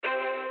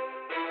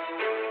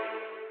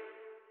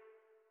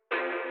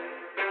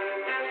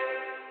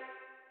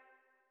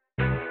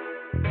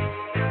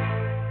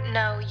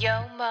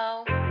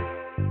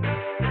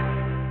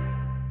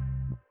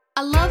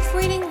I love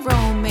reading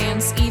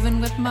romance,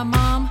 even with my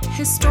mom.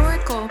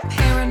 Historical,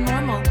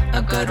 paranormal,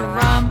 a good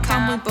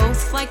rom-com. We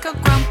both like a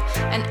grump,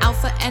 an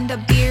alpha and a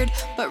beard.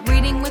 But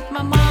reading with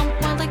my mom,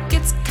 well, it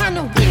gets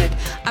kinda weird.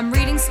 I'm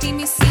reading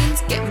steamy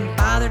scenes, getting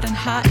bothered and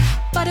hot.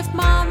 But if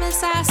mom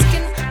is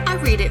asking, I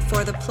read it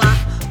for the plot.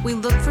 We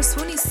look for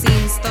swoony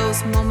scenes,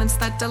 those moments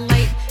that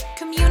delight.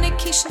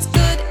 Communication's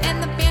good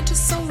and the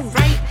banter's so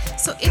right.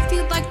 So if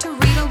you'd like to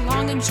read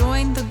along and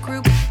join the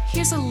group,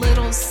 here's a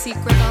little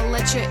secret, I'll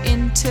let you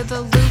into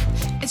the loop.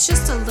 It's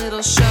just a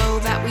little show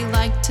that we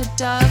like to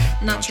dub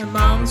Not Your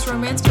Mom's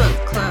Romance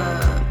Book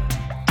Club.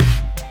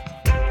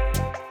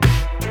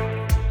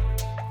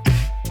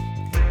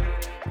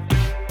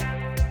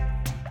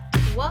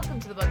 Welcome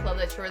to the book club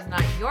that sure is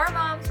not your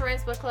mom's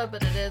romance book club,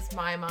 but it is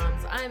my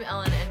mom's. I'm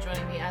Ellen, and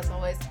joining me as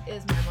always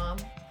is my mom.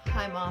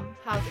 Hi mom,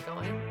 how's it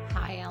going?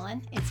 Hi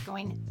Ellen, it's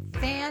going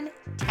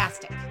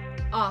fantastic.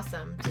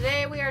 Awesome.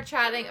 Today we are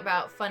chatting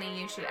about Funny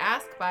You Should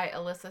Ask by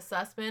Alyssa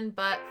Sussman,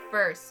 but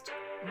first,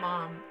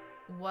 mom,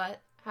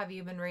 what have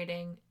you been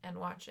reading and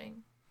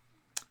watching?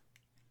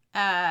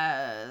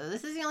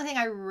 This is the only thing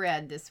I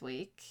read this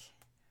week.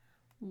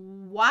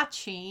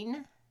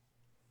 Watching,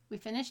 we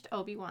finished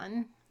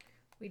Obi-Wan.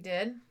 We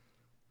did.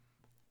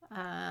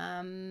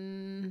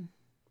 Murder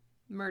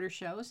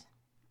shows.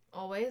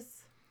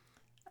 Always.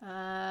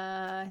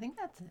 I think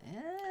that's it.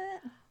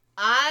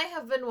 I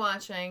have been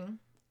watching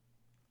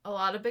a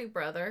lot of Big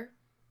Brother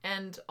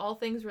and all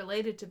things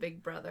related to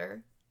Big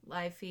Brother.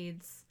 Live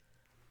feeds,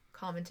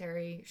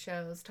 commentary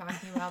shows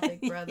talking about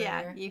Big Brother.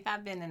 Yeah, you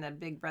have been in a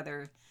Big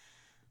Brother,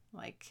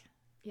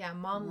 yeah,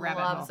 mom rabbit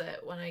loves hole. it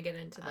when I get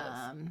into this.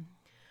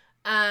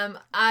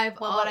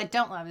 What I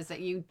don't love is that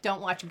you don't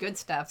watch good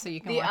stuff, so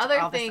you can watch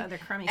all this other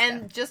crummy stuff.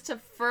 And just to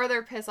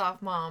further piss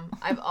off mom,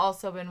 I've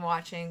also been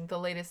watching the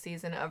latest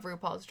season of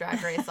RuPaul's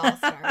Drag Race All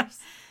Stars.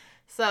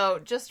 So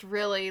just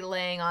really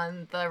laying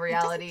on the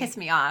reality. It doesn't piss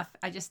me off.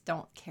 I just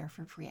don't care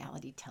for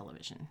reality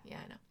television. Yeah,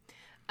 I know.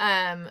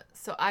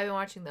 So I've been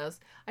watching those.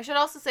 I should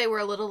also say we're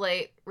a little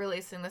late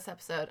releasing this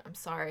episode. I'm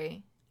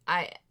sorry.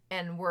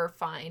 And we're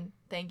fine.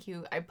 Thank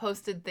you. I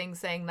posted things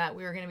saying that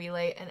we were going to be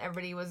late, and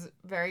everybody was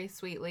very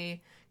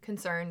sweetly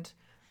concerned,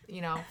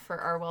 for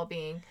our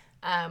well-being.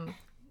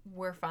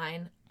 We're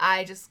fine.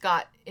 I just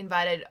got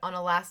invited on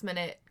a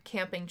last-minute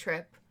camping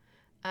trip,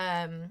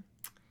 and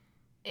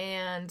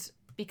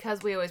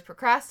because we always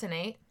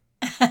procrastinate,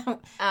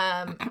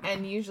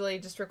 and usually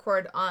just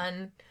record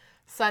on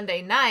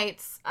Sunday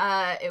nights,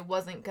 it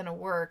wasn't going to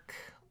work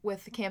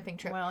with the camping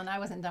trip. Well, and I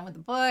wasn't done with the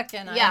book,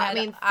 and I had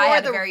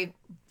a very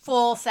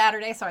full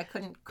Saturday, so I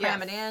couldn't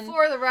cram it in.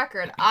 For the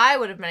record, I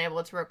would have been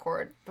able to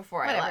record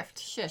before I left.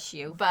 Shush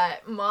you.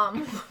 But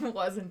mom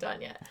wasn't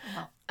done yet.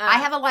 Well, I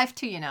have a life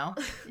too,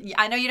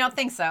 I know you don't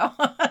think so.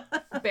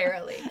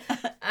 Barely.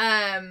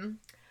 I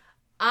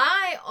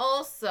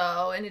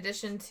also, in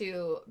addition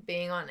to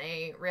being on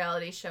a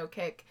reality show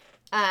kick,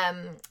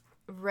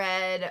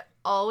 read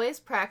Always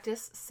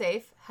Practice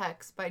Safe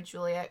Hex by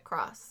Juliet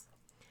Cross.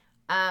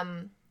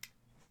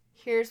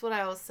 Here's what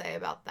I will say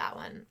about that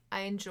one. I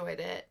enjoyed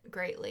it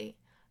greatly.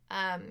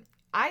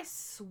 I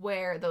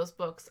swear those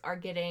books are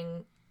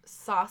getting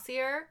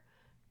saucier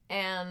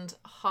and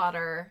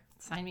hotter.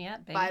 Sign me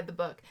up, baby. By the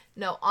book.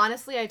 No,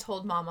 honestly, I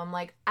told mom, I'm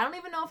like, I don't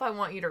even know if I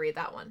want you to read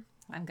that one.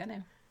 I'm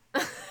gonna.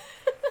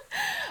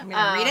 I'm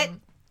gonna read it.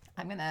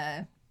 I'm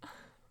gonna,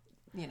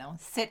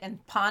 sit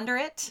and ponder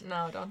it.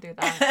 No, don't do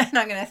that. And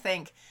I'm gonna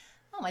think,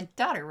 oh, my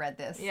daughter read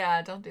this.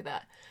 Yeah, don't do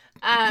that.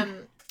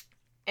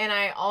 And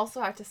I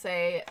also have to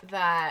say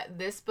that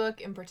this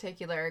book in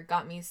particular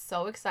got me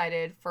so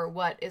excited for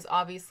what is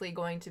obviously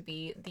going to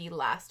be the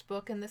last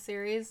book in the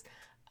series,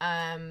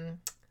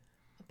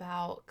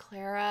 about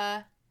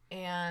Clara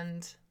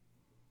and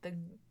the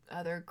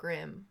other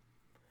Grimm,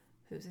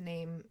 whose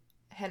name,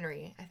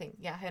 Henry, I think.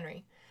 Yeah,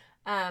 Henry.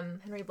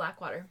 Henry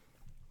Blackwater.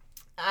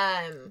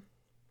 I'm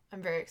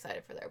very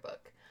excited for their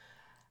book.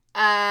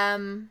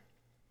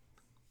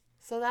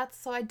 So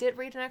I did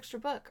read an extra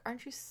book.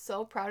 Aren't you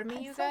so proud of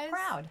me, you guys? I'm so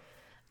proud.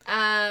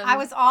 I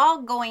was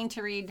all going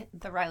to read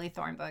the Riley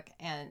Thorne book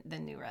and the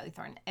new Riley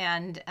Thorne,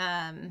 and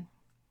then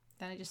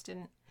I just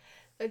didn't.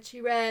 But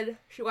she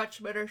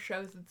watched murder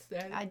shows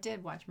instead. I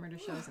did watch murder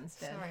shows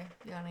instead. Sorry,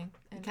 yawning.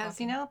 Because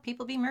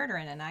people be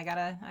murdering, and I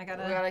gotta. We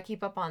gotta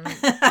keep up on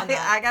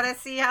that. I gotta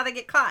see how they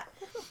get caught.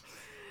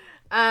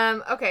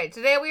 Okay,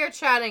 today we are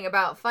chatting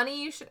about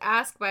Funny You Should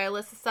Ask by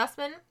Alyssa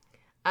Sussman.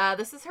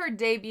 This is her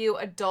debut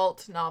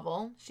adult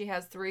novel. She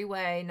has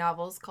 3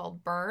 novels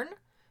called Burn,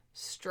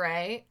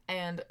 Stray,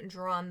 and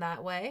Drawn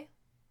That Way.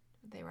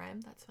 They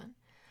rhyme. That's fun.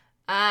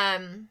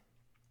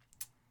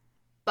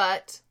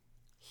 But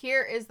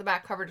here is the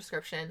back cover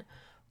description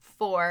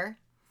for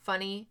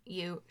Funny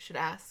You Should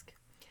Ask.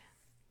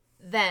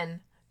 Then,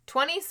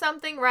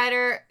 20-something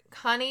writer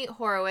Connie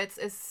Horowitz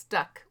is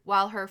stuck.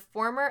 While her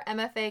former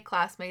MFA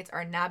classmates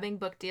are nabbing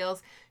book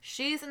deals,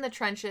 she's in the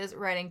trenches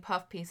writing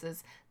puff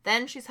pieces.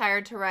 Then she's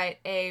hired to write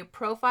a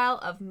profile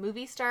of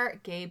movie star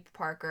Gabe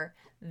Parker.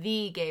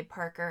 The Gabe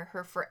Parker,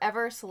 her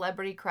forever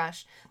celebrity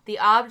crush, the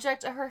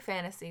object of her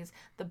fantasies,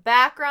 the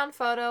background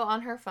photo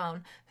on her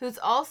phone, who's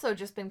also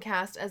just been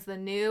cast as the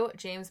new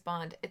James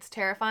Bond. It's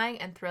terrifying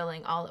and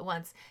thrilling all at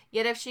once.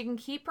 Yet if she can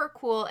keep her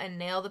cool and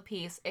nail the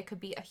piece, it could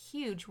be a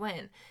huge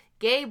win.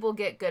 Gabe will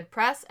get good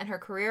press and her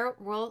career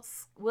will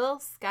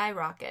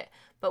skyrocket.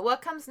 But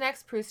what comes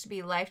next proves to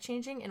be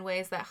life-changing in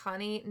ways that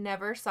Honey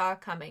never saw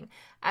coming,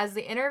 as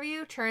the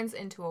interview turns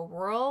into a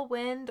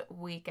whirlwind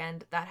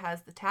weekend that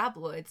has the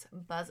tabloids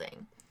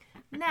buzzing.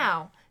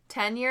 Now,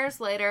 10 years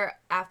later,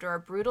 after a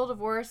brutal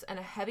divorce and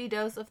a heavy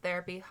dose of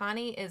therapy,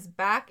 Honey is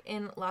back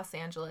in Los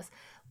Angeles,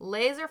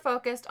 laser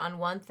focused on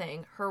one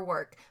thing, her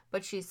work,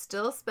 but she's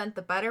still spent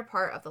the better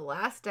part of the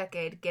last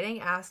decade getting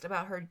asked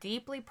about her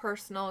deeply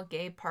personal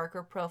Gabe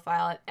Parker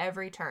profile at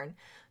every turn.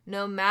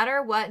 No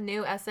matter what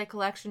new essay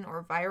collection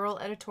or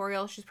viral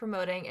editorial she's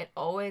promoting, it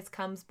always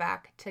comes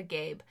back to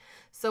Gabe.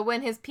 So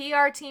when his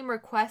PR team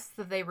requests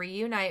that they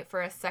reunite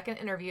for a second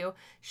interview,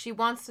 she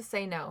wants to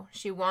say no.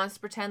 She wants to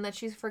pretend that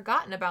she's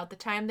forgotten about the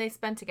time they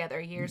spent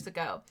together years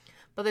ago.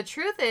 But the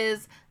truth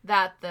is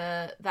that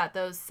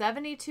those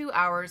 72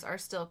 hours are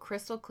still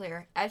crystal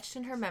clear, etched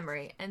in her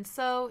memory, and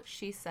so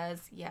she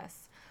says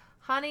yes.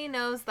 Honey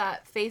knows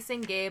that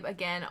facing Gabe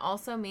again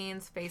also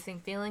means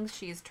facing feelings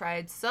she's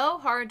tried so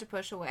hard to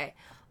push away,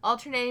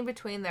 alternating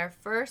between their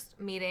first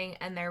meeting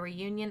and their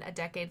reunion a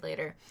decade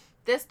later.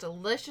 This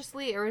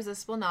deliciously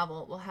irresistible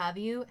novel will have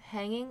you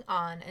hanging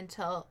on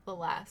until the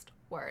last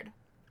word.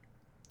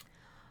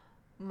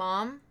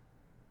 Mom,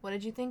 what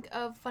did you think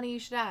of Funny You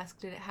Should Ask?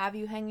 Did it have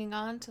you hanging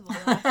on to the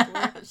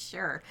last word?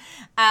 Sure.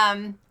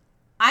 I'm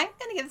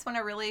going to give this one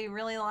a really,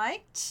 really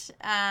liked.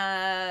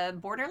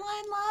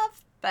 Borderline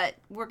love, but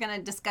we're going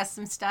to discuss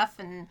some stuff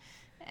and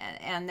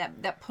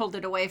that pulled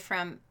it away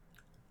from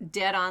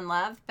dead on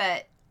love,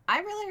 but I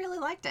really, really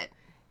liked it.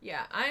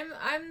 Yeah,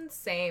 I'm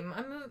same.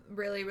 I'm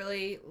really,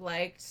 really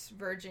liked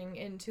Verging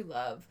into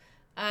Love.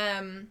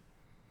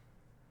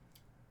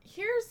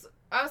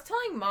 I was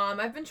telling Mom,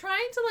 I've been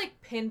trying to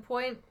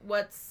pinpoint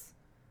what's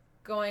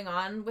going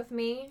on with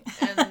me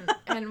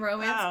and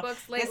romance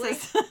books lately.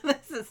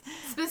 This is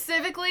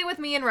specifically with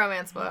me and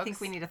romance books. I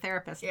think we need a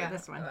therapist for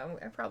this one.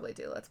 I probably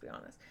do, let's be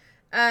honest.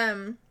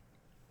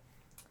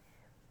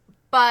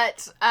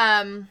 But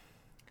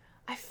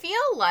I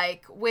feel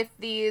like with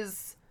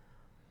these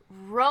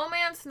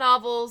romance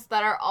novels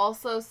that are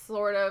also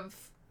sort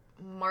of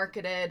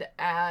marketed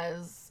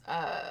as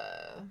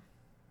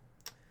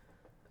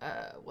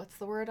what's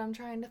the word I'm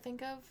trying to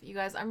think of? You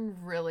guys,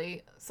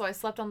 so I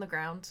slept on the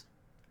ground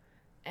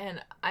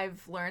and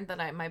I've learned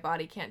that my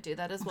body can't do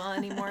that as well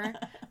anymore.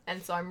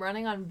 And so I'm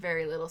running on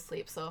very little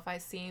sleep. So if I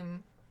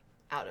seem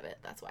out of it,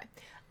 that's why.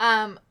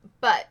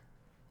 But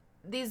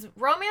these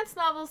romance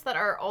novels that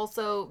are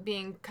also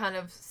being kind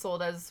of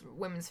sold as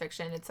women's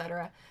fiction,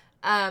 etc.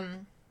 I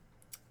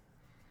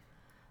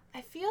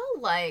feel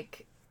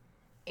like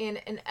in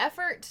an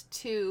effort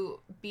to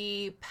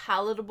be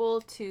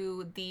palatable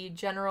to the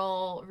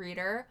general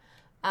reader,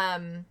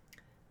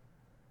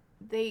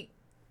 they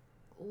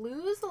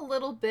lose a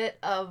little bit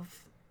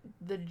of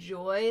the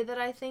joy that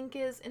I think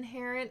is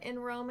inherent in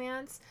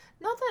romance.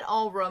 Not that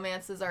all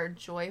romances are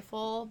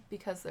joyful,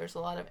 because there's a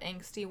lot of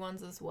angsty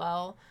ones as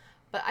well.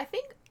 But I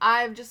think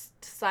I've just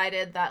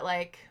decided that,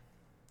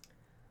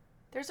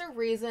 there's a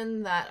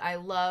reason that I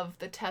love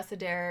the Tessa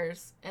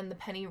Dares and the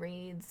Penny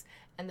Reeds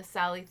and the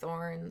Sally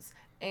Thornes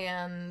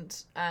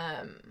and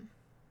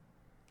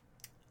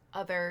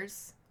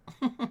others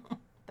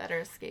that are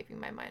escaping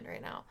my mind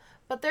right now.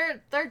 But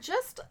they're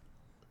just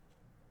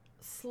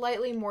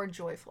slightly more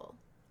joyful.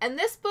 And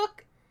this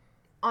book,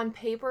 on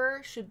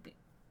paper,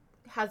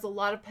 has a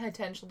lot of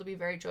potential to be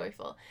very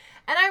joyful.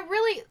 And I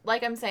really,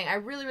 I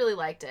really, really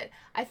liked it.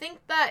 I think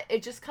that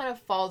it just kind of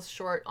falls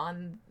short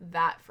on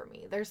that for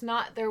me.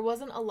 There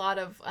wasn't a lot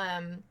of,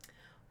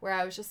 where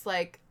I was just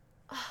I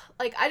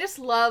just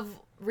love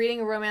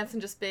reading a romance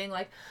and just being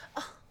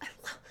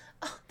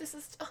this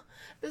is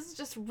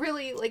just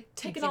really,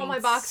 taking all my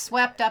boxes.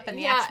 Swept up in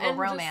the actual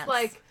romance.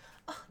 I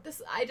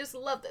just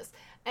love this.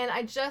 And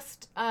I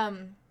just, I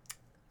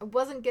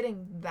wasn't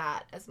getting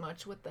that as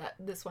much with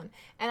this one.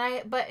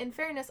 But in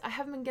fairness, I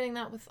haven't been getting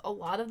that with a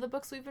lot of the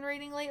books we've been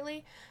reading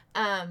lately.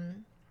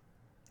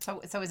 So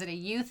is it a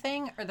you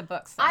thing or the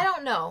books thing? I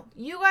don't know.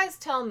 You guys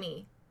tell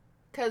me.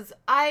 'Cause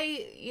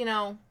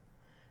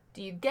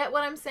do you get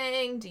what I'm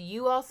saying? Do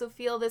you also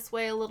feel this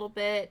way a little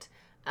bit?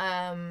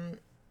 Do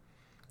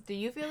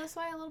you feel this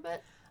way a little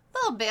bit? A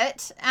little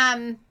bit.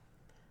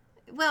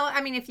 Well,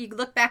 I mean, if you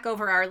look back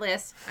over our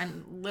list,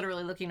 I'm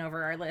literally looking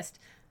over our list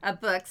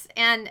of books,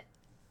 and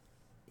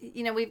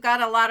we've got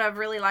a lot of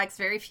really likes,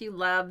 very few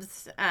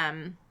loves,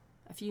 a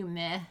few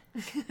meh.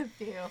 A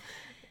few,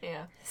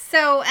 yeah.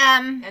 So,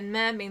 and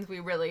meh means we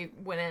really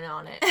went in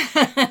on it.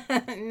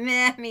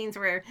 Meh means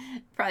we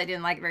probably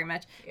didn't like it very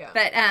much. Yeah.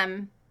 But,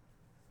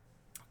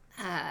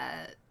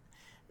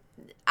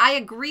 I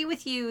agree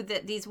with you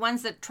that these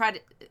ones that try to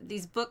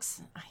these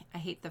books. I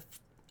hate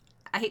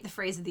the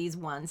phrase "these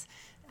ones."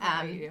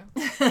 I know you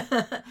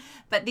do.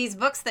 But these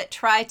books that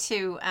try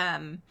to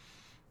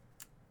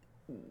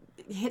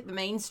hit the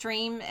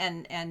mainstream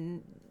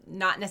and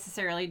not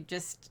necessarily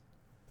just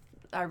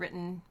are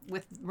written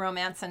with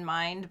romance in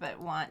mind, but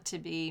want to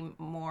be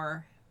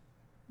more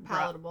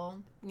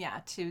Palatable.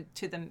 to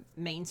the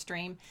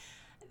mainstream.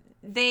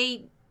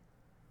 They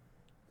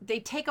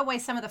take away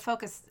some of the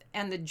focus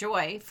and the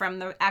joy from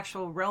the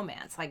actual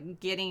romance, like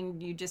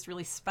getting you just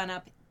really spun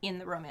up in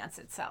the romance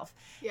itself.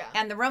 Yeah.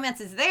 And the romance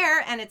is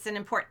there, and it's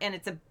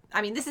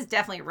this is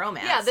definitely a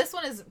romance. Yeah, this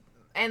one is,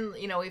 and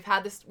we've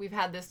had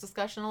this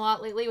discussion a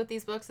lot lately with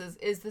these books.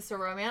 Is this a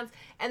romance?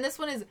 And this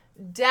one is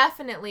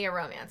definitely a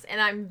romance,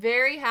 and I'm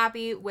very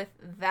happy with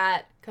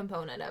that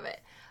component of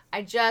it.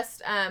 I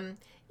just, and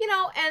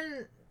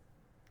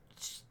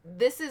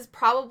this is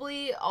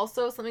probably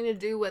also something to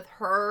do with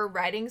her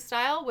writing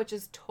style, which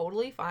is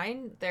totally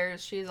fine.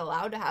 She's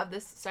allowed to have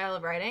this style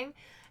of writing.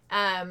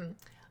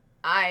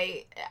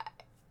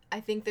 I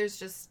think there's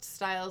just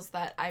styles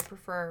that I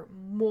prefer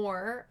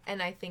more,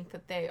 and I think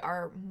that they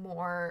are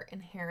more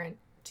inherent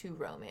to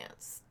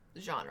romance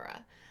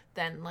genre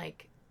than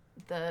like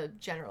the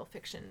general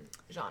fiction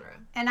genre.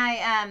 And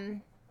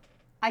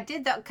I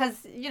did that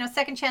because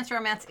second chance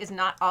romance is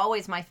not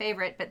always my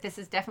favorite, but this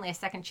is definitely a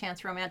second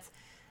chance romance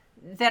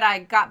that I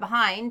got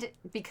behind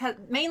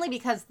mainly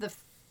because the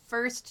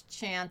first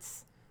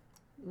chance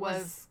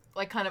was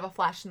like kind of a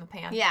flash in the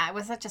pan. Yeah, it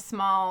was such a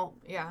small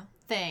Yeah.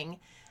 thing.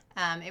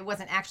 It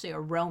wasn't actually a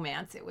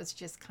romance. It was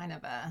just kind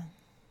of a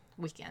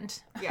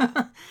weekend. Yeah.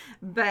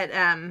 But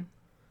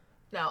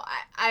no,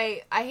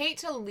 I hate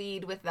to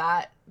lead with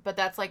that, but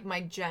that's like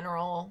my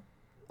general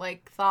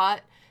like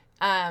thought.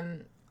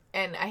 And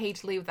I hate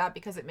to lead with that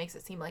because it makes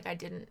it seem like I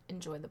didn't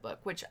enjoy the book,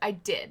 which I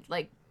did.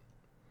 Like,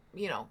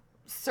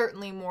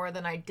 certainly more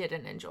than I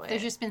didn't enjoy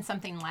there's it. just been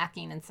something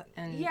lacking in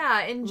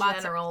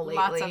general lately.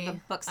 Lots of the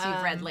books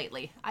you've read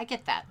lately. I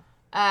get that.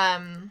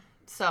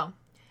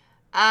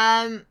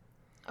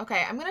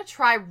 Okay, I'm going to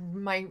try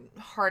my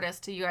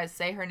hardest to you guys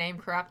say her name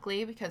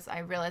correctly because I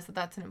realize that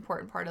that's an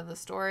important part of the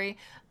story.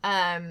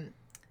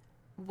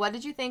 What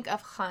did you think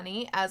of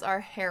Honey as our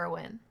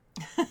heroine?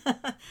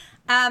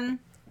 I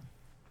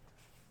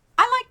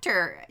liked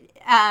her.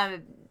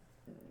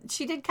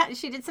 She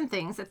did some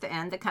things at the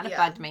end that kind of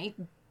bugged me,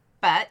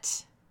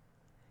 but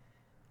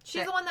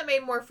she's the one that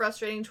made more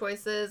frustrating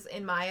choices,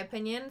 in my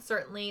opinion.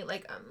 Certainly,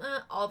 like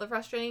all the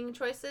frustrating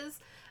choices,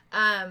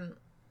 but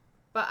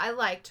I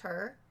liked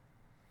her.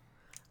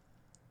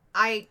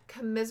 I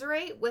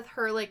commiserate with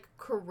her like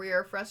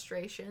career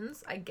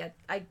frustrations. I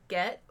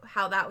get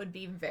how that would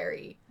be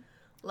very,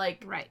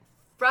 like, right,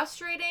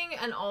 frustrating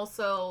and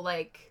also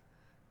like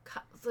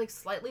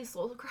slightly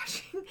soul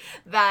crushing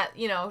that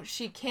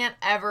she can't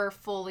ever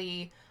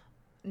fully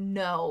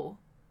know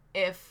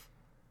if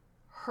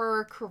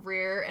her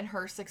career and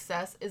her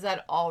success is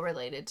at all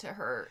related to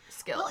her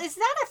skill. Well, is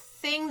that a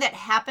thing that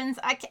happens?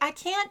 I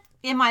can't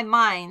in my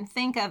mind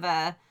think of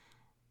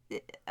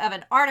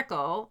an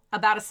article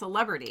about a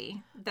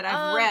celebrity that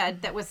I've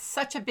read that was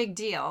such a big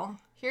deal.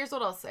 Here's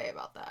what I'll say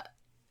about that.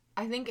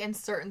 I think in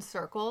certain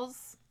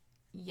circles,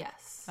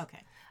 yes.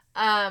 Okay.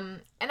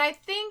 And I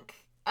think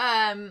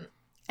and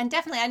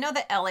definitely, I know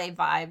the LA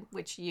vibe,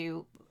 which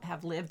you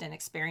have lived and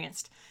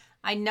experienced.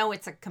 I know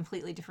it's a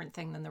completely different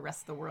thing than the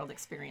rest of the world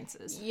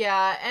experiences.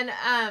 Yeah, and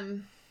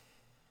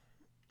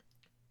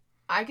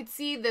I could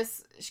see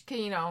this,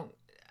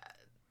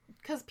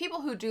 because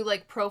people who do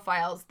like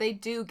profiles, they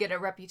do get a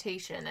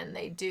reputation, and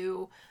they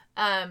do,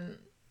 there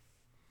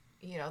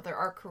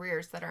are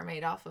careers that are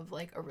made off of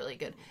like a really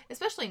good,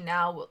 especially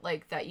now,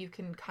 like that you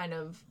can kind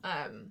of,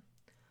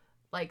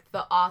 like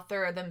the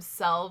author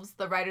themselves,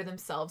 the writer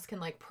themselves can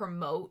like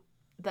promote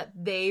that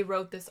they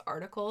wrote this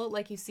article.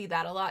 Like you see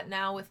that a lot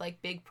now with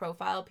like big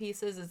profile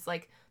pieces. It's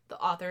like the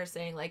author is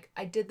saying like,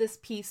 I did this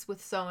piece with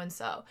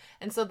so-and-so.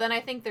 And so then I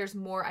think there's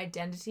more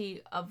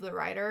identity of the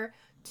writer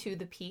to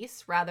the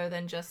piece rather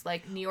than just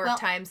like New York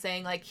Times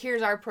saying like,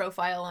 here's our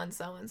profile on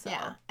so-and-so.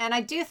 Yeah. And I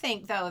do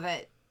think though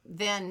that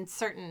then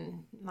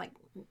certain like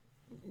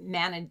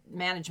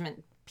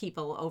management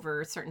people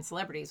over certain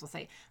celebrities will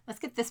say, let's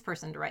get this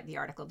person to write the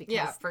article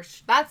because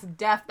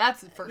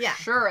that's for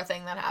sure a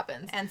thing that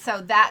happens, and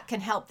so that can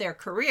help their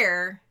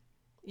career,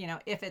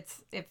 if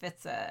it's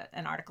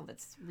an article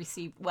that's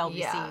received.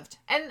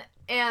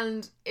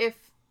 And if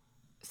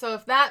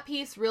that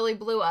piece really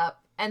blew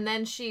up and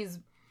then she's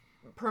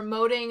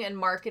promoting and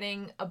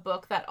marketing a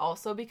book that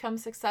also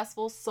becomes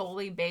successful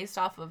solely based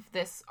off of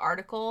this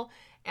article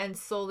and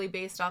solely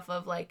based off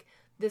of like,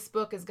 this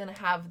book is going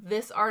to have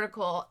this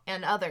article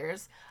and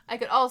others, I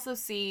could also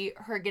see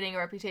her getting a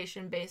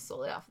reputation based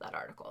solely off that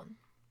article.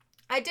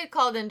 I did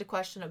call it into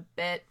question a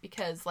bit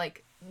because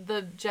like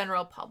the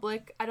general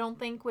public, I don't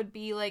think would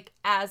be like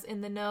as in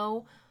the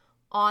know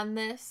on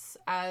this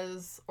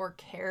or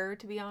care,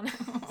 to be honest.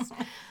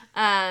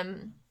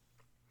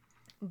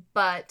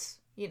 But,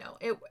 you know,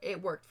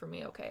 it worked for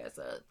me okay as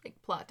a like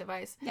plot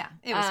device. Yeah,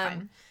 it was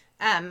fine.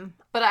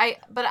 But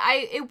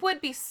it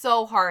would be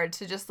so hard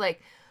to just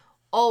like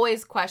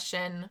always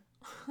question,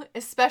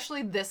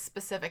 especially this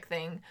specific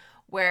thing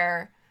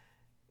where,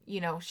 you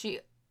know,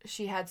 she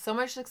had so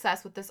much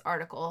success with this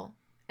article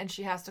and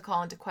she has to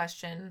call into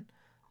question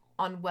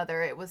on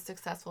whether it was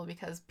successful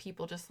because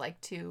people just like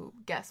to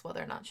guess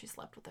whether or not she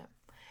slept with him.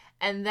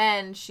 And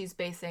then she's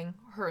basing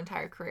her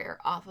entire career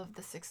off of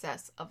the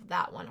success of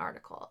that one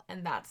article.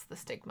 And that's the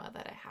stigma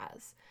that it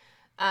has.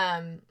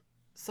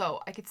 So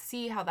I could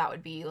see how that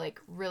would be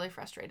like really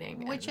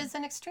frustrating. Which is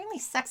an extremely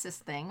sexist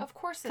thing. Of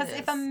course it is.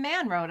 Because if a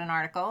man wrote an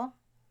article,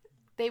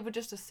 they would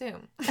just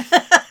assume.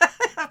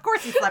 Of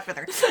course he slept with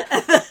her.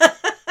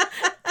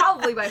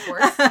 Probably by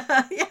force.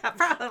 Yeah,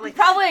 probably.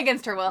 Probably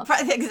against her will.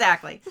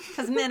 Exactly.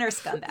 Because men are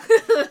scumbags.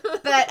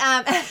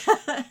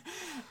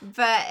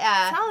 But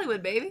it's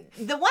Hollywood, baby.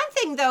 The one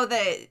thing, though,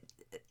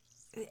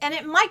 and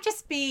it might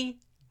just be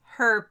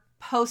her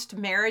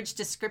post-marriage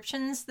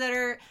descriptions that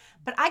are,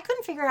 but I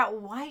couldn't figure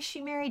out why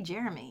she married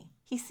Jeremy.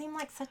 He seemed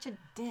like such a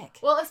dick.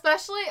 Well,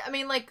 especially, I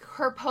mean, like,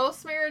 her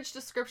post-marriage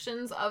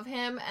descriptions of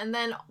him, and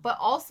then, but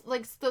also,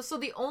 like, so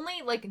the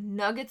only, like,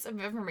 nuggets of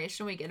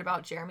information we get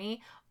about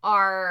Jeremy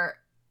are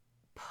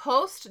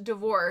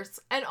post-divorce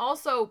and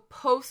also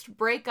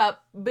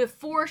post-breakup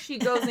before she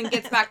goes and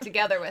gets back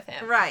together with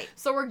him. Right.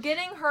 So we're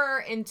getting her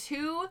in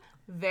two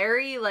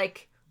very,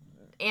 like,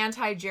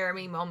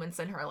 anti-Jeremy moments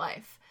in her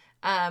life.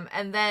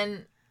 And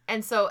then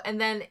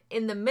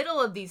in the middle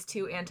of these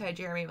two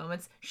anti-Jeremy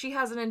moments, she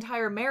has an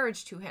entire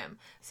marriage to him.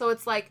 So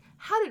it's like,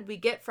 how did we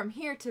get from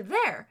here to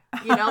there?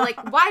 You know,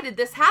 like, why did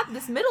this happen?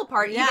 This middle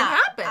part even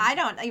happen? I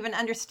don't even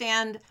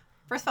understand,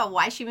 first of all,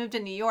 why she moved to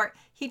New York.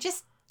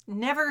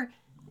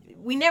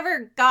 We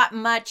never got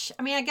much.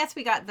 I mean, I guess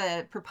we got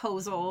the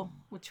proposal,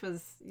 which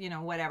was, you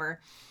know, whatever.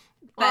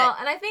 But, well,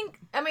 and I think,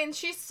 I mean,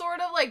 she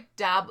sort of like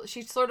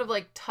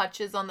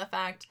touches on the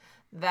fact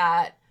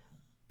that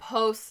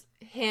post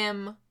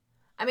him,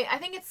 I mean, I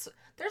think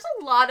there's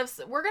a lot of,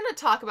 we're going to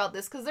talk about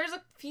this because there's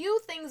a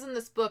few things in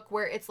this book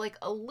where it's like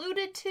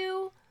alluded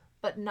to,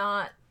 but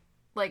not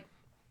like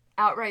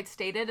outright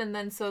stated. And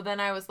then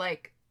I was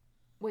like,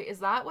 wait, is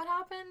that what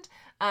happened?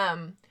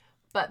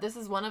 But this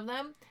is one of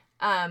them.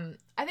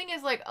 I think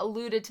is like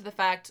alluded to the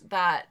fact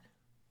that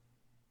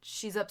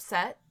she's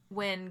upset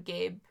when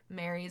Gabe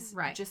marries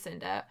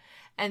Jacinda.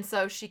 And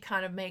so she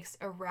kind of makes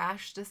a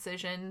rash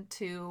decision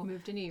to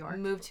move to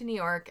New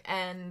York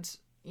and,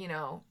 you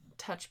know,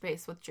 touch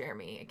base with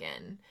Jeremy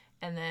again.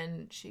 And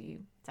then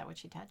is that what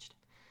she touched?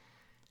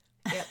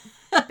 Yep.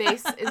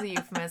 Base is a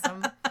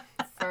euphemism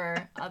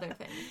for other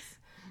things.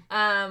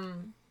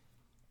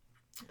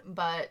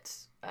 But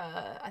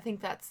I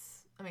think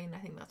that's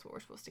what we're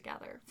supposed to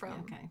gather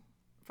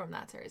from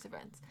that series of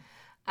events.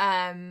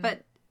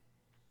 But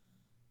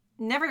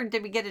never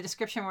did we get a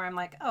description where I'm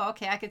like, oh,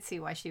 okay, I could see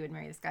why she would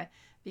marry this guy.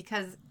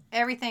 Because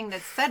everything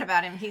that's said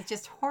about him, he's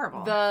just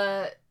horrible.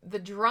 The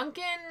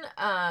drunken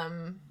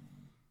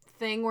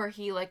thing where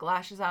he like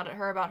lashes out at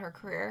her about her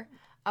career,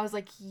 I was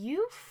like,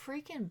 you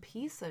freaking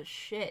piece of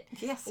shit.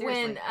 Yeah,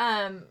 seriously.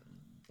 When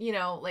you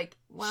know, like,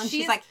 well,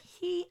 she's like,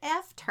 he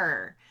effed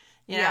her.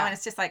 You know, and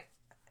it's just like,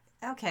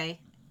 okay,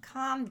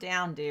 calm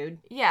down, dude.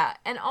 Yeah,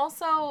 and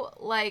also,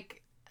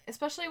 like,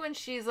 especially when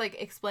she's,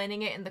 like,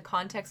 explaining it in the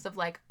context of,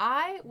 like,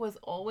 I was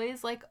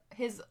always, like,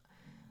 his,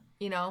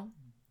 you know,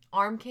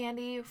 arm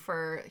candy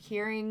for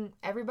hearing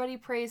everybody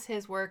praise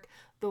his work.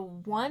 The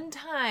one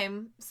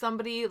time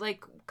somebody,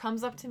 like,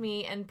 comes up to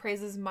me and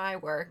praises my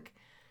work,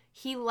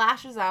 he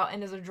lashes out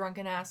and is a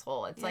drunken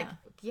asshole. It's like,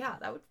 yeah,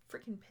 that would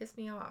freaking piss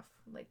me off.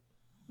 Like,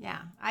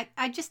 yeah,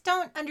 I just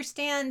don't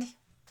understand.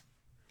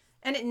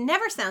 And it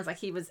never sounds like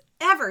he was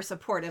ever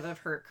supportive of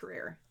her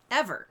career.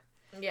 Ever.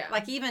 Yeah.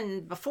 Like,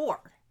 even before.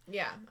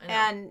 Yeah, I know.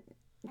 And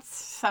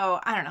so,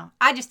 I don't know.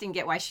 I just didn't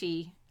get why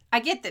I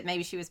get that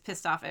maybe she was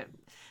pissed off at,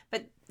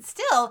 but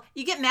still,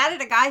 you get mad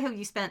at a guy who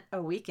you spent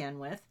a weekend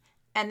with,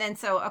 and then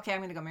okay, I'm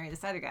going to go marry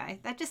this other guy.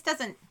 That just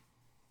doesn't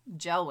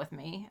gel with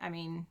me. I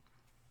mean,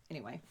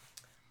 anyway.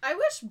 I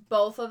wish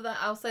both of them,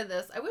 I'll say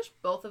this, I wish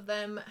both of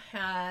them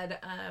had,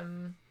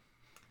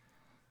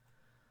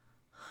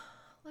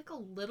 like a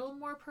little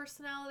more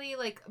personality.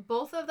 Like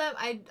both of them,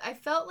 I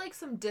felt like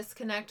some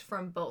disconnect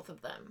from both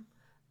of them.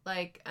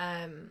 Like,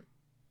 and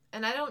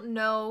I don't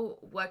know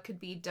what could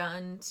be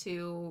done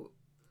to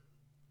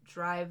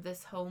drive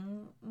this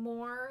home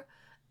more.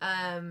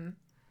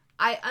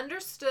 I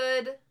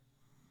understood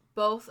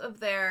both of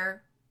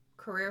their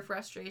career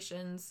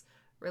frustrations,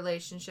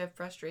 relationship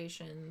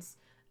frustrations,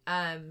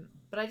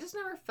 but I just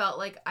never felt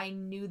like I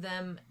knew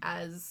them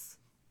as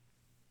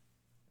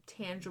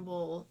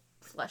tangible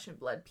flesh and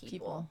blood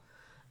people.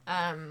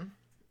 I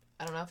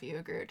don't know if you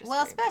agree or disagree.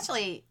 Well,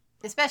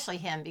 especially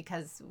him,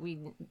 because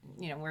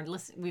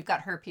we've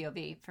got her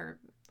POV for.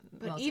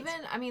 But even,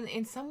 I mean,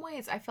 in some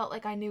ways, I felt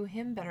like I knew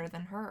him better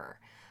than her,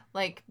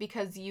 like,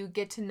 because you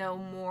get to know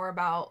more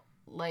about,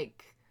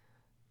 like,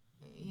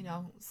 you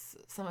know,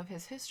 some of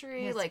his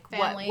history, his like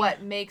family.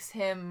 what makes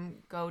him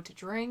go to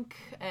drink,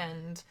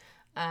 and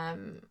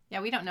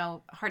Yeah, we don't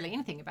know hardly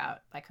anything about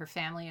like her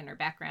family and her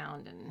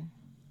background and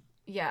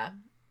yeah,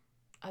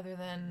 other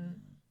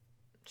than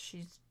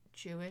she's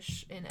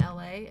Jewish in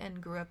LA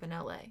and grew up in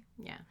LA.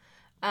 yeah.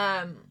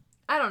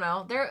 I don't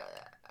know.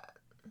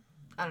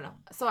 I don't know.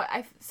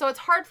 So it's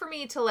hard for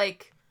me to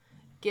like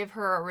give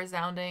her a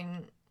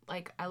resounding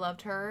like I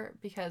loved her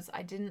because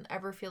I didn't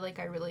ever feel like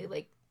I really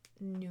like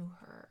knew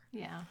her.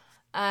 Yeah.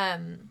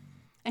 Um,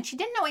 And she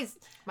didn't always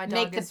my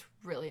make dog is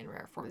really in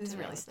rare form. It's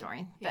today, really so-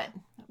 snoring, yeah.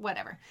 but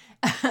whatever.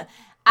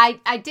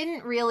 I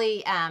didn't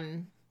really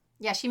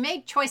she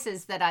made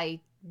choices that I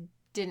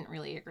didn't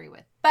really agree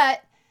with.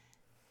 But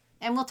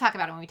and we'll talk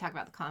about it when we talk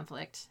about the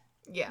conflict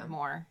Yeah.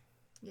 more.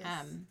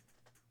 Yes.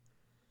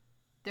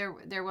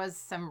 There was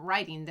some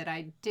writing that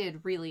I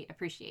did really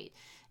appreciate,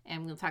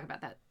 and we'll talk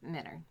about that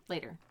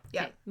later.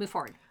 Yeah. Okay, move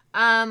forward.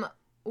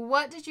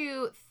 What did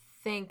you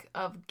think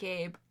of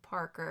Gabe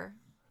Parker,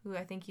 who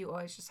I think you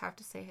always just have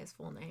to say his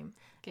full name,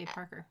 Gabe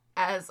Parker.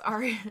 as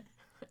our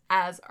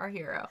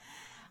hero?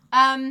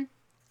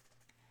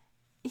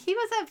 He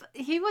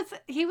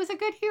was a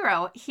good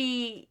hero.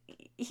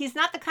 He's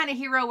not the kind of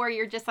hero where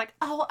you're just like,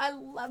 oh, I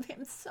love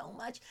him so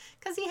much,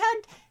 because he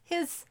had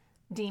his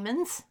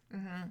demons,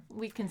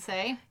 we can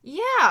say.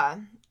 Yeah.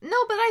 No,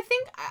 but I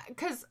think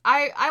because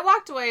I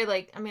walked away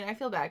like, I mean, I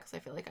feel bad because I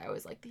feel like I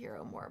always like the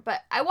hero more,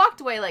 but I walked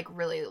away like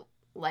really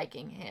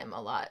liking him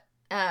a lot.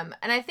 And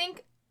I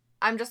think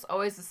I'm just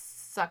always a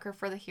sucker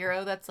for the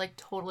hero that's like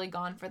totally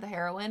gone for the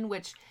heroine,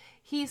 which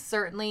he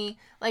certainly,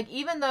 like,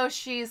 even though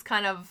she's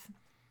kind of,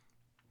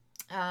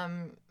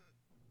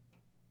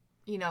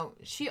 you know,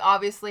 she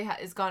obviously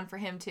is gone for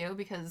him too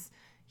because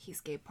he's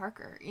Gabe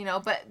Parker, you know,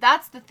 but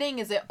that's the thing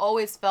is it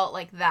always felt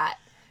like that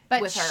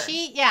But with her.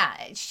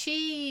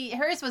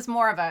 hers was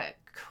more of a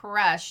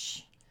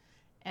crush,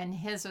 and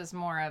his was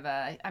more of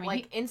a, I mean,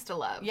 like insta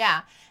love.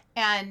 yeah.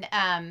 And,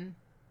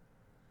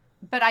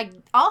 but I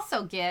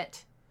also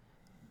get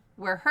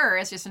where her,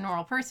 as just a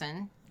normal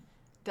person,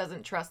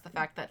 Doesn't trust the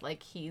fact that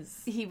like he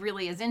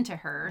really is into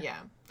her. yeah.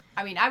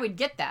 I mean, I would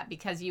get that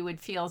because you would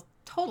feel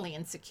totally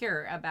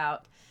insecure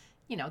about,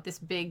 you know, this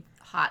big,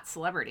 hot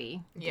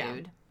celebrity Yeah.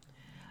 dude.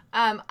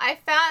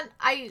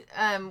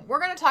 We're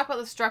going to talk about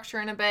the structure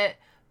in a bit,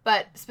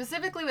 but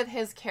specifically with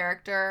his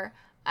character,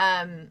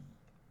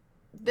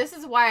 this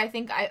is why I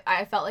think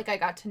I felt like I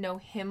got to know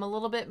him a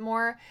little bit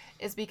more,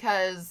 is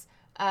because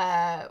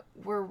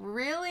we're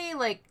really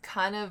like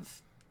kind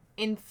of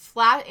in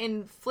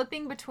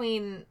flipping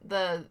between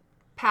the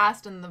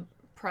past and the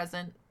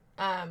present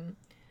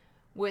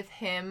with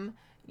him.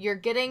 You're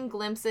getting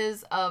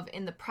glimpses of,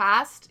 in the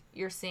past,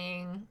 you're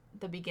seeing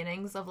the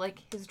beginnings of like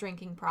his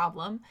drinking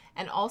problem,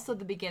 and also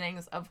the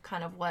beginnings of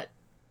kind of what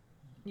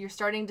you're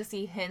starting to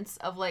see hints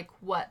of like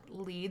what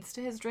leads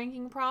to his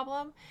drinking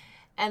problem.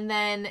 And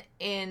then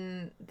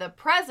in the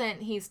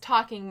present, he's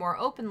talking more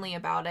openly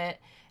about it,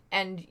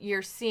 and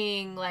you're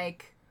seeing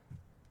like,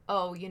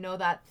 oh, you know,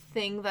 that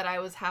thing that I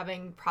was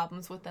having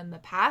problems with in the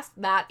past,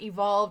 that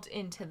evolved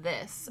into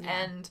this.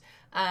 Yeah.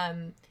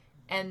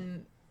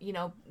 And you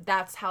know,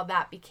 that's how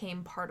that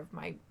became part of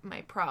my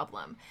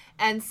problem.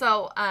 And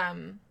so I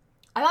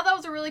thought that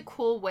was a really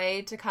cool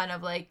way to kind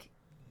of like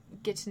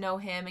get to know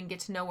him and get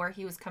to know where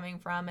he was coming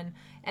from,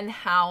 and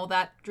how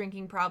that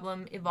drinking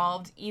problem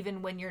evolved,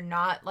 even when you're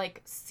not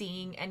like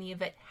seeing any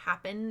of it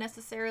happen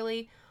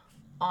necessarily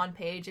on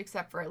page,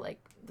 except for like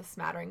the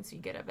smatterings you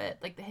get of it,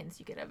 like the hints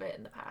you get of it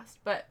in the past.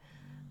 But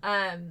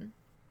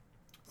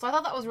so I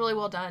thought that was really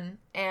well done.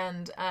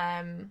 And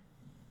I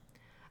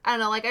don't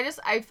know, like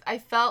I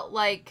felt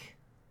like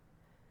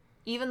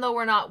even though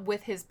we're not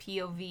with his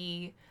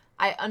POV,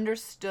 I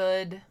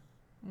understood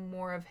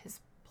more of his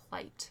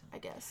plight, I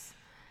guess.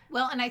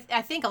 Well, and I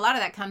think a lot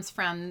of that comes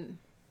from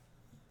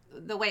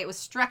the way it was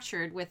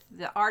structured with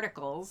the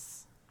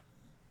articles.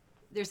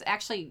 There's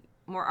actually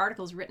more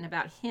articles written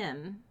about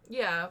him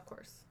Yeah, of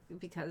course.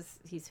 because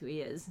he's who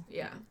he is.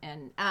 Yeah.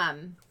 And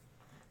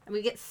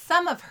we get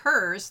some of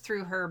hers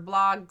through her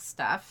blog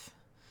stuff,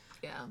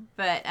 Yeah.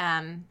 but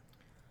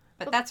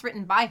that's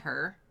written by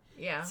her.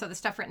 Yeah. So the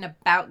stuff written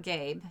about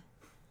Gabe,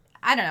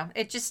 I don't know.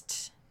 It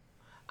just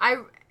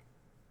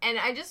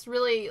I just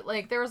really,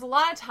 like, there was a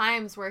lot of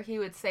times where he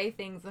would say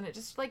things and it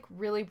just, like,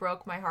 really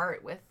broke my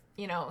heart with,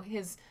 you know,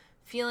 his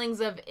feelings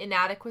of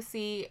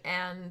inadequacy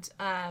and,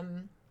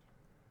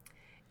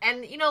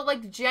 you know,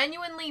 like,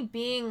 genuinely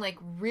being, like,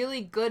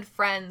 really good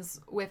friends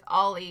with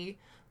Ollie,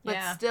 but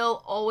Yeah.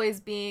 still always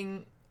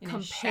being In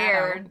his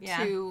compared shadow, yeah.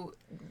 to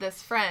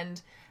this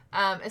friend,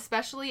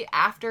 especially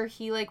after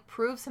he, like,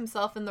 proves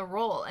himself in the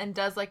role and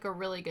does, like, a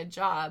really good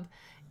job.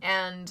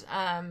 And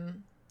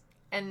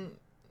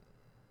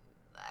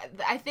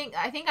I think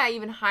I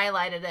even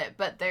highlighted it,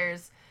 but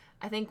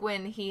I think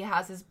when he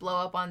has his blow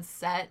up on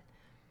set,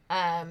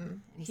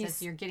 he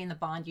says you're getting the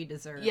bond you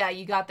deserve. yeah,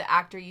 you got the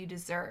actor you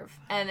deserve.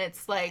 And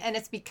it's like, And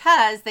it's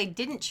because they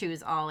didn't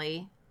choose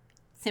Ollie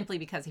simply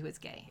because he was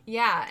gay.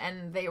 yeah,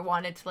 and they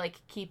wanted to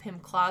like keep him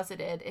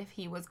closeted if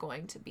he was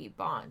going to be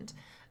Bond.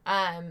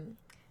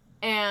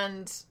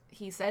 And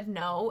he said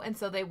no, and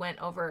so they went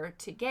over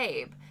to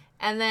Gabe.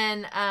 And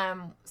then,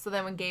 so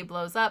then when Gabe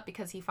blows up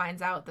because he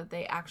finds out that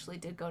they actually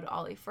did go to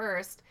Ollie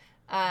first,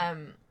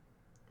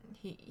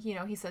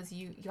 he says,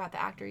 you got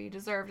the actor you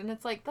deserved. And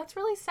it's like, that's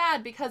really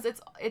sad because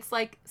it's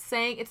like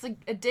saying, it's like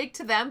a dig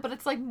to them, but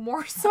it's like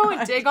more so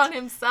a dig on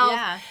himself.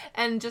 Yeah.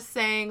 And just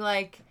saying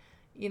like,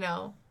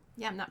 yeah,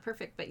 I'm not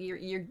perfect, but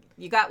you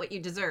got what you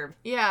deserve.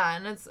 Yeah,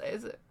 and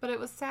but it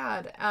was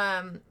sad.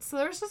 So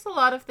there's just a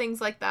lot of things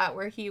like that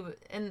where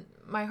and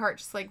my heart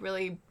just like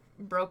really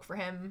broke for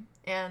him,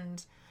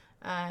 and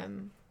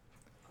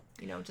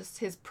just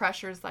his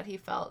pressures that he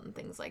felt and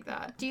things like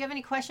that. Do you have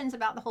any questions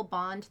about the whole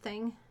Bond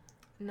thing?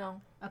 No.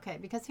 Okay,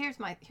 because here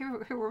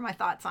were my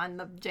thoughts on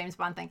the James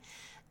Bond thing.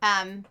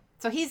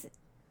 So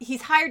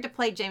he's hired to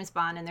play James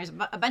Bond, and there's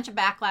a bunch of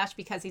backlash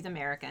because he's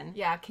American.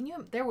 Yeah,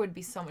 there would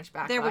be so much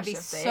backlash. There would be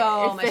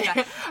so much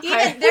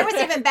backlash. There was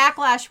even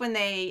backlash when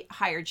they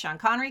hired Sean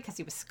Connery because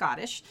he was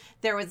Scottish.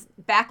 There was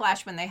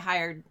backlash when they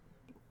hired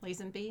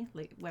Lazenby,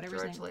 whatever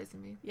his name. George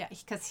Lazenby. Yeah,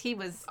 because he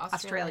was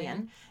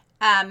Australian.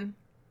 Australian.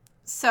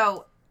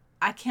 So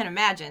I can't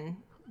imagine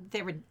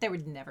they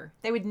would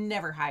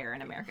never hire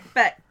an American.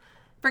 But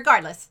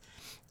regardless,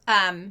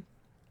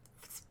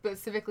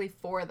 specifically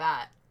for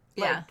that.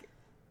 Yeah.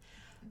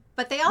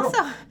 But they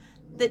also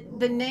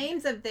the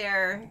names of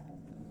their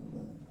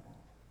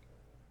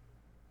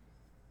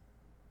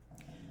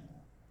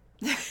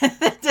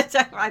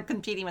I'm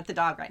competing with the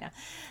dog right now.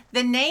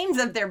 The names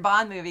of their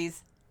Bond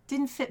movies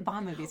didn't fit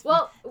Bond movies.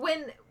 Well,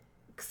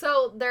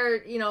 so they're,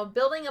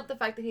 building up the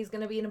fact that he's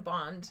going to be in a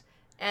Bond,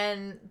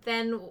 and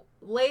then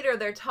later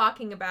they're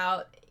talking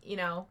about,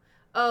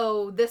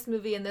 oh, this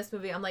movie and this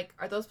movie. I'm like,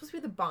 are those supposed to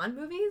be the Bond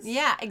movies?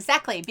 Yeah,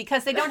 exactly,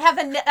 because they don't have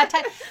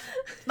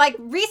like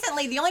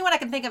recently, the only one I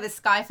can think of is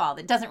Skyfall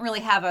that doesn't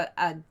really have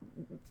a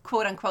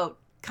quote unquote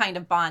kind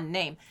of Bond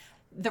name.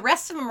 The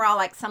rest of them are all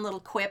like some little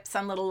quip,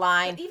 some little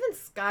line. But even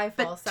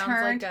Skyfall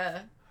sounds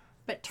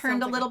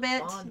turned a little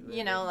bit, Bond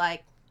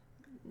like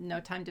No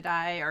Time to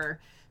Die or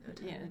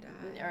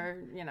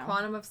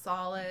Quantum of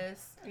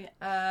Solace.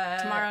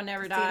 Tomorrow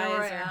Never Casino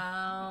Dies.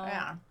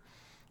 Royale,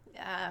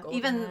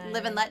 even Night.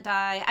 Live and Let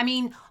Die. I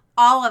mean,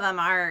 all of them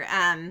are,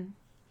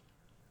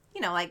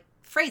 like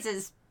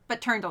phrases,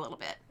 but turned a little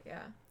bit.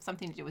 Yeah.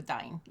 Something to do with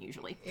dying,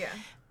 usually. Yeah.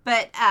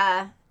 But,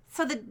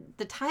 so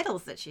the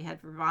titles that she had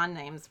for Bond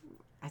names,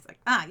 I was like,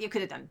 you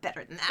could have done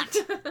better than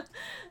that.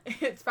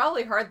 It's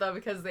probably hard, though,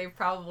 because they've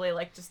probably,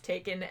 just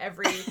taken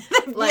every,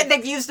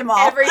 they've used them all.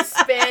 Every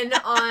spin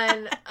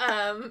on,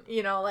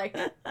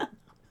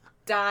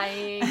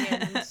 dying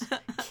and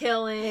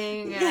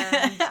killing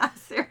and... Yeah,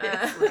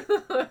 seriously.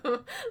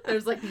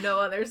 There's, no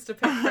others to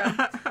pick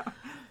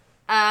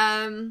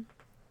from.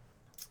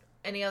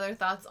 Any other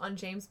thoughts on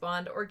James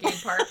Bond or Gabe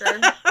Parker?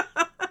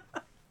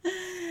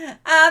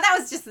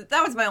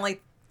 That was my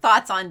only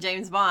thoughts on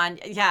James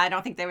Bond. Yeah, I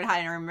don't think they would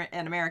hire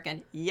an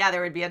American. Yeah,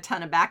 there would be a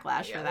ton of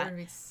backlash for that. There would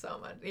be so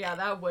much. Yeah,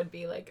 that would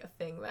be a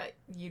thing that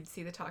you'd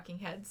see the talking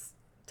heads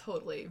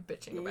totally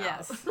bitching about.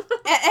 Yes.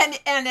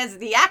 and as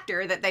the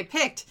actor that they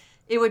picked,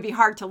 it would be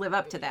hard to live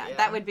up to that. Yeah.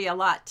 That would be a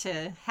lot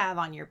to have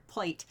on your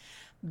plate.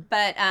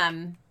 But yeah,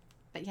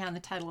 in the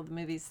title of the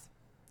movies,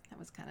 that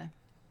was kind of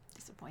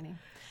disappointing.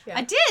 Yeah.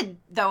 I did,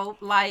 though,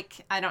 I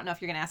don't know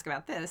if you're going to ask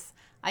about this,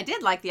 I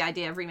did like the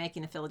idea of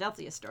remaking the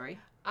Philadelphia Story.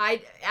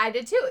 I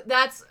did too.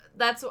 That's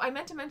I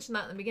meant to mention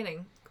that in the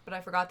beginning, but I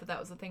forgot that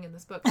was a thing in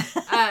this book.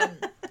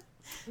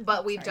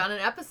 But we've done an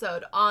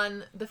episode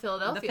on the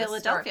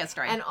Philadelphia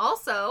Story. And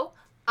also,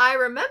 I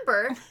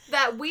remember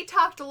that we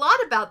talked a lot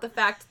about the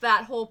fact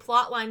that whole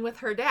plot line with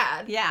her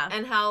dad. Yeah.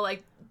 And how,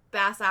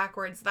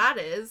 bass-ackwards that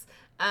is.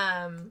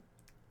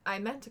 I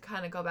meant to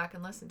kind of go back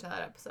and listen to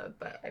that episode,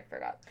 but I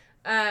forgot.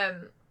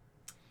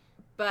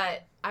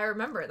 But I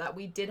remember that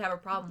we did have a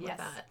problem with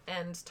that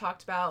and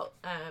talked about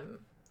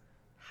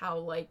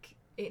how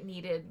it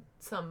needed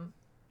some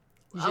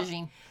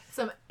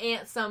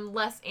some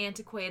less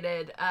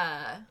antiquated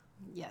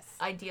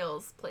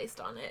ideals placed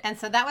on it. And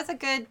so that was a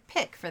good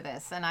pick for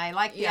this, and I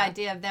like the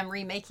idea of them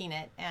remaking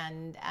it,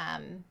 and I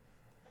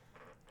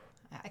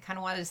kind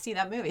of wanted to see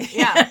that movie.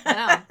 Yeah, I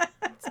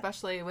know.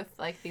 Especially with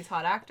these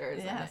hot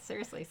actors. Yeah,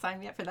 seriously, sign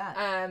me up for that.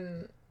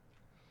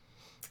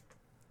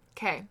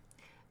 Okay.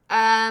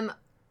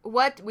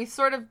 What we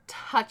sort of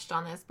touched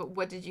on this, but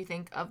what did you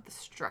think of the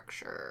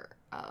structure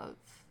of?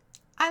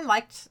 I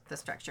liked the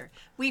structure.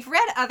 We've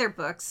read other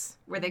books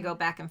where they go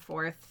back and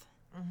forth,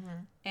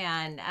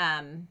 and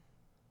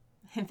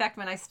in fact,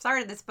 when I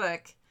started this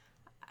book,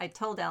 I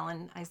told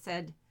Ellen, I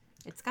said,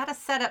 it's got a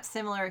setup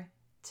similar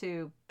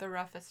to The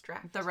Roughest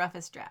Draft. The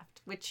Roughest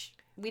Draft, which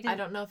we didn't. I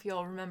don't know if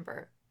you'll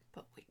remember,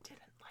 but we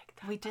didn't like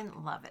that. We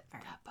didn't love it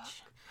very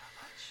much.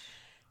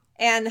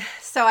 And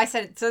so I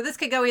said, so this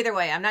could go either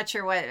way. I'm not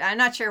sure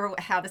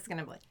how this is going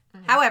to be.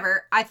 Mm-hmm.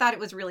 However, I thought it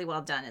was really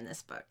well done in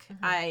this book.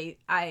 Mm-hmm.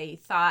 I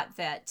thought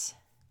that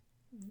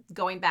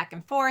going back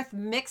and forth,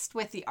 mixed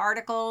with the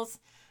articles,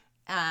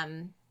 the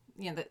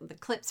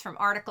clips from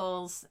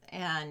articles,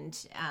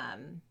 and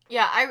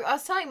I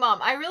was telling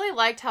Mom, I really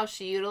liked how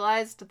she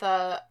utilized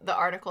the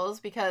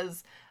articles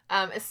because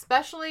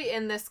especially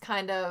in this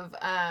kind of,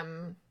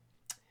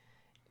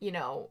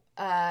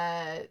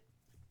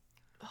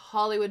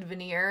 Hollywood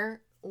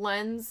veneer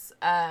lens,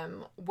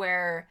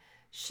 where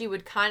she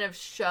would kind of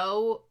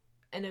show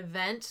an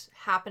event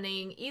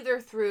happening either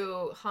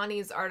through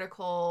Hani's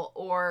article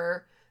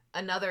or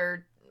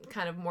another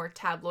kind of more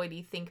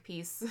tabloidy think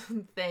piece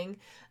thing.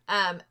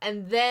 And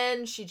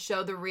then she'd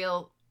show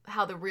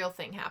how the real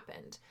thing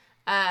happened.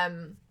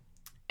 And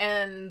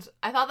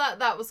I thought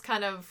that was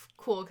kind of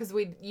cool because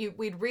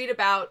we'd read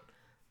about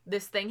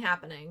this thing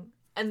happening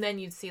and then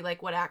you'd see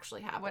like what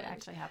actually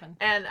happened.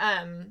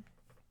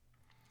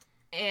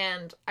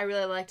 And I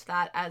really liked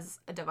that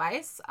as a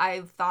device.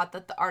 I thought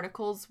that the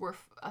articles were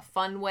a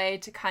fun way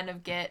to kind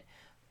of get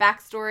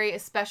backstory,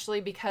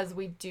 especially because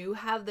we do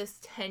have this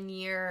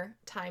 10-year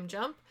time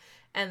jump.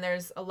 And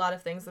there's a lot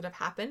of things that have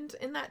happened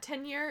in that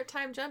 10-year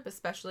time jump,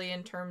 especially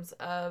in terms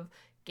of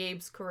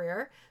Gabe's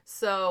career.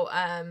 So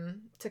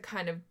to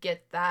kind of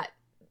get that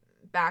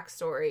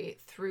backstory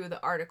through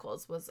the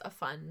articles was a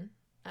fun...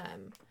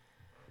 and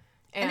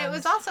it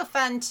was also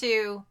fun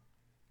to...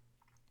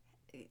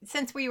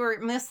 Since we were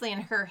mostly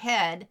in her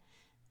head,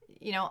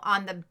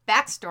 on the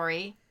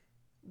backstory,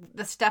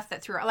 the stuff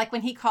that threw her, like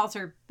when he calls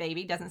her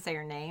baby, doesn't say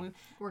her name.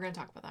 We're going to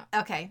talk about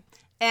that. Okay.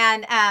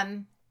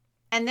 And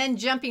then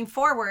jumping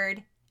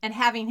forward and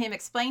having him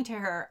explain to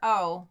her,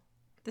 oh,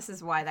 this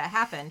is why that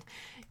happened.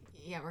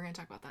 Yeah, we're going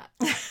to talk about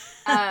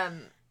that.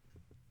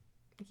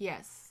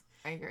 Yes,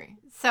 I agree.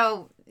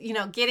 So,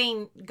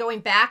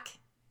 going back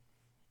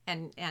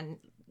and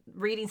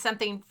reading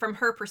something from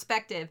her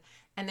perspective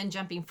and then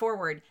jumping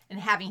forward and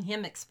having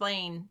him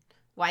explain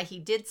why he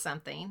did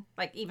something,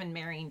 like even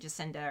marrying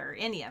Jacinda or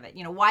any of it,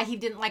 why he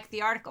didn't like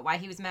the article, why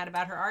he was mad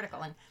about her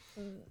article. And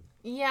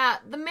yeah,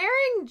 the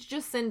marrying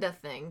Jacinda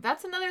thing,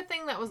 that's another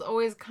thing that was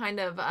always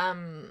kind of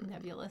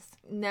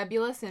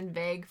nebulous and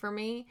vague for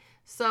me.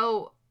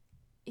 So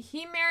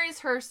he marries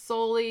her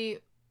solely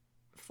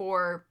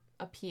for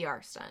a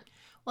PR stunt.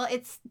 Well,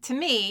 to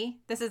me,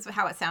 this is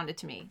how it sounded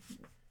to me,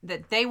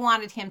 that they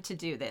wanted him to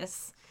do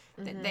this.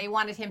 Mm-hmm. They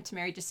wanted him to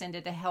marry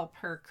Jacinda to help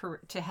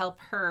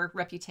her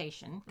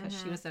reputation, because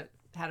she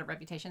had a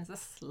reputation as a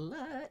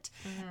slut,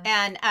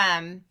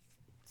 and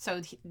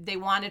so they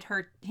wanted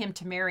him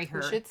to marry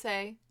her. We should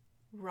say,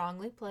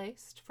 wrongly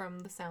placed from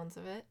the sounds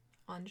of it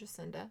on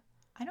Jacinda.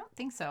 I don't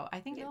think so. I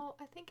think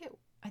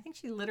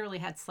she literally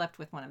had slept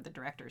with one of the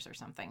directors or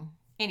something.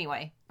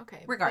 Anyway,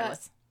 okay,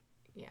 regardless,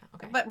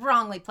 but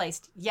wrongly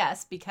placed,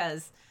 yes,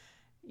 because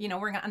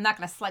I'm not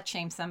going to slut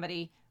shame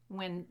somebody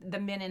when the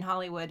men in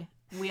Hollywood.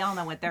 We all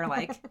know what they're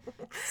like.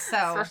 So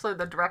especially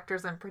the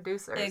directors and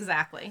producers.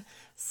 Exactly.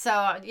 So,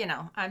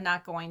 I'm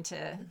not going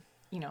to,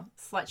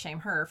 slut shame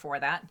her for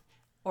that.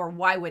 Or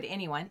why would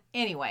anyone?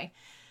 Anyway.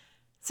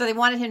 So they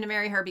wanted him to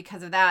marry her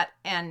because of that.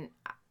 And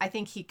I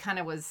think he kind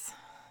of was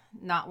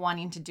not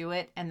wanting to do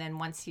it. And then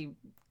once he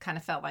kind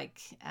of felt like...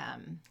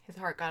 his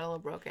heart got a little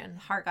broken.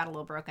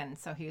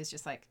 So he was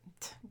just like,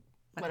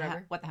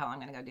 whatever. What the hell? I'm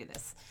going to go do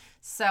this.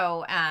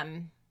 So...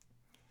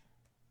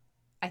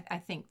 I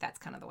think that's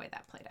kind of the way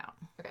that played out.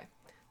 Okay.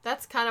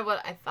 That's kind of what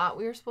I thought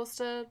we were supposed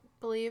to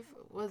believe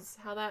was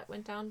how that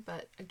went down.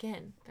 But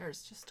again,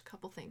 there's just a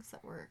couple things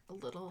that were a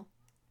little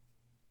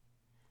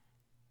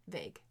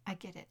vague. I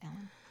get it,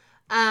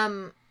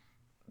 Ellen.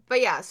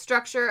 But yeah,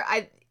 structure.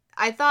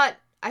 I thought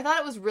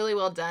it was really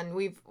well done.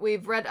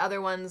 We've read other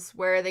ones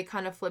where they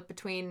kind of flip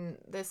between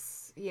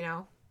this,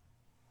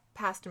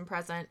 past and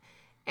present.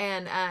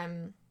 And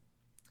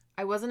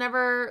I wasn't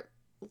ever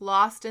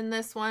lost in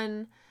this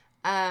one.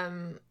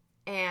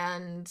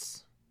 And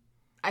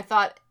I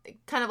thought,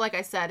 kind of like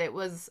I said, it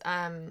was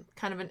kind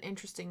of an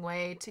interesting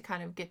way to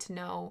kind of get to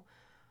know,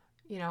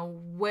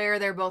 where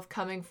they're both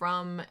coming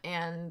from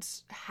and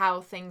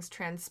how things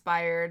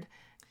transpired.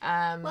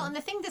 Well, and the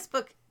thing this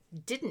book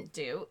didn't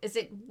do is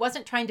it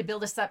wasn't trying to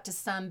build us up to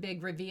some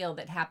big reveal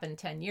that happened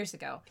 10 years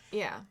ago.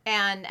 Yeah.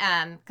 And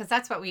because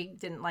that's what we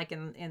didn't like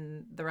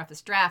in the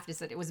roughest draft, is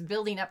that it was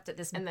building up to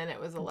this, and then it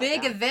was a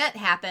big event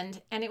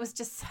happened, and it was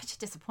just such a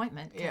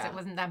disappointment because it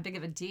wasn't that big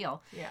of a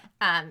deal. Yeah.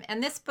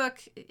 And this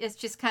book is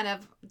just kind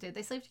of, did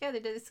they sleep together?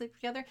 Did they sleep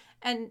together?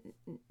 And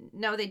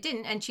no, they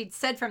didn't. And she'd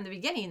said from the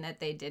beginning that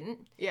they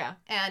didn't. Yeah.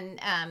 And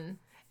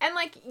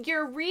like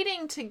you're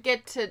reading to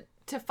get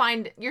to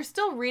find, you're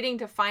still reading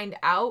to find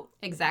out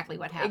exactly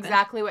what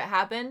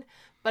happened,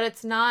 but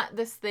it's not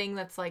this thing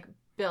that's like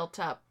built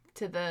up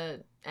to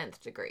the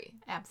nth degree.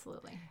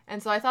 Absolutely.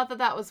 And so I thought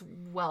that was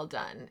well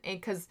done,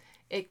 because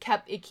it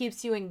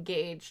keeps you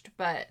engaged,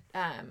 but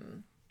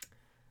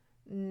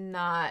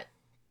not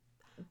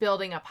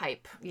building up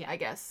hype. Yeah, I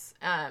guess.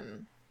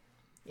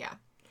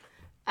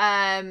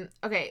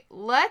 Okay,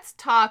 let's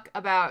talk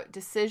about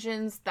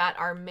decisions that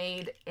are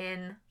made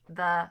in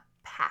the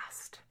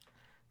past.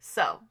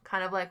 So,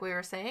 kind of like we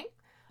were saying,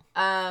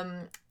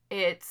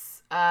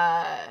 it's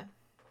kind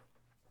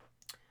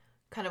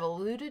of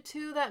alluded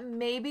to that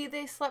maybe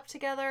they slept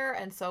together,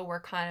 and so we're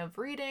kind of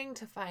reading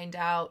to find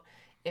out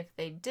if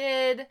they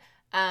did.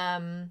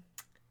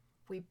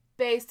 We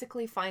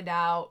basically find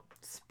out,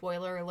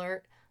 spoiler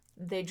alert,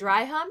 they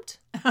dry humped,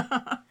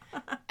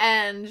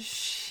 and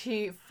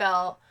she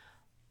felt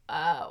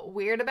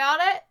weird about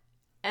it,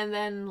 and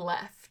then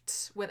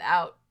left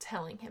without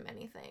telling him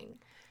anything.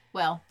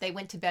 Well, they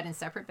went to bed in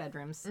separate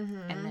bedrooms,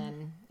 and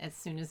then as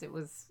soon as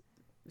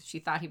she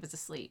thought he was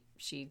asleep,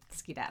 she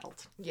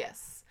skedaddled.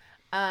 Yes.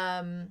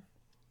 And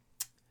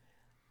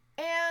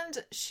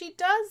she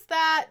does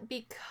that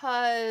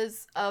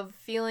because of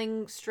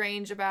feeling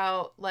strange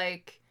about,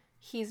 like,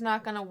 he's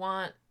not going to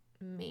want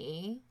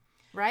me,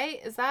 right?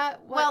 Is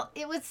that what? Well,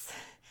 it was...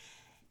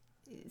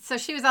 So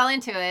she was all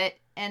into it,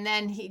 and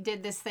then he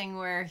did this thing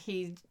where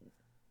he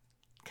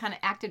kind of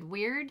acted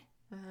weird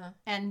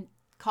and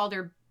called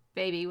her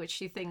baby, which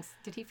she thinks,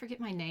 did he forget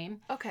my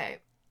name? Okay.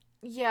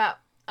 Yeah.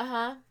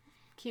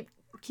 Keep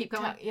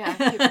going.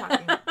 Keep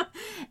talking.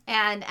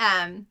 And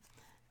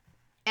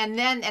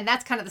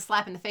that's kind of the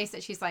slap in the face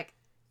that she's like,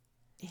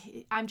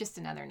 I'm just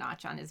another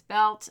notch on his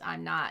belt.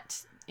 I'm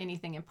not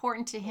anything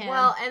important to him.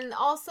 Well, and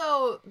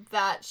also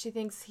that she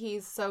thinks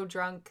he's so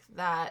drunk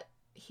that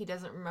he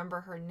doesn't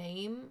remember her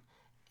name.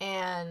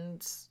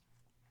 And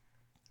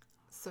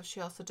so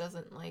she also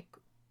doesn't, like,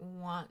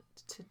 want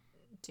to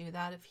do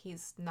that if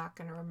he's not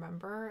going to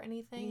remember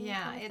anything.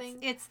 Yeah, kind of thing.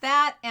 It's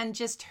that, and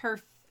just her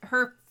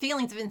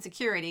feelings of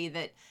insecurity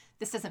that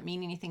this doesn't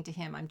mean anything to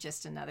him. I'm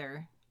just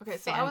another... Okay,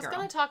 so I was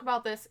going to talk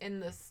about this in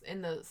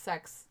the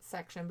sex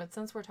section, but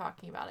since we're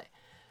talking about it.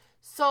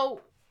 So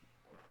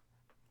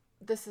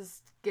this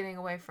is getting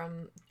away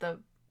from the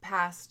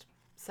past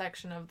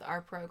section of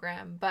our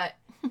program, but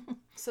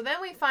so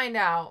then we find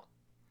out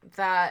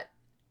that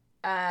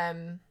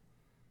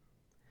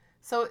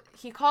so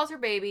he calls her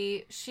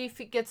baby, she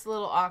gets a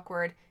little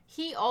awkward.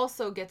 He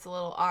also gets a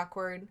little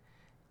awkward,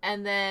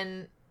 and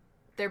then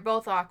they're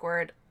both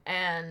awkward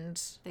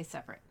and they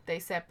separate.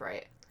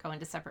 Go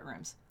into separate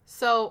rooms.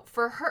 So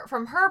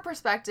from her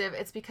perspective,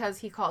 it's because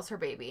he calls her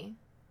baby.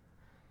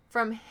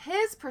 From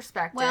his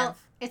perspective... Well,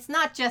 it's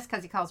not just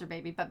because he calls her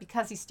baby, but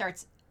because he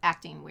starts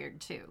acting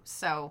weird too.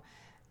 So...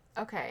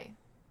 Okay.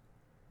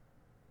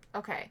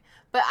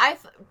 But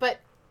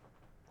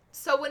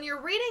so when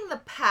you're reading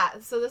the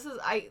past... So this is...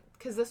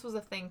 Because this was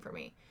a thing for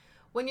me.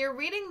 When you're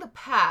reading the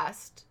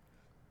past,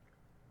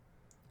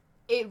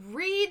 it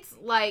reads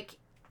like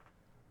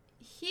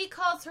he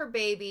calls her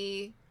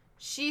baby...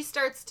 She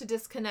starts to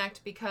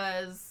disconnect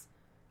because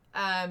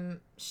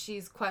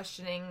she's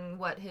questioning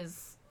what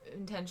his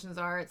intentions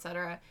are,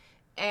 etc.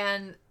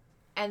 And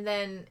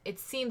then it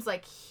seems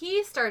like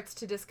he starts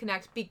to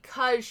disconnect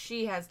because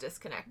she has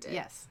disconnected.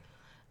 Yes.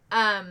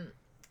 But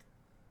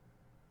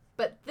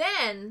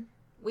then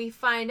we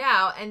find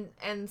out,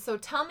 and so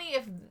tell me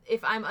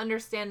if I'm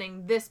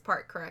understanding this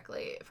part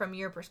correctly from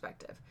your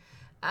perspective.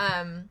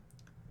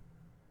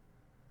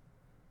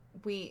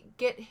 We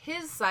get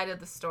his side of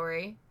the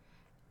story.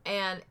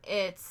 And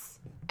it's,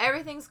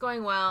 everything's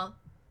going well.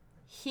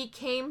 He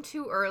came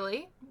too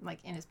early.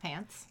 Like in his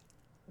pants.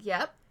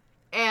 Yep.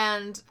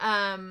 And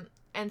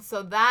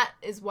so that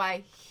is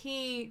why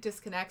he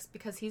disconnects,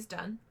 because he's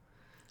done.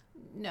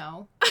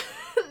 No.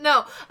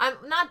 No, I'm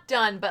not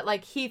done, but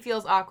like he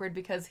feels awkward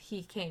because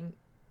he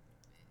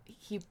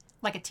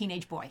like a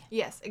teenage boy.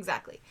 Yes,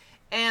 exactly.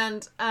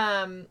 And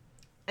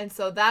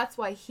so that's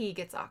why he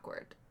gets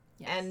awkward.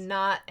 Yes. And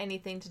not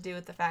anything to do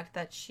with the fact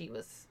that she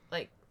was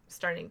like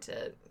starting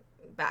to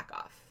back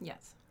off.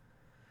 Yes.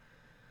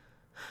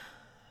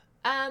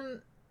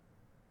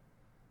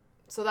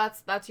 So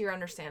that's your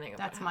understanding of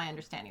that's my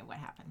understanding of what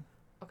happened.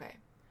 Okay.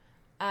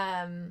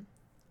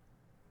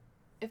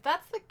 If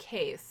that's the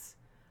case,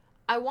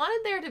 I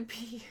wanted there to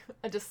be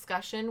a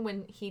discussion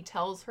when he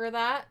tells her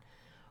that,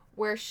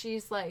 where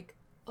she's like,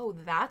 "Oh,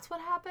 that's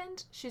what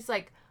happened?" She's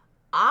like,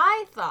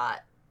 "I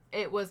thought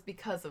it was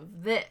because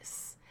of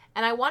this."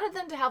 And I wanted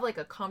them to have like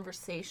a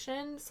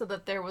conversation so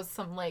that there was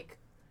some like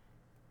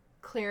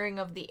clearing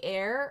of the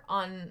air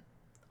on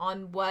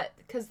what,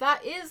 because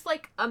that is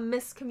like a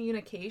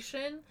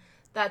miscommunication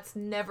that's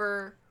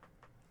never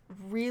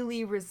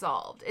really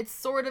resolved. It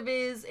sort of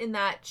is, in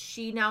that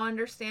she now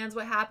understands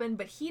what happened,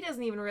 but he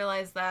doesn't even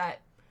realize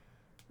that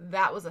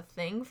was a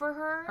thing for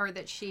her, or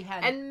that she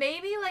had, and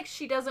maybe like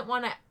she doesn't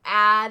want to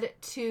add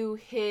to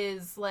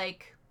his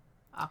like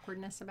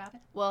awkwardness about it.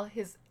 Well,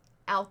 his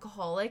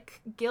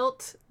alcoholic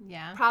guilt,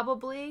 yeah,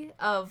 probably,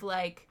 of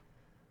like,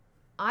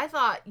 I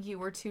thought you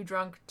were too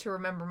drunk to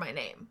remember my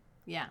name.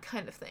 Yeah.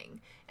 Kind of thing.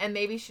 And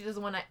maybe she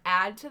doesn't want to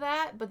add to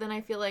that, but then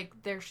I feel like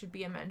there should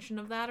be a mention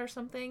of that or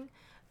something.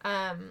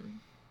 That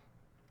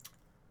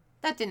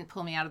didn't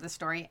pull me out of the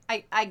story.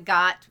 I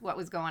got what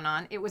was going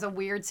on. It was a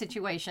weird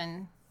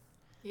situation.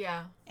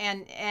 Yeah.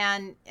 And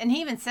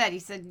he even said,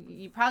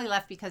 you probably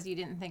left because you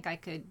didn't think I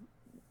could,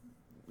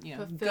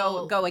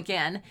 go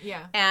again.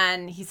 Yeah.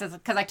 And he says,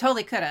 because I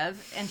totally could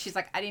have. And she's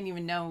like, I didn't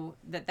even know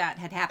that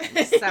had happened.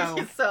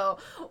 So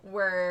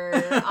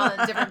we're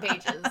on different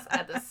pages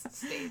at this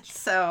stage.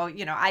 So,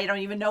 I don't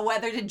even know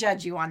whether to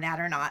judge you on that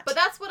or not. But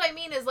that's what I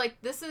mean, is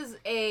like, this is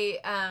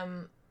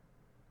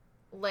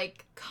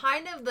like,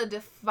 kind of the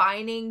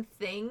defining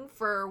thing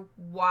for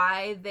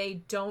why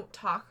they don't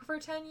talk for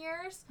 10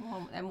 years.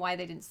 Well, and why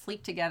they didn't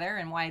sleep together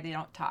and why they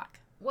don't talk.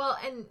 Well,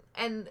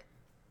 and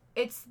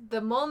it's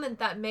the moment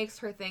that makes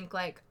her think,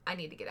 like, I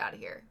need to get out of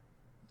here.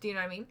 Do you know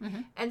what I mean?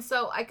 Mm-hmm. And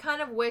so I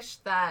kind of wish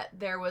that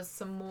there was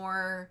some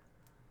more,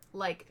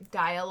 like,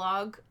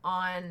 dialogue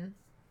on,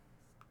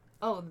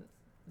 oh,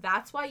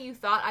 that's why you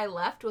thought I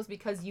left was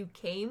because you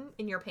came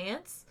in your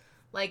pants?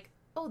 Like,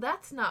 oh,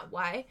 that's not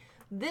why.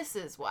 This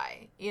is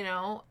why, you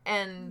know?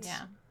 And...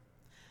 Yeah.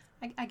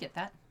 I get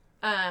that.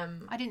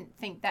 I didn't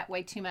think that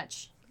way too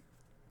much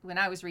when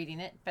I was reading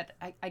it, but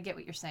I get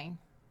what you're saying.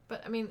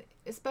 But, I mean,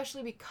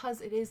 especially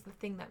because it is the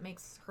thing that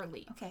makes her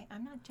leave. Okay,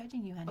 I'm not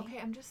judging you, honey. Okay,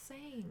 I'm just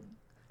saying.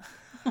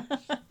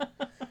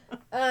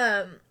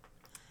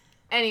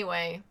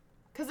 Anyway,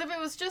 because if it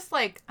was just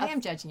like... I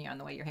am judging you on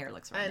the way your hair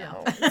looks right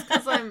now. I know. It's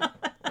because I'm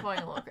going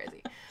a little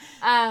crazy.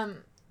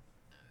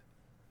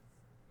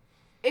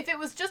 If it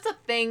was just a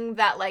thing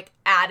that, like,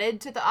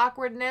 added to the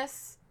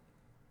awkwardness,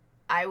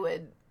 I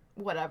would...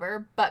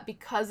 whatever. But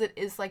because it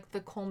is, like, the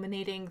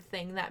culminating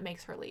thing that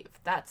makes her leave.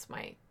 That's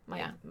my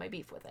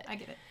beef with it. I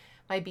get it.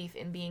 My beef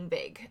in being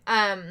big.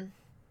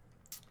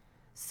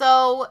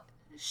 So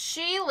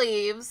she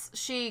leaves.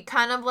 She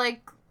kind of,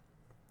 like,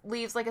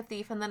 leaves like a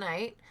thief in the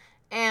night.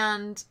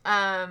 And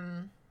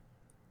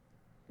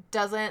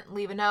doesn't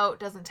leave a note,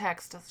 doesn't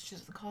text, she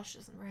doesn't call, she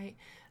doesn't write.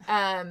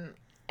 And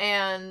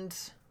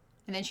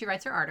then she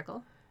writes her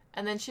article.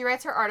 And then she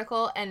writes her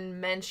article and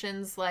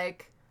mentions,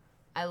 like,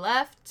 I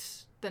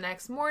left the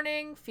next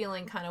morning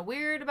feeling kind of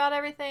weird about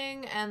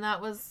everything. And that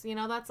was, you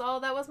know, that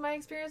was my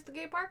experience with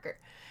Gabe Parker.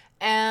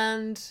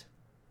 And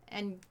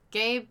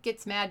Gabe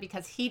gets mad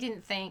because he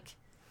didn't think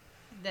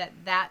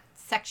that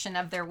section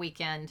of their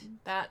weekend,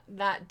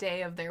 that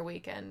day of their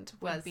weekend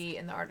would be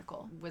in the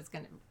article, was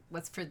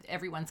for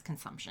everyone's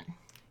consumption.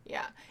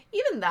 Yeah.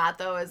 Even that,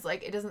 though, is,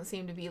 like, it doesn't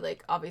seem to be,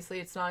 like, obviously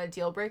it's not a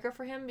deal breaker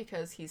for him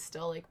because he's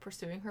still, like,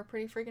 pursuing her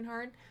pretty freaking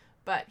hard.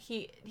 But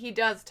he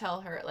does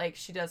tell her, like,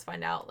 she does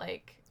find out,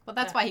 like... Well,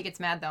 that's why he gets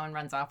mad, though, and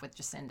runs off with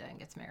Jacinda and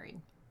gets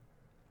married.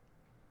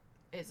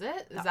 Is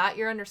it? Is that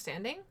your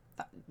understanding?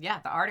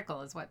 The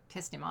article is what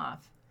pissed him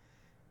off.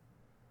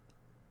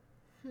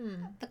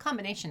 The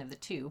combination of the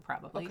two,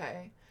 probably.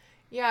 Okay.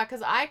 Yeah,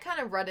 because I kind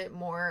of read it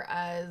more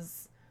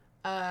as...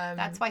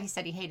 that's why he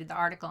said he hated the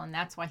article, and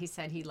that's why he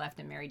said he left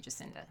and married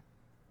Jacinda.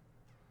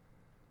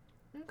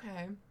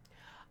 Okay.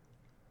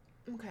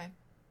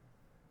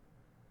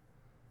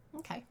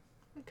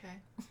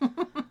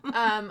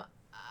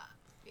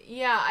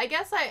 Yeah, I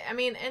guess I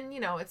mean, and, you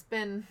know, it's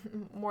been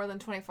more than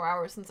 24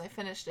 hours since I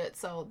finished it,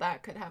 so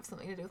that could have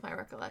something to do with my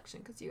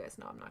recollection, because you guys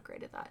know I'm not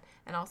great at that.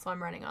 And also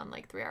I'm running on,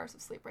 like, 3 hours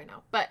of sleep right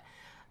now. But,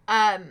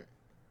 I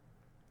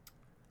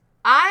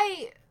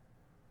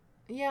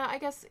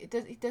guess,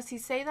 does he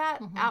say that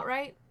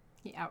outright?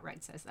 He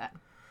outright says that.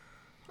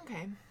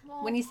 Okay.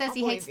 Well, when he says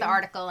he hates the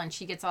article and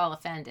she gets all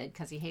offended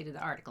because he hated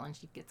the article and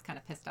she gets kind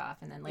of pissed off,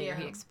 and then later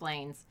he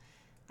explains,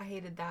 I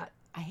hated that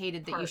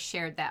you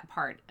shared that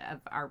part of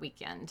our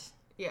weekend.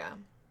 Yeah.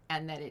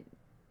 And that it,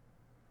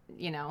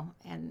 you know,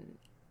 and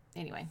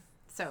anyway.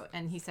 So,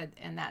 and he said,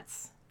 and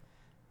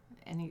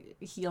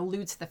he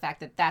alludes to the fact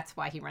that that's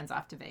why he runs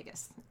off to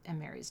Vegas and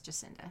marries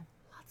Jacinda.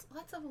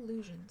 Lots of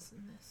allusions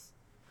in this.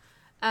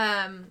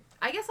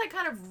 I guess I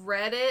kind of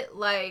read it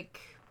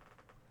like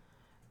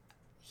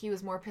he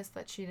was more pissed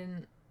that she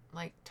didn't,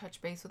 like,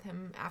 touch base with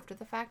him after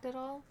the fact at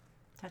all.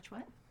 Touch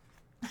what?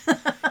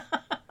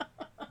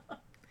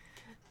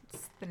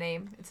 It's the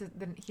name.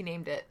 He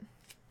named it.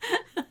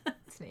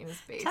 Its name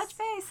is Base. Touch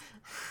base.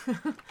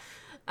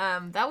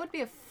 That would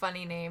be a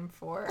funny name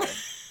for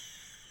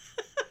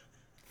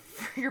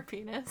your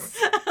penis.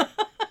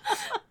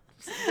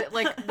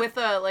 Like, with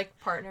a, like,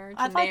 partner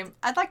to name.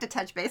 I'd like to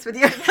touch base with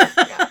you.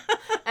 Yeah.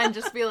 And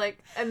just be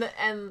like,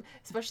 and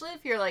especially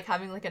if you're, like,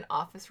 having, like, an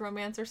office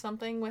romance or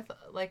something with,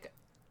 like,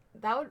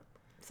 that would,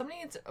 somebody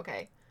needs to,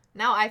 okay,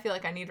 now I feel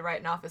like I need to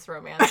write an office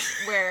romance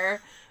where,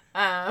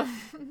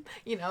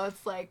 you know,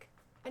 it's like,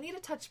 I need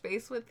to touch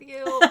base with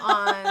you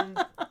on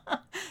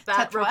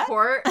that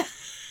report.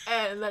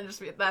 And then just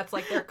be, that's,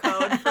 like, their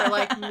code for,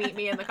 like, meet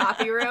me in the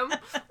coffee room.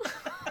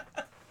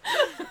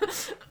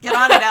 Get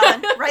on it,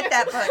 Ellen. Write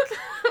that book.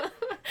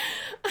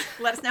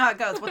 Let us know how it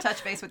goes. We'll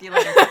touch base with you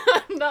later.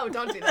 No,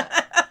 don't do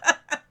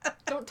that.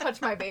 Don't touch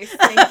my base.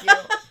 Thank you.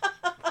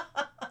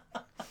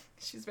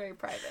 She's very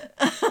private.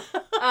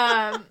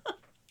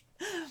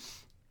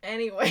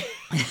 Anyway.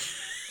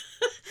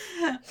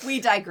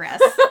 We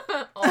digress.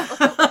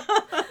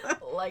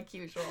 Like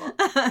usual.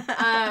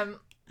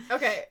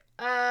 Okay.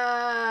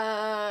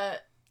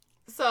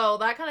 So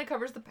that kind of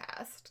covers the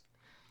past.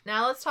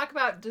 Now let's talk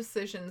about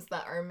decisions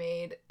that are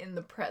made in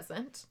the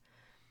present.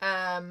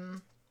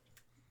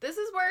 This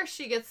is where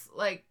she gets,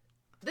 like,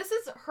 this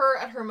is her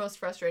at her most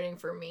frustrating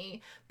for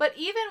me. But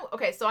even,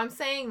 okay, so I'm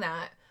saying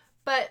that,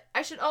 but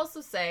I should also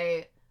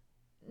say,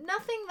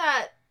 nothing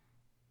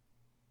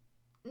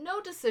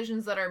no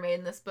decisions that are made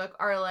in this book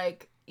are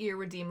like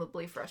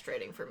irredeemably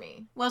frustrating for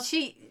me. Well,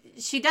 she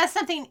does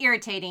something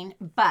irritating,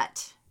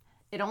 but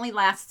it only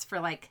lasts for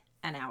like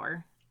an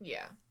hour.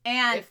 Yeah.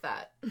 And if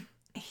that.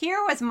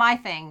 Here was my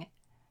thing.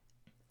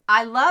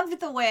 I love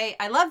the way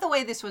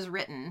this was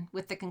written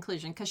with the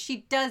conclusion, because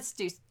she does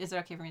do. Is it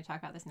okay for me to talk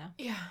about this now?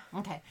 Yeah.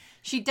 Okay.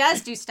 She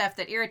does do stuff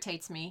that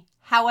irritates me.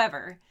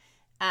 However,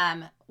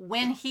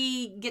 when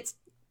he gets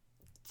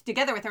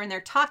together with her and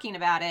they're talking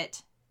about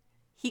it,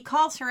 he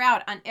calls her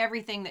out on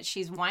everything that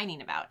she's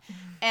whining about.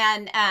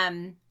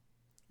 And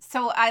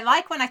so I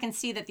like when I can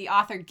see that the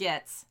author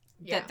gets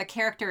that the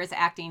character is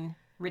acting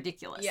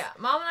ridiculous. Yeah.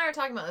 Mom and I were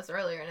talking about this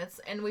earlier,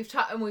 and we've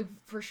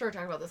for sure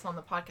talked about this on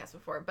the podcast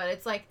before, but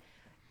it's like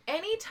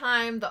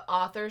anytime the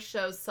author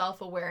shows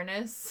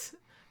self-awareness,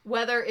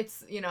 whether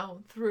it's, you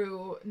know,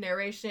 through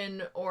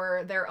narration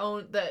or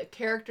the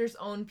character's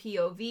own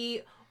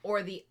POV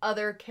or the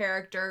other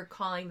character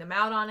calling them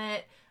out on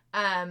it,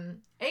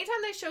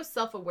 anytime they show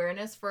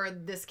self-awareness for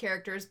this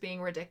character's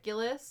being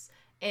ridiculous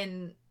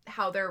in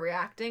how they're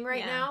reacting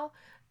right now,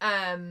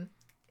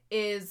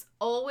 is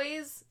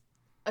always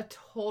a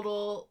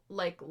total,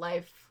 like,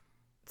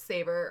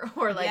 lifesaver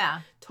or, like,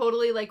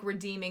 totally, like,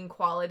 redeeming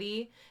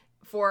quality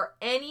for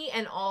any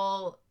and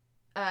all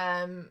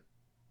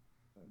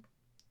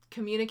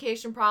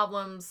communication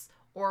problems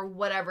or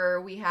whatever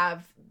we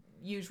have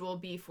usual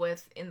beef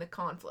with in the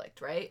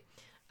conflict, right?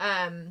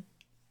 And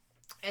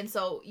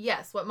so,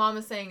 yes, what Mom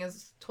is saying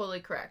is totally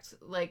correct.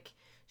 Like,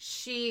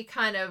 she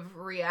kind of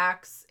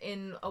reacts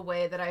in a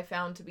way that I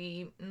found to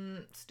be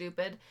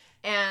stupid.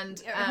 And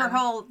her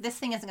whole, this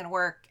thing isn't going to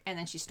work, and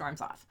then she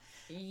storms off.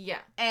 Yeah.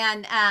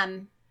 And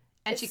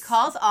she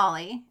calls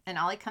Ollie, and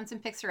Ollie comes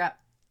and picks her up,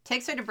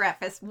 takes her to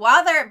breakfast.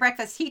 While they're at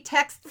breakfast, he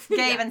texts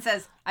Gabe and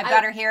says, I've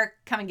got her here,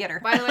 come and get her.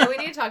 By the way, we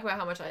need to talk about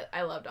how much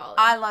I loved Ollie.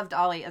 I loved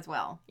Ollie as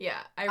well. Yeah.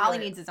 Ollie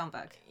needs his own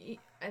book.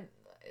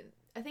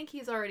 I think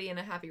he's already in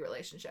a happy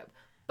relationship.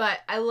 But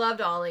I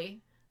loved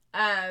Ollie.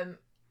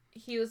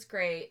 He was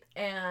great.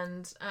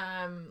 And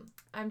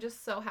I'm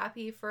just so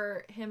happy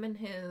for him and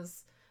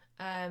his,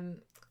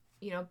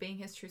 you know, being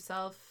his true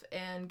self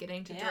and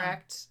getting to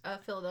direct a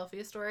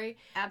Philadelphia story.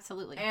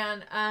 Absolutely.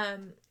 And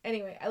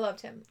anyway, I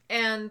loved him.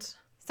 And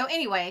so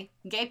anyway,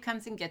 Gabe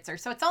comes and gets her.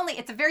 So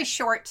it's a very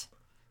short,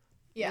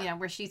 you know,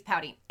 where she's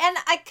pouting. And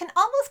I can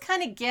almost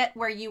kind of get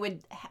where you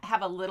would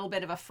have a little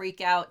bit of a freak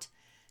out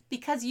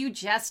because you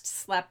just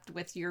slept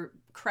with your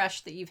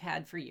crush that you've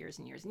had for years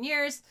and years and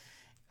years.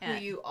 Who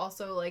you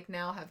also, like,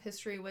 now have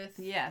history with.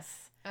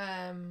 Yes.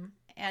 And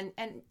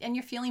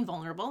you're feeling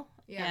vulnerable.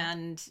 Yeah.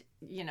 And,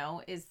 you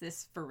know, is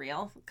this for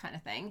real kind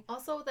of thing.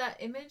 Also, that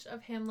image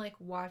of him, like,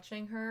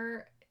 watching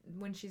her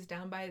when she's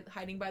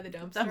hiding by the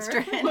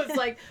dumpster was,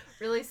 like,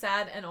 really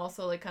sad and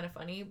also, like, kind of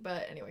funny.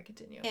 But anyway,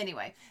 continue.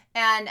 Anyway.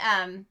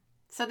 And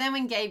so then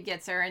when Gabe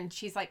gets her and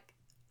she's like,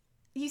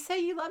 you say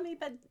you love me,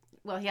 but...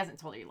 Well, he hasn't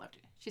told her you loved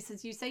her. She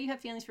says, you say you have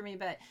feelings for me,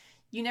 but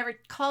you never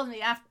called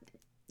me after...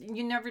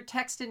 You never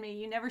texted me.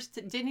 You never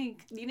you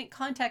didn't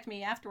contact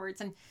me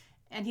afterwards.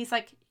 And he's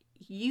like,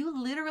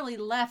 you literally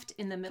left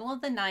in the middle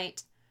of the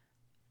night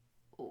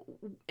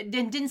and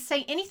didn't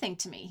say anything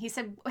to me. He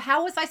said,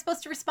 how was I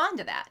supposed to respond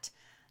to that?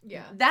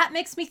 Yeah. That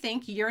makes me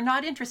think you're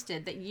not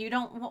interested, that you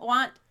don't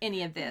want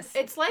any of this.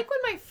 It's like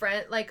when my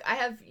friend, like, I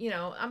have, you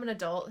know, I'm an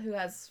adult who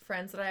has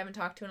friends that I haven't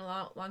talked to in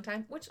a long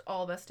time, which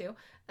all of us do.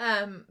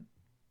 And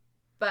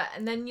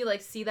then you,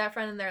 like, see that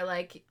friend and they're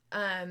like,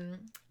 and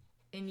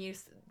you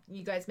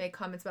guys make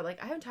comments about,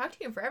 like, I haven't talked to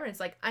you in forever. And it's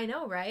like, I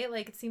know, right?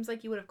 Like, it seems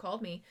like you would have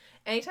called me.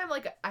 Anytime,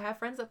 like, I have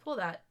friends that pull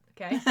that,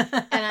 okay?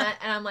 and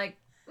I'm like,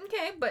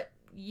 okay, but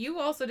you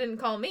also didn't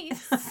call me,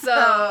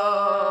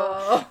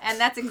 so... And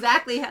that's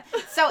exactly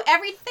so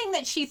everything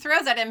that she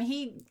throws at him,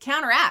 he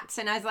counteracts.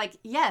 And I was like,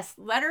 yes,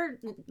 let her,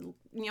 you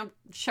know,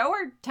 show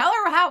her, tell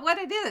her what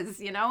it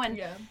is, you know?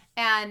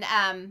 And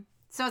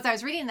so as I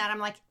was reading that, I'm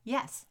like,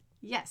 yes,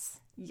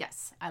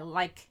 I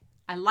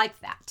like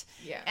that.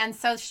 Yeah. And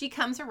so she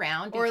comes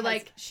around. Or,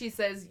 like, she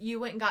says,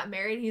 you went and got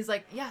married. And he's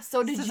like, yeah,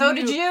 so did you. So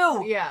did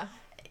you. Yeah.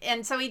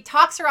 And so he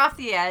talks her off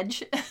the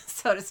edge,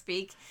 so to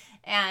speak,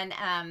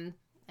 and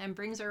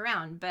brings her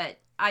around. But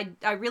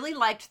I really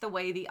liked the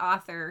way the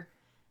author,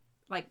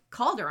 like,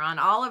 called her on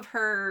all of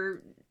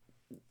her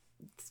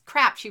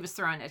crap she was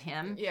throwing at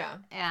him. Yeah.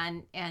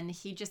 And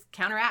he just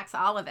counteracts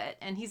all of it.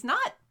 And he's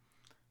not,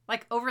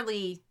 like,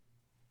 overly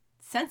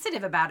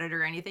sensitive about it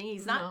or anything.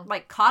 He's not,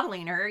 like,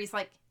 coddling her. He's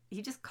like,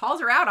 he just calls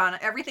her out on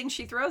everything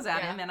she throws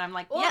at him, and I'm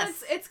like, well,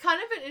 yes. It's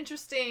kind of an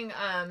interesting,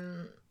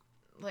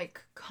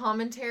 like,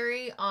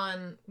 commentary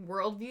on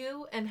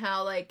worldview and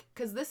how, like,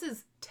 because this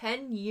is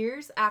 10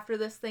 years after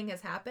this thing has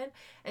happened,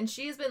 and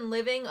she's been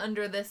living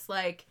under this,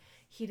 like,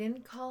 he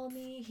didn't call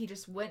me, he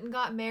just went and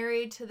got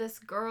married to this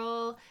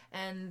girl,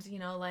 and, you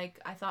know, like,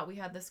 I thought we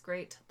had this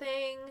great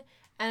thing,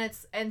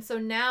 and so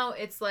now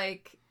it's,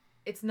 like,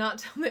 it's not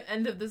till the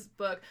end of this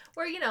book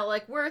where, you know,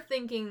 like, we're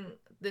thinking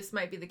this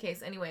might be the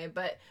case anyway,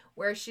 but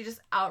where she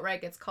just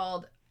outright gets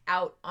called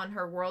out on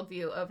her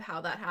worldview of how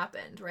that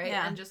happened, right?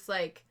 Yeah. And just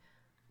like,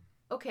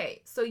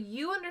 okay, so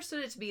you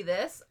understood it to be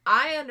this,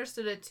 I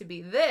understood it to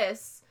be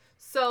this,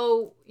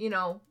 so, you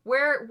know,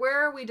 where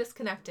are we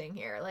disconnecting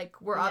here?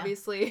 Like, we're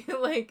obviously,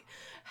 like,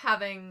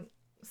 having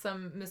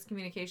some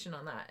miscommunication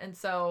on that. And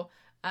so,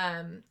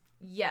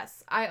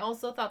 yes, I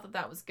also thought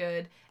that was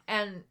good.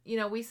 And, you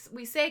know, we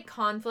say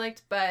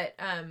conflict, but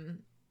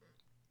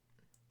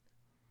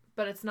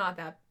it's not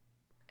that,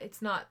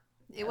 it's not.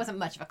 It wasn't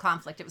much of a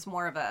conflict. It was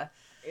more of a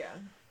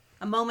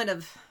moment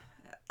of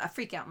a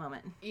freak out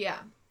moment. Yeah.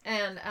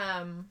 And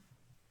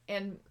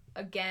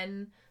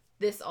again,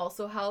 this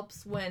also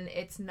helps when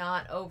it's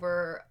not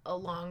over a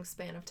long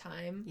span of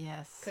time.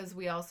 Yes. Because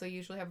we also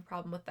usually have a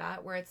problem with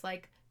that, where it's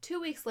like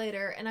 2 weeks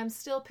later and I'm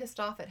still pissed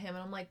off at him.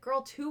 And I'm like,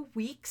 girl, 2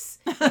 weeks?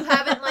 You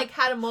haven't, like,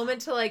 had a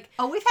moment to, like...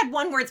 Oh, we've had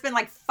one where it's been,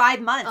 like, 5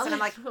 months. And I'm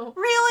like,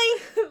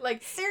 really?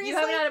 Like, seriously? You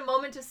haven't had a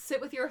moment to sit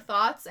with your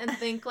thoughts and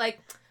think, like...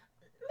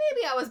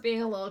 Maybe I was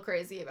being a little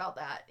crazy about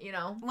that, you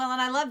know? Well,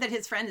 and I love that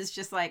his friend is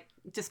just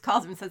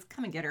calls him and says,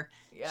 come and get her.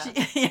 Yeah.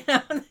 You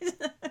know?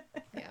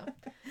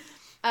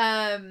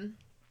 Yeah.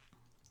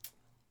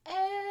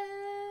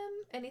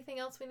 Anything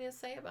else we need to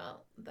say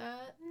about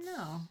that?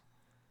 No.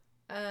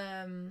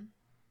 I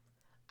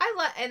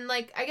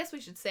guess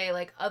we should say,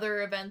 like,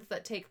 other events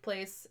that take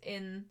place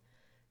in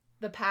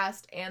the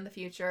past and the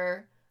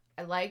future.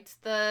 I liked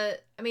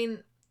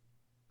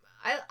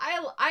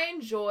I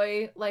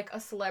enjoy, like, a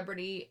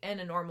celebrity and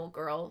a normal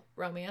girl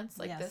romance.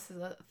 Like, This is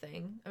a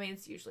thing. I mean,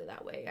 it's usually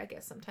that way. I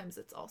guess sometimes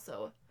it's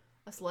also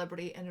a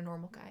celebrity and a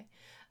normal guy.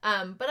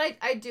 But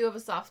I do have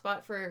a soft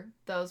spot for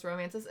those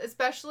romances,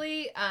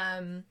 especially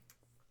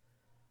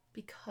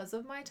because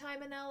of my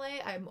time in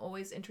LA. I'm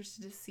always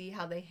interested to see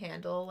how they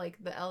handle,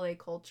 like, the LA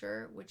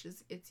culture,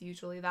 it's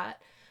usually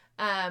that.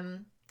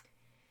 And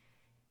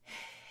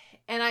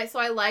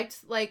I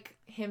liked, like,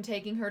 him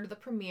taking her to the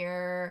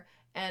premiere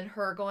and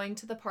her going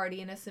to the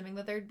party and assuming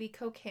that there'd be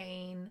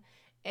cocaine,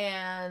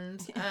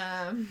 and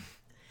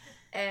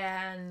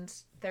and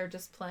they're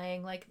just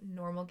playing, like,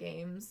 normal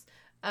games.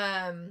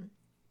 And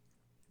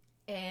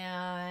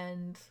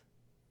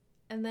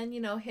then,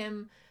 you know,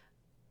 him,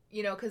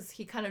 you know, because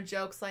he kind of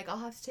jokes, like, I'll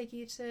have to take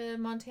you to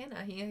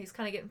Montana. He's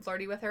kind of getting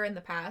flirty with her in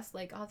the past,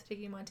 like, I'll have to take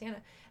you to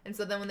Montana. And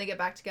so then when they get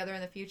back together in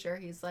the future,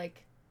 he's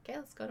like, okay,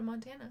 let's go to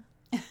Montana.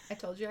 I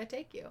told you I'd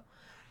take you.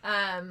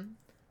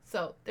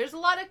 So there's a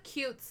lot of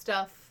cute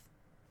stuff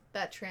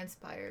that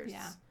transpires.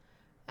 Yeah.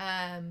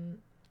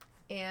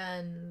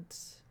 And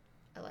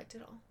I liked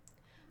it all.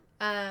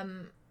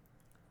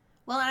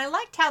 Well, and I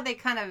liked how they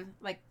kind of,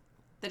 like,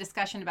 the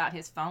discussion about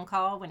his phone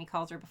call when he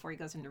calls her before he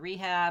goes into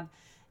rehab.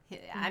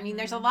 I mean,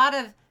 there's a lot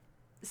of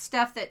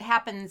stuff that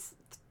happens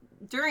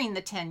during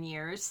the 10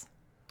 years.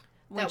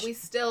 That we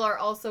still are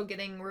also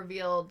getting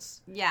revealed.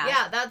 Yeah.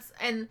 Yeah, that's,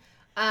 and,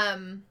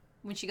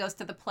 when she goes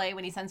to the play,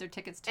 when he sends her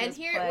tickets to his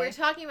here play. We're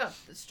talking about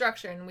the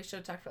structure, and we should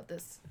have talked about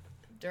this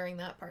during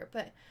that part,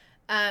 but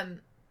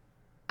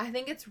I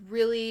think it's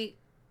really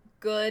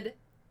good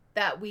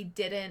that we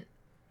didn't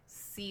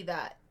see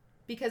that,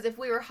 because if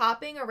we were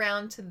hopping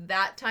around to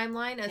that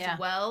timeline as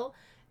well,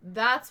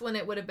 that's when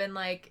it would have been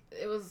like,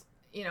 it was,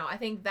 you know, I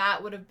think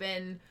that would have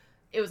been,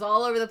 it was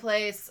all over the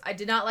place. I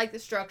did not like the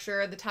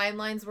structure. The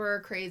timelines were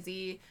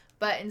crazy,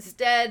 but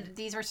instead,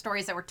 these were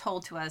stories that were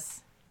told to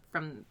us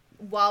from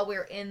while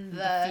we're in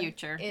the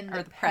future, in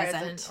or the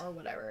present or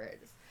whatever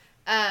it is.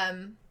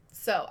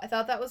 So I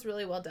thought that was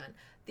really well done.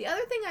 The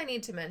other thing I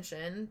need to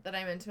mention, that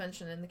I meant to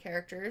mention in the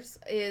characters,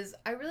 is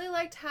I really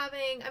liked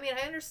having, I mean,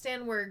 I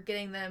understand we're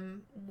getting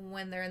them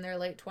when they're in their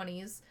late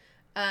 20s,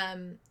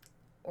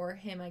 or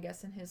him, I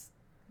guess, when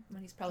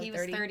he's probably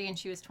 30. He was 30 and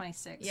she was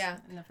 26. Yeah.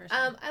 In the first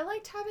one. I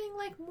liked having,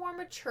 like, more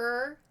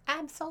mature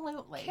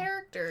absolutely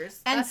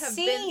characters and that have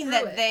seeing been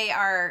that through it. they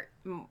are,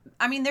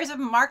 I mean, there's a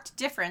marked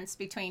difference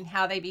between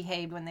how they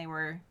behaved when they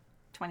were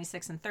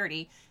 26 and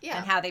 30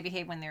 and how they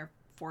behave when they're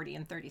 40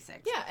 and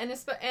 36. Yeah,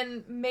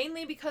 and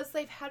mainly because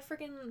they've had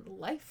freaking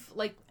life,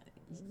 like,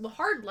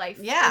 hard life.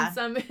 Yeah.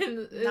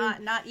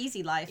 Not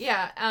easy life.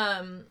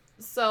 Yeah.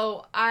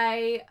 So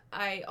I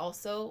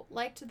also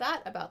liked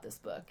that about this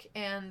book,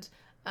 and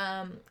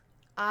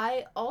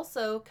I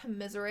also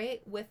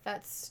commiserate with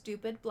that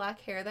stupid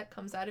black hair that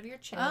comes out of your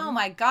chin. Oh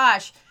my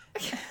gosh.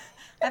 I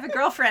have a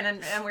girlfriend,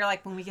 and we're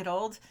like, when we get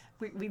old,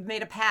 we've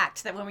made a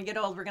pact that when we get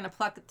old, we're going to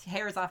pluck the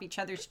hairs off each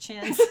other's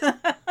chins.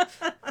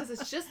 Because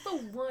it's just the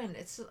one.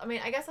 It's just, I mean,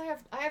 I guess I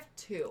have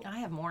two. I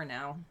have more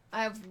now.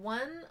 I have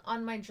one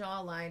on my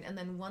jawline, and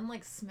then one,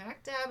 like,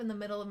 smack dab in the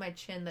middle of my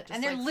chin that just,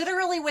 and they're like,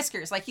 literally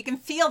whiskers. Like, you can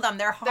feel them.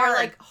 They're hard. They're,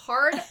 like,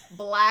 hard,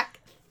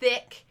 black,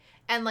 thick,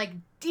 and, like,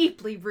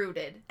 deeply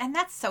rooted. And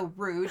that's so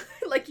rude.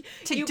 Like,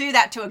 to do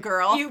that to a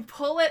girl. You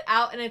pull it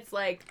out, and it's,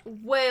 like,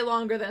 way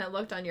longer than it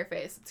looked on your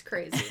face. It's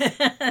crazy.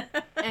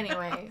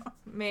 Anyway,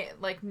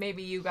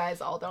 maybe you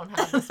guys all don't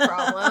have this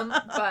problem,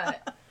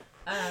 but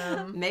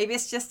maybe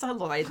it's just a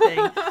Lloyd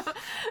thing.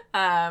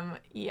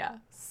 Yeah.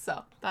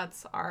 So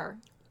that's our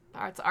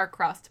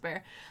cross to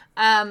bear.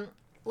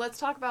 Let's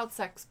talk about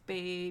Sex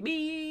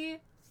Baby.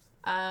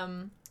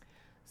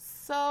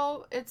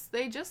 So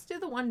they just do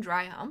the one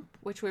dry hump,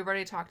 which we've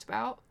already talked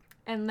about.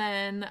 And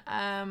then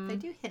They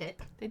do hit it.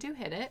 They do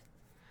hit it.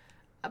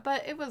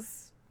 But it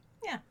was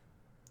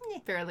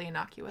fairly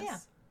innocuous. Yeah.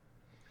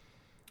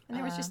 And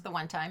there was just the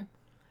one time.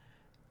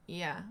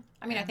 Yeah.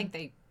 I mean, I think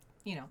they,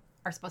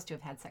 are supposed to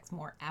have had sex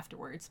more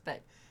afterwards,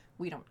 but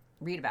we don't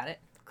read about it.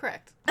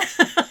 Correct.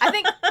 I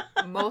think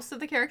most of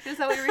the characters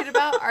that we read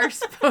about are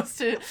supposed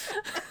to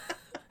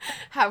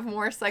have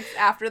more sex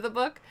after the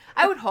book.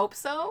 I would hope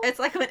so. It's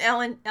like when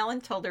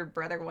Ellen told her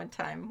brother one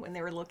time when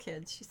they were little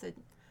kids, she said,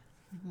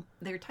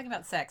 they were talking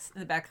about sex in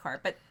the back of the car,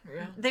 but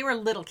they were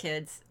little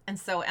kids. And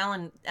so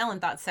Ellen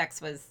thought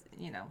sex was,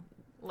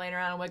 laying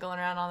around and wiggling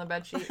around on the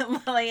bed sheet.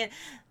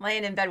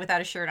 laying in bed without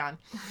a shirt on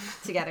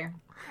together.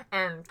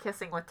 And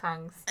kissing with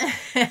tongues.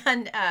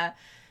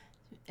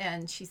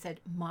 And she said,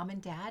 Mom and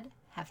Dad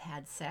have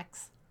had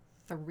sex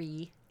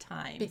 3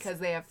 times. Because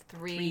they have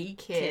 3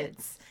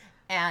 kids.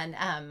 And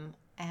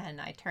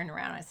I turned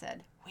around and I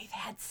said, we've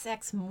had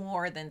sex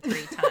more than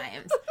 3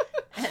 times.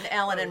 And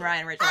Ellen and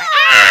Ryan were like,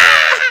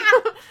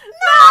 no!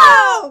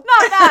 Not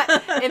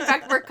that. In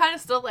fact, we're kind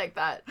of still like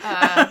that.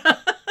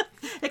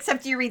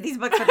 Except you read these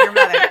books with your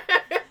mother.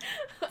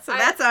 So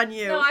that's on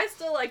you. No, I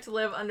still like to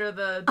live under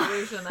the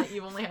delusion that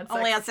you've only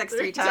had sex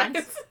 3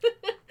 times.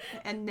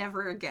 And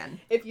never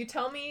again. If you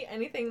tell me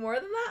anything more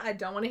than that, I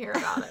don't want to hear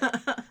about it.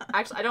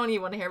 Actually, I don't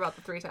even want to hear about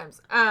the 3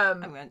 times.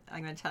 I'm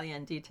going to tell you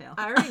in detail.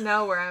 I already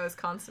know where I was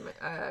conceived.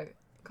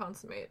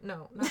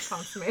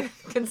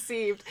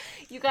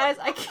 You guys,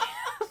 I can't.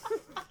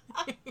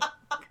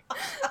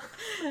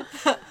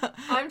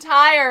 I'm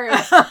tired.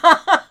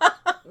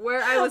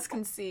 Where I was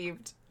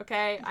conceived.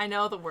 Okay, I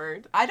know the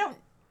word. I don't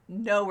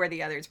know where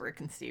the others were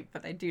conceived,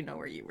 but I do know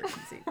where you were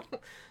conceived.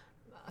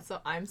 So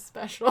I'm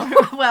special.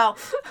 Well,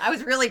 I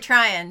was really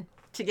trying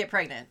to get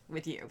pregnant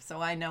with you,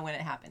 so I know when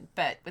it happened.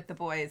 But with the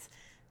boys,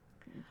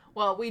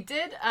 well, we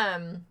did.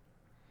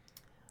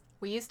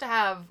 We used to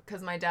have,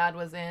 because my dad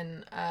was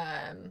in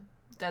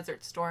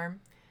Desert Storm,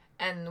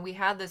 and we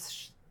had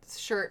this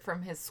shirt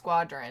from his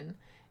squadron,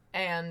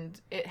 and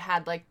it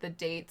had like the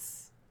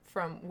dates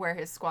from where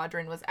his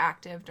squadron was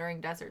active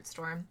during Desert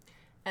Storm,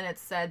 and it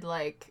said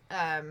like,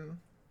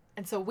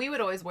 and so we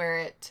would always wear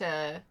it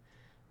to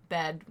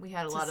bed. We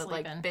had a lot of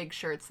like big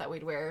shirts that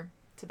we'd wear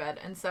to bed,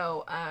 and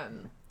so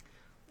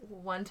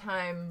one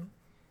time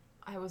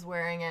I was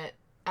wearing it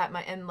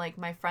and like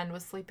my friend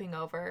was sleeping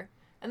over,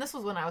 and this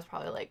was when I was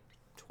probably like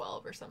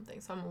 12 or something,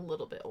 so I'm a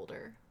little bit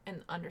older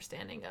and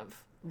understanding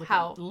of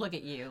look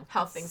at you,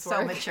 how things work.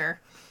 So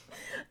mature.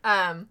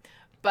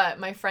 But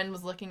my friend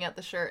was looking at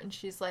the shirt and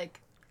she's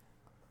like,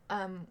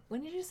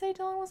 when did you say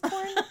Dylan was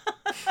born?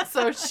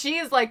 So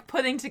she's like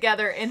putting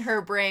together in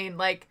her brain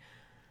like,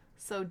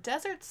 so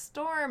Desert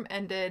Storm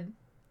ended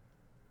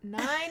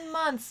 9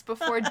 months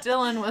before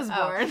Dylan was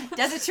born.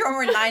 Desert Storm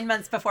were 9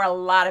 months before a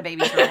lot of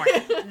babies were born.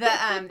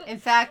 In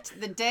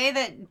fact, the day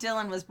that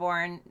Dylan was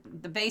born,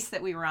 the base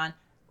that we were on,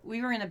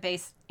 we were in a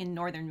base in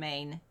northern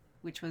Maine,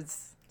 which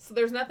was... So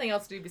there's nothing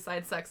else to do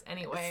besides sex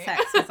anyway.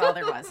 Sex is all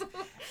there was.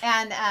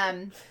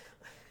 And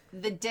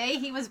the day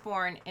he was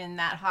born in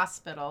that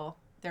hospital,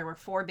 there were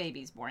 4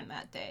 babies born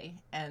that day.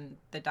 And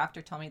the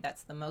doctor told me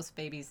that's the most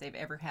babies they've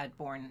ever had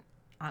born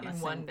on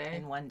in one day.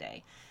 In one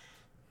day.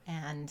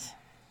 And...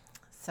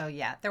 So,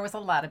 yeah, there was a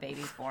lot of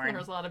babies born. There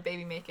was a lot of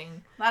baby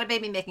making. A lot of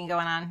baby making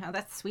going on. Oh,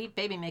 that's sweet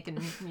baby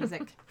making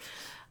music.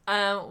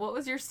 What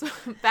was your...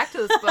 Back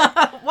to this book.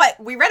 What?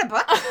 We read a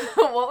book?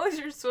 What was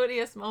your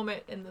sweetiest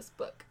moment in this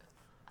book?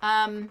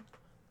 I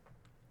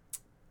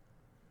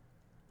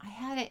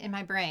had it in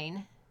my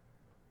brain.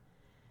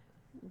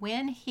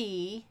 When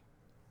he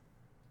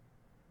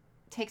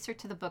takes her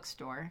to the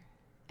bookstore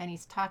and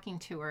he's talking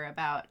to her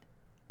about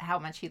how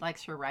much he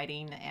likes her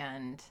writing,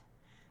 and...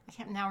 I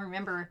can't now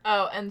remember.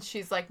 Oh, and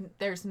she's like,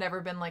 there's never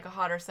been like a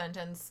hotter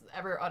sentence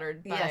ever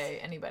uttered by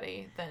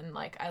anybody than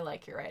like, I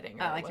like your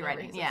writing. I like your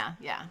writing. Yeah,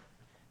 yeah.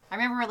 I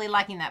remember really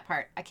liking that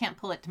part. I can't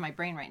pull it to my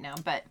brain right now,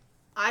 but.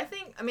 I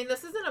mean,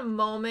 this isn't a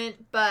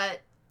moment,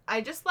 but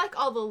I just like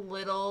all the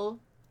little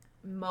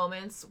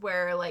moments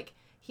where like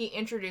he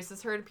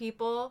introduces her to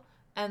people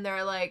and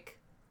they're like,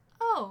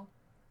 oh,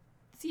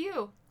 it's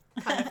you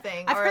kind of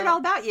thing. I've heard all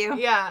about you.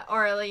 Yeah.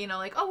 Or,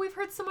 like, oh, we've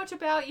heard so much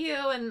about you.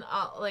 And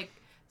like,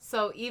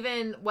 so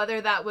even whether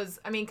that was,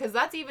 I mean, because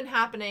that's even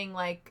happening,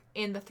 like,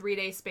 in the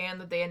 3-day span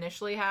that they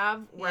initially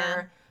have,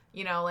 where,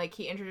 like,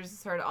 he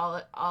introduces her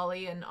to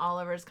Ollie, and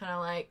Oliver's kind of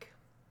like,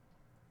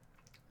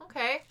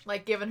 okay,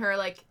 like, giving her,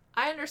 like,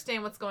 I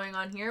understand what's going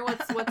on here.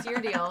 What's your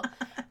deal?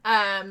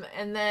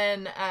 And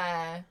then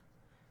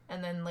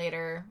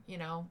later,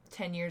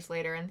 10 years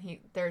later, and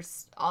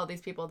there's all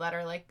these people that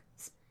are, like,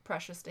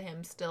 precious to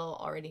him still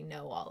already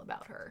know all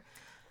about her.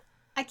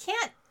 I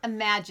can't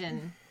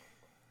imagine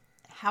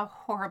how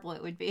horrible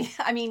it would be.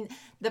 I mean,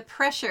 the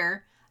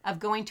pressure of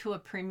going to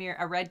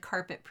a red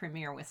carpet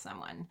premiere with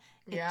someone.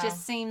 It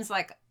just seems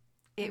like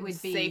it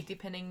would be... Safety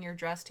pinning your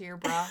dress to your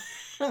bra.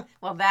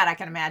 Well, that I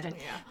can imagine.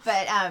 Yeah.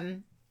 But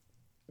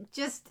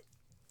just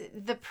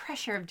the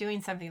pressure of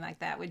doing something like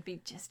that would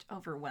be just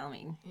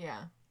overwhelming.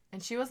 Yeah.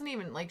 And she wasn't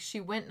even, like,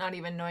 she went not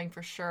even knowing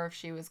for sure if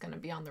she was going to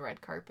be on the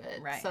red carpet.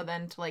 Right. So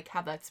then to, like,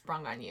 have that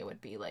sprung on you would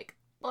be, like,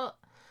 well.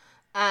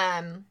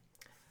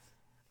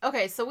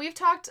 Okay, so we've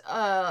talked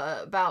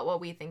about what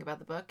we think about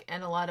the book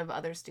and a lot of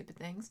other stupid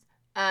things.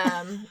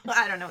 I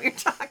don't know what you're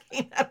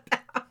talking about.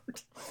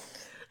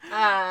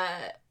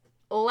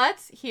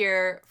 Let's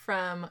hear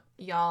from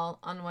y'all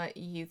on what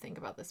you think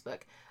about this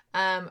book.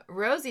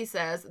 Rosie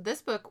says,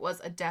 this book was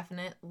a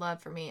definite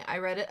love for me. I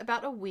read it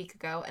about a week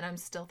ago and I'm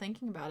still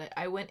thinking about it.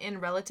 I went in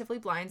relatively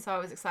blind, so I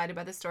was excited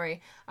by the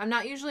story. I'm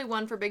not usually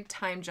one for big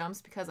time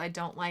jumps because I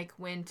don't like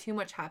when too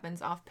much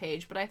happens off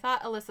page, but I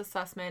thought Alyssa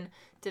Sussman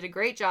did a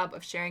great job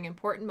of sharing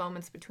important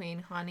moments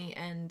between Hani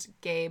and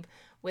Gabe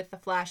with the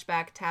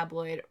flashback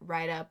tabloid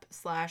write-up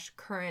 /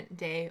 current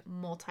day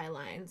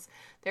multi-lines.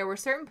 There were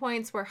certain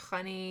points where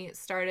Hani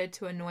started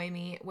to annoy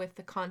me with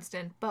the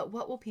constant, but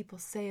what will people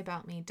say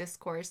about me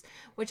discourse,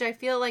 which I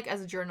feel like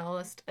as a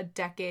journalist a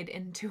decade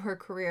into her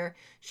career,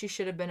 she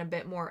should have been a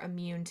bit more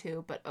immune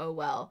to, but oh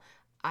well.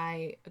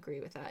 I agree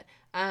with that.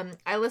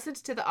 I listened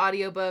to the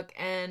audiobook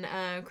and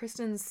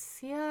Kristen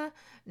Sia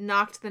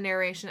knocked the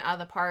narration out of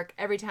the park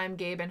every time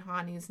Gabe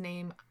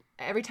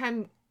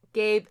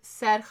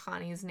said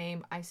Hani's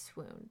name, I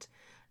swooned.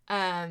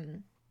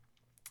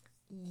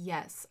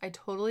 Yes, I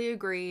totally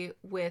agree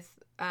with,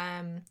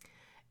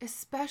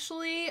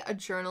 especially a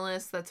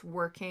journalist that's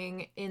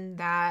working in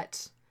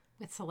that.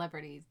 With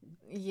celebrities.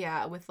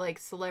 Yeah, with like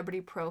celebrity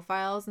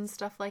profiles and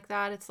stuff like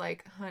that. It's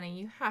like, honey,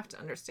 you have to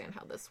understand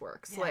how this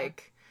works. Yeah.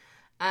 Like,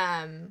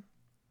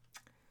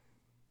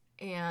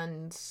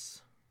 and.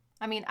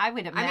 I mean, I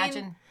would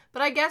imagine.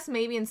 But I guess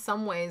maybe in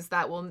some ways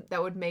that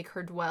would make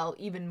her dwell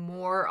even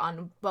more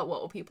on, but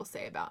what will people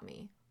say about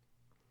me?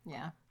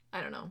 Yeah.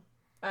 I don't know.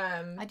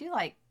 I do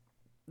like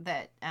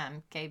that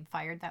Gabe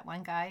fired that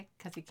one guy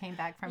because he came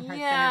back from her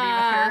interview with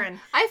Yeah. her. And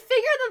I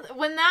figured that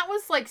when that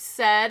was like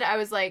said, I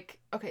was like,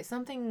 okay,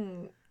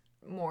 something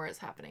more is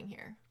happening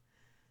here.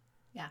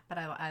 yeah, but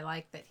I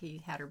like that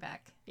he had her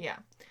back. Yeah.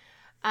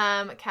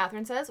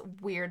 Catherine says,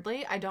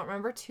 weirdly, I don't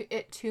remember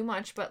it too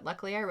much, but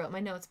luckily I wrote my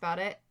notes about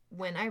it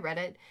when I read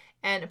it,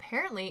 and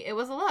apparently it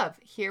was a love.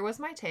 Here was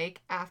my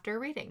take after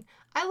reading.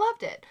 I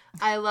loved it.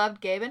 I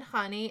loved Gabe and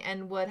Hani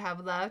and would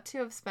have loved to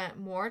have spent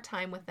more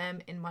time with them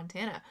in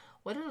Montana.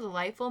 What a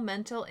delightful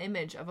mental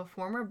image of a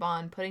former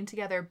Bond putting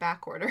together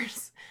back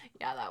orders.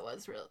 Yeah, that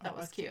was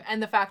cute.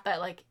 And the fact that,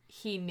 like,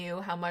 he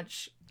knew how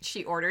much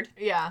She ordered.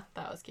 yeah,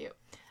 that was cute.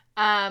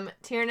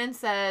 Tiernan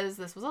says,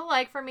 this was a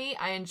like for me.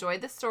 I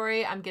enjoyed the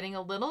story. I'm getting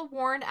a little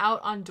worn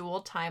out on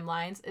dual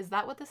timelines. Is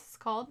that what this is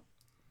called?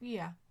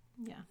 Yeah.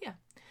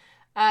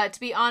 To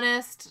be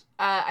honest,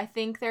 I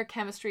think their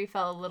chemistry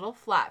fell a little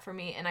flat for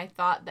me, and I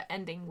thought the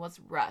ending was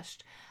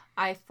rushed.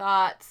 I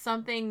thought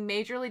something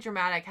majorly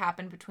dramatic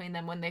happened between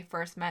them when they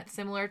first met,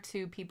 similar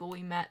to people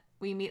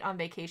we meet on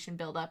vacation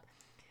build-up.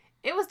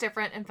 It was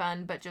different and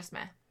fun, but just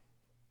meh.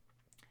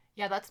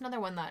 Yeah, that's another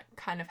one that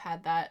kind of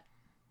had that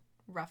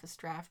roughest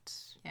draft.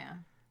 Yeah.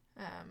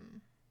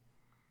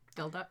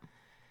 Build up.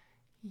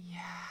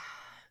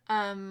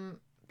 Yeah.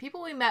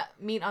 People we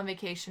meet on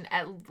vacation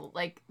at,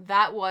 like,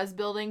 that was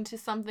building to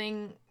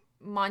something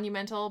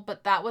monumental,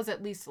 but that was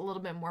at least a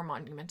little bit more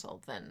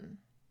monumental than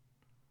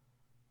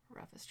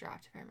roughest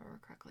draft, if I remember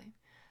correctly.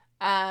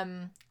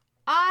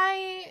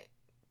 I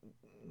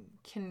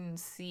can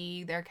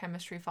see their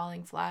chemistry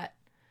falling flat.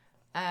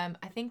 I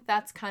think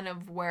that's kind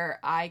of where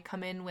I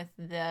come in with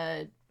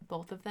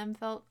both of them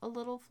felt a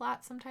little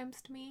flat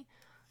sometimes to me.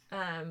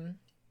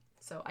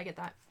 So I get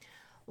that.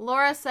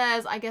 Laura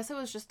says, I guess it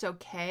was just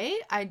okay.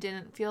 I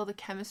didn't feel the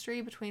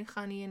chemistry between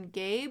Hani and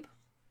Gabe.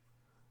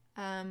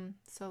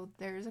 So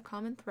there's a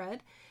common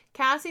thread.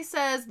 Cassie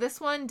says,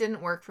 this one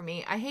didn't work for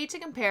me. I hate to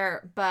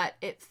compare, but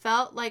it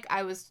felt like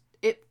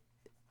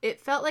it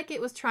felt like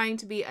it was trying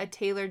to be a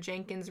Taylor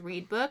Jenkins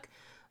Reid book,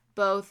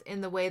 both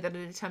in the way that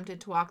it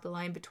attempted to walk the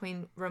line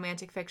between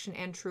romantic fiction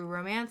and true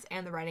romance,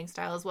 and the writing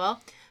style as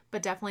well,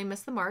 but definitely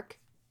missed the mark.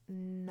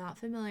 Not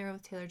familiar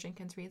with Taylor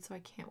Jenkins Reid, so I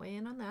can't weigh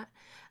in on that.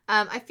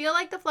 I feel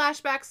like the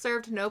flashbacks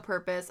served no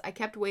purpose. I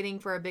kept waiting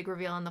for a big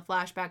reveal in the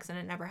flashbacks and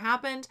it never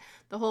happened.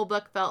 The whole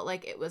book felt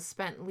like it was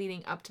spent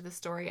leading up to the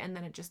story and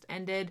then it just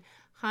ended.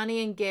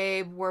 Hani and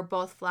Gabe were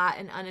both flat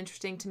and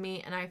uninteresting to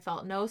me, and I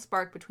felt no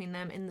spark between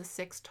them in the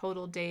 6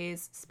 total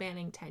days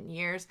spanning 10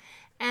 years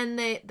and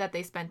that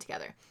they spent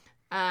together.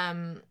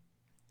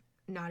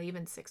 Not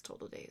even 6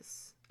 total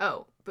days.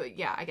 Oh, but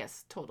yeah, I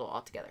guess total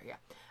altogether, yeah.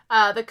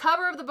 The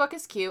cover of the book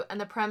is cute, and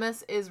the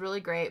premise is really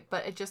great,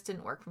 but it just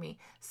didn't work for me.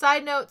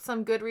 Side note,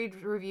 some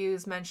Goodreads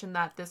reviews mentioned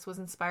that this was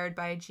inspired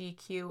by a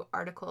GQ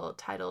article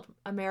titled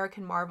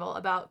American Marvel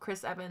about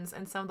Chris Evans,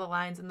 and some of the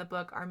lines in the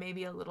book are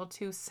maybe a little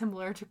too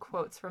similar to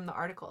quotes from the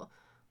article.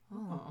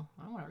 Oh,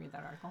 I want to read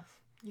that article.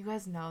 You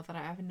guys know that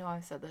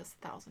I've said this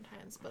 1,000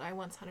 times, but I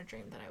once had a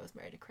dream that I was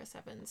married to Chris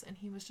Evans, and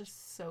he was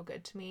just so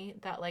good to me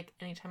that, like,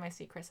 anytime I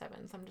see Chris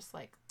Evans, I'm just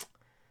like,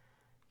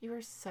 you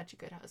are such a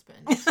good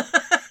husband.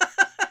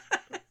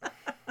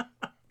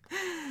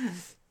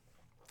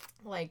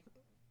 Like,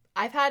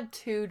 I've had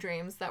 2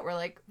 dreams that were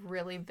like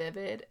really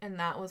vivid, and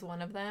that was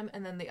one of them.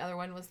 And then the other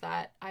one was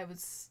that I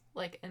was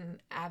like an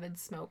avid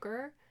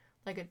smoker,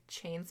 like a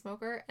chain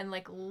smoker. And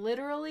like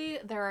literally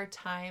there are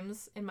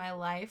times in my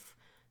life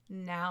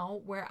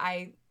now where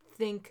I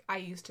think I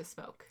used to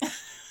smoke.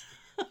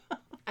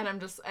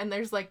 And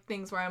there's like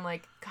things where I'm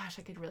like, gosh,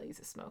 I could really use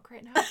a smoke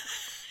right now.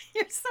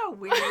 You're so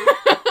weird.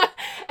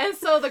 And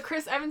so the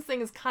Chris Evans thing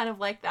is kind of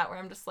like that, where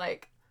I'm just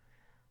like,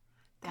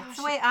 that's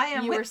the way I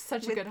am. You were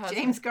such a good husband.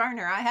 James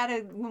Garner.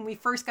 When we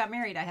first got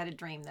married, I had a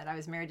dream that I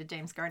was married to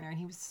James Garner, and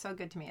he was so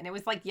good to me. And it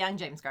was like young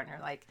James Garner,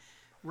 like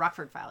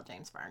Rockford File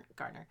James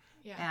Garner.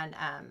 Yeah.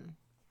 And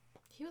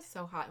he was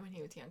so hot when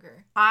he was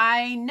younger.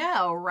 I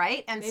know,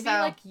 right? And maybe so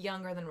like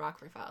younger than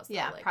Rockford Files. Though.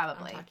 Yeah, like,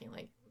 probably. I'm talking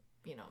like,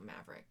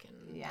 Maverick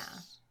and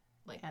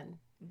and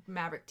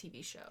Maverick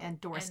TV show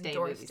and Doris Day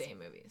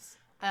movies.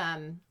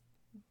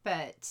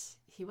 But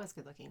he was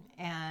good looking,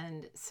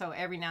 and so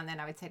every now and then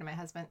I would say to my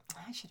husband,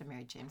 I should have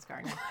married James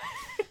Garner.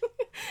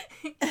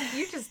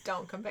 You just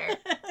don't compare.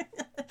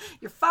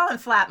 You're falling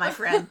flat, my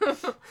friend.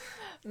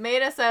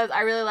 Maida says,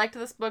 I really liked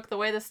this book. The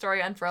way the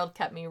story unfurled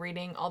kept me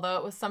reading, although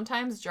it was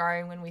sometimes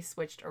jarring when we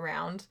switched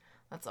around.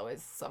 That's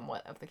always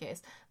somewhat of the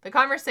case. The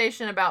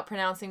conversation about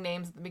pronouncing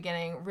names at the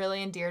beginning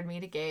really endeared me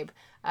to Gabe.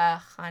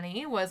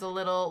 Honey was a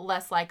little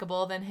less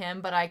likable than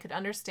him, but I could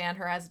understand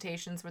her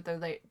hesitations with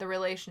the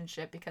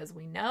relationship because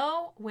we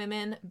know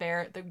women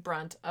bear the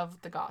brunt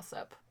of the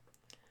gossip.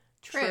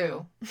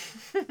 True.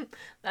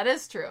 That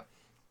is true.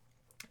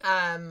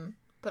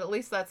 But at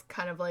least that's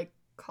kind of like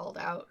called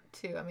out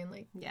too. I mean,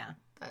 like, yeah,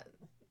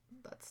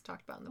 that's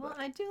talked about in the book. Well,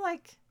 I do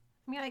like,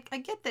 I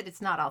get that it's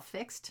not all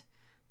fixed.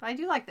 But I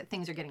do like that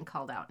things are getting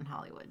called out in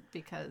Hollywood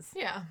because...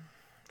 Yeah,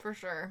 for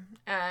sure.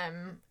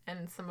 And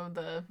some of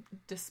the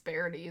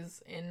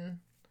disparities in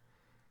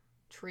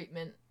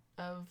treatment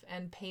of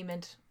and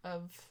payment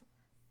of...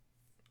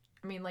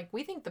 I mean, like,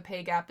 we think the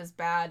pay gap is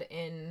bad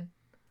in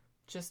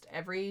just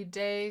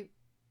everyday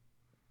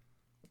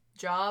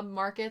job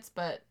markets,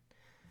 but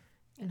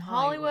in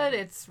Hollywood,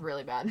 it's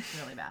really bad.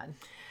 Really bad.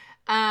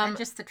 And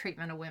just the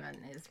treatment of women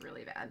is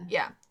really bad.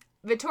 Yeah.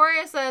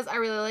 Victoria says, I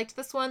really liked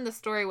this one. The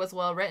story was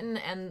well written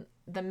and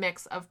the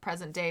mix of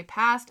present day,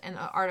 past, and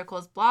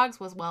articles, blogs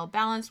was well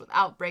balanced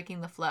without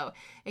breaking the flow.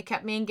 It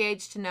kept me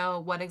engaged to know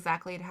what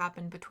exactly had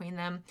happened between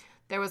them.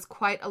 There was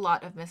quite a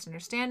lot of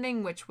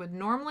misunderstanding, which would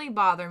normally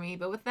bother me,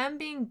 but with them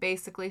being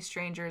basically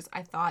strangers,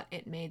 I thought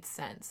it made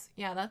sense.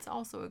 Yeah, that's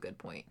also a good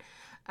point.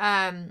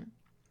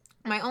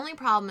 My only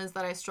problem is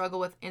that I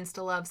struggle with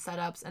insta-love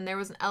setups, and there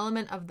was an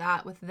element of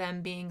that with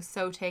them being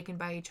so taken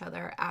by each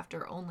other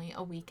after only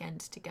a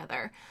weekend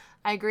together.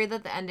 I agree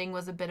that the ending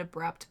was a bit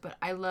abrupt, but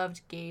I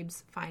loved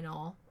Gabe's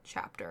final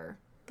chapter,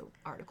 the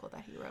article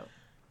that he wrote.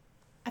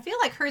 I feel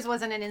like hers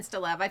wasn't an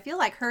insta-love. I feel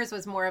like hers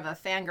was more of a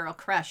fangirl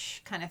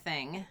crush kind of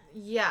thing.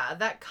 Yeah,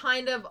 that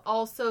kind of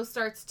also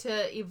starts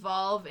to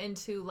evolve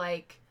into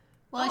like...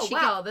 Well,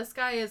 wow, this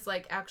guy is,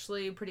 like,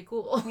 actually pretty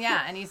cool.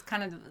 Yeah, and he's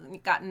kind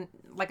of gotten,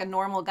 like, a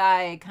normal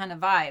guy kind of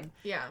vibe.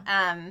 Yeah.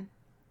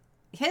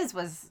 His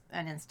was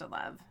an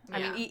insta-love. Yeah. I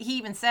mean, he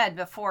even said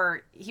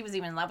before, he was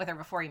even in love with her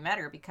before he met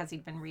her because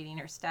he'd been reading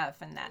her stuff,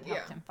 and that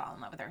helped him fall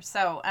in love with her.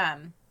 So,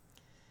 I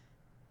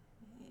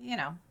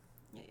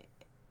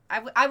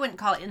wouldn't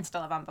call it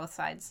insta-love on both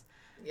sides.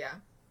 Yeah.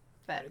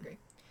 But I'd agree.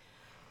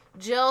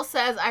 Jill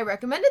says, I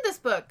recommended this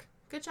book.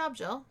 Good job,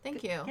 Jill.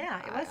 Thank you.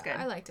 Yeah, it was good.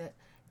 I liked it.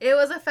 It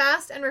was a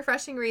fast and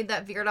refreshing read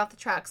that veered off the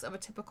tracks of a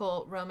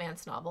typical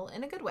romance novel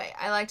in a good way.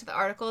 I liked the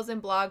articles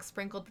and blogs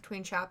sprinkled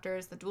between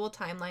chapters. The dual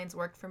timelines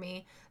worked for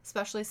me,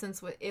 especially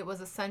since it was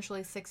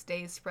essentially 6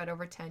 days spread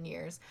over 10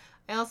 years.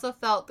 I also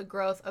felt the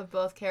growth of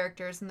both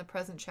characters in the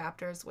present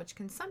chapters, which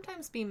can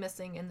sometimes be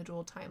missing in the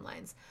dual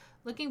timelines.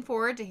 Looking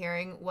forward to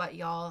hearing what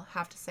y'all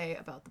have to say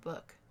about the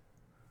book.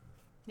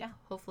 Yeah,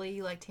 hopefully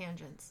you like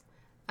tangents.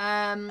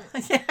 Yeah,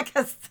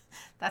 because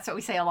that's what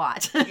we say a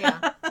lot.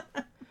 Yeah.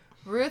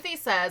 Ruthie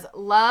says,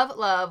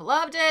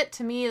 loved it.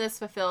 To me, this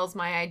fulfills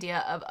my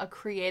idea of a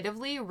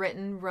creatively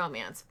written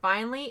romance.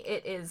 Finally,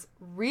 it is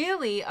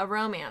really a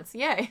romance.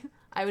 Yay.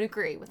 I would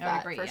agree with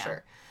that for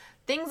sure.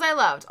 Things I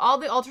loved. All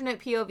the alternate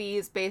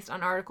POVs based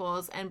on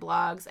articles and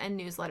blogs and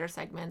newsletter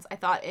segments. I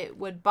thought it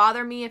would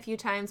bother me a few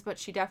times, but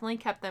she definitely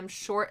kept them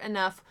short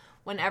enough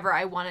whenever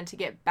I wanted to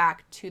get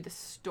back to the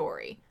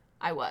story.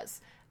 I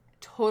was.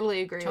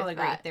 Totally agree with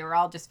that. They were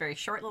all just very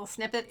short little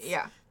snippets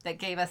that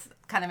gave us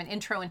kind of an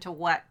intro into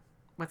what's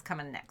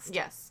coming next.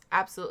 Yes,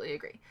 absolutely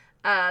agree.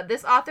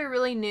 This author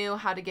really knew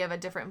how to give a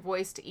different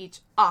voice to each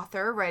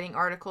author writing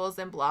articles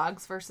and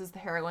blogs versus the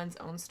heroine's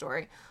own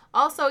story.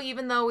 Also,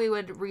 even though we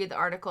would read the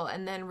article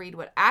and then read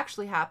what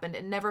actually happened,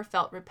 it never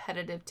felt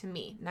repetitive to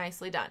me.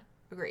 Nicely done.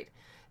 Agreed.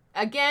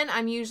 Again,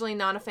 I'm usually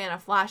not a fan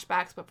of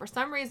flashbacks, but for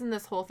some reason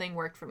this whole thing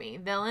worked for me.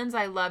 Villains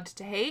I loved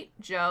to hate.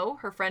 Jo,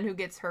 her friend who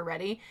gets her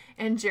ready,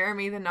 and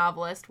Jeremy the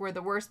novelist were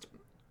the worst,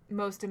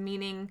 most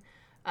demeaning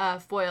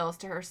foils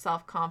to her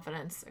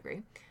self-confidence.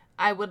 Agree.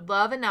 I would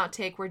love an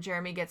outtake where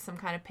Jeremy gets some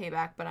kind of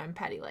payback, but I'm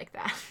petty like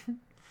that.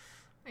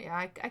 Yeah,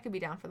 I could be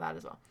down for that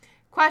as well.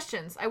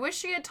 Questions. I wish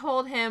she had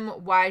told him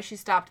why she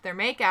stopped their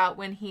makeout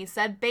when he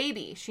said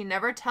baby. She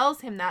never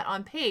tells him that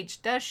on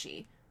page, does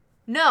she?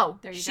 No,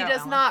 she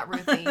does not,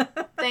 Ruthie.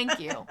 Thank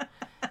you.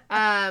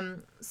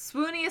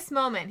 Swooniest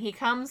moment. He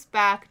comes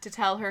back to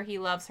tell her he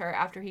loves her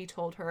after he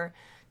told her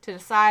to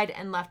decide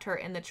and left her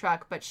in the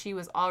truck, but she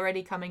was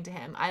already coming to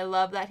him. I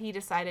love that he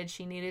decided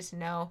she needed to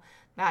know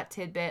that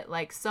tidbit.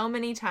 Like so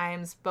many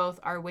times, both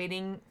are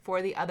waiting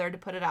for the other to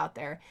put it out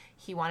there.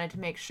 He wanted to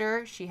make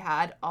sure she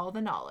had all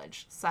the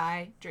knowledge.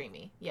 Sigh,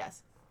 dreamy.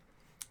 Yes,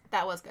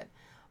 that was good.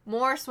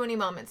 More swoony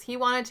moments. He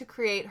wanted to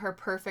create her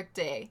perfect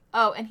day.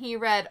 Oh, and he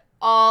read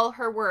all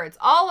her words.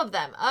 All of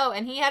them. Oh,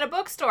 and he had a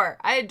bookstore.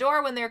 I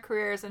adore when their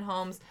careers and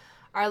homes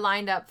are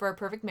lined up for a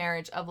perfect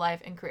marriage of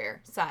life and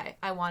career. Sigh.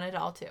 I want it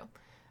all too.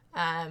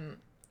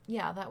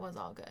 Yeah, that was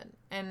all good.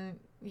 And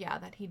yeah,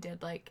 that he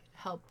did like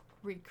help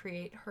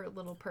recreate her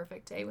little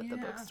perfect day with the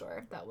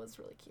bookstore. That was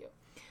really cute.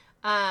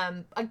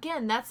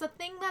 Again, that's the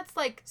thing that's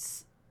like,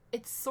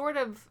 it's sort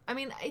of, I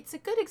mean, it's a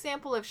good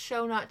example of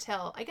show not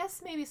tell. I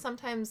guess maybe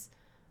sometimes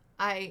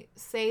I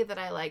say that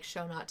I like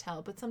show not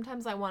tell, but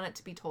sometimes I want it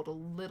to be told a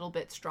little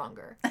bit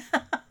stronger.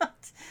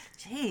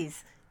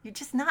 Jeez, you're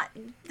just not,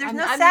 there's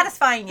no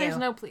satisfying you. There's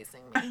no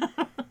pleasing me.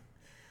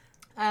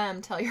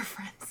 Tell your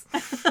friends.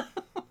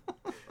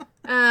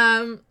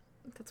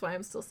 That's why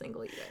I'm still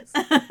single, you guys.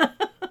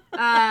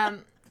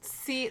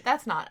 See,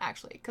 that's not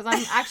actually, because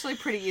I'm actually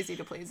pretty easy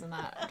to please in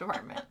that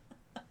department.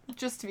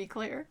 Just to be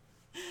clear.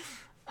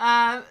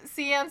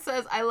 Cian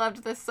says, I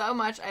loved this so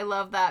much. I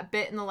love that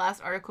bit in the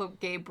last article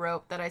Gabe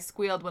wrote that I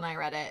squealed when I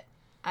read it.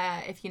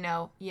 If you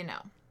know, you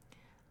know.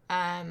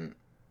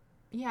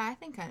 Yeah, I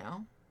think I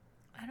know.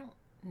 I don't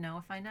know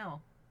if I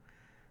know.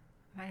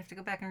 I might have to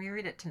go back and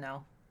reread it to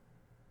know.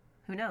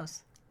 Who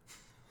knows?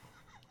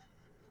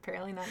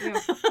 Apparently not you.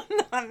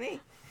 Not me.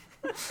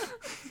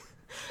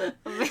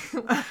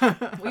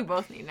 We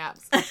both need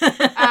naps.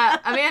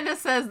 Amanda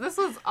says, this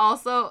was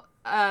also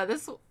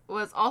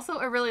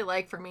a really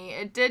like for me.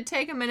 It did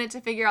take a minute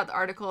to figure out the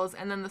articles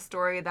and then the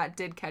story that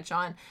did catch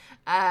on.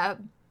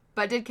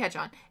 But did catch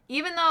on.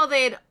 Even though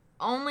they'd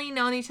only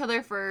known each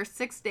other for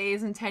 6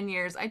 days and 10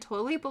 years, I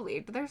totally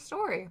believed their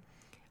story.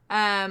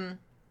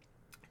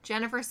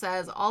 Jennifer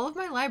says, all of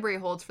my library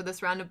holds for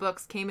this round of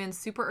books came in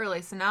super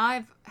early, so now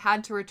I've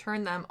had to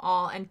return them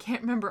all and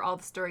can't remember all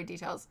the story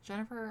details.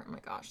 Jennifer, oh my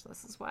gosh,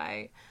 this is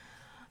why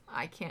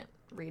I can't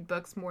read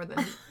books more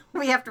than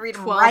we have to read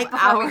 12 right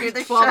before we do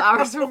the 12 show.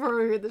 hours before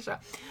we read the show.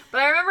 But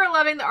I remember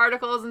loving the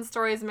articles and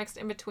stories mixed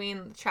in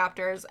between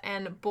chapters,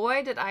 and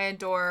boy, did I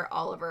adore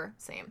Oliver.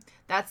 Same.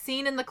 That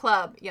scene in the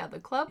club. Yeah, the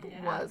club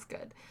was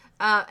good.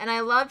 And I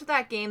loved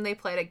that game they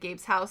played at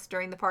Gabe's house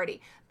during the party.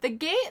 The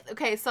game,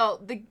 okay,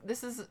 so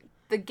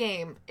the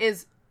game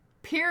is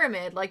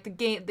Pyramid, like the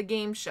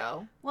game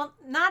show. Well,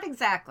 not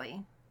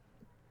exactly.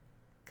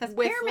 Because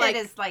Pyramid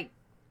is like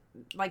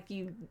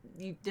you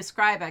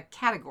describe a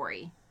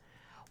category.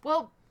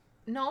 Well,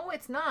 no,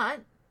 it's not.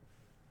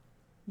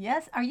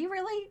 Yes? Are you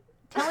really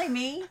telling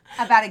me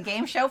about a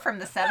game show from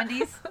the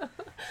 70s?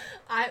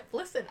 I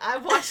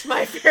watched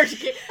my fair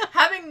share.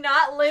 Having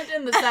not lived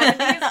in the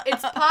 70s,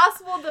 it's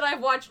possible that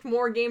I've watched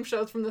more game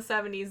shows from the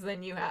 70s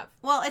than you have.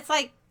 Well, it's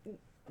like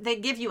they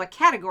give you a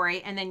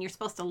category and then you're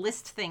supposed to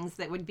list things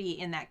that would be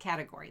in that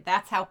category.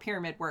 That's how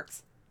Pyramid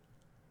works.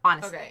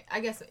 Honestly. Okay,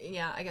 I guess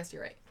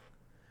you're right.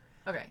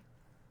 Okay.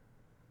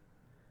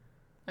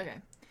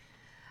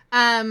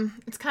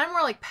 It's kind of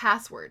more like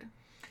Password.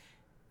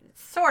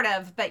 Sort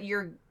of, but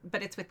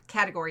it's with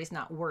categories,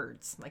 not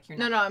words. Like you're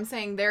not. No, I'm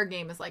saying their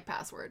game is like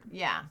Password.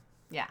 Yeah.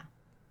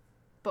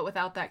 But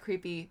without that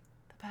creepy.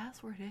 The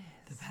password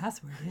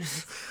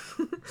is.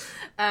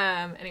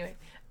 Anyway,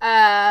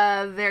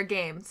 their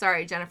game.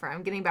 Sorry, Jennifer.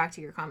 I'm getting back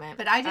to your comment.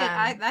 But I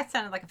did. That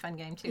sounded like a fun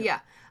game too. Yeah,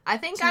 I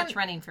think too much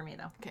running for me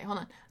though. Okay, hold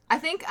on. I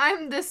think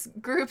I'm this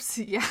group's.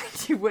 Yeah,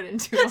 you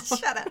wouldn't do.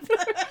 Shut up.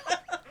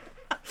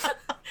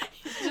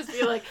 Just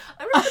be like,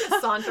 I'm just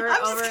gonna saunter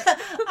over.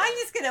 I'm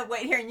just gonna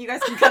wait here, and you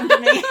guys can come to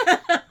me.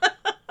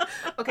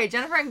 Okay,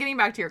 Jennifer, I'm getting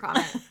back to your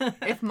comment.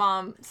 If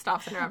Mom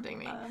stops interrupting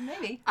me,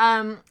 maybe.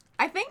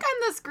 I think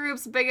I'm this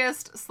group's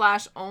biggest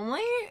 /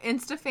 only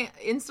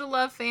Insta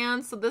love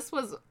fan. So this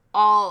was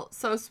all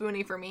so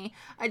swoony for me.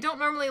 I don't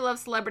normally love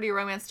celebrity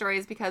romance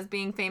stories because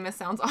being famous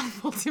sounds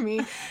awful to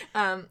me.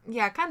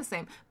 Yeah, kind of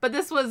same. But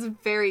this was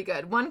very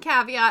good. One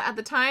caveat, at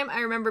the time,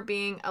 I remember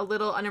being a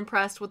little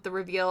unimpressed with the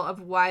reveal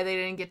of why they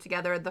didn't get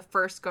together the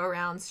first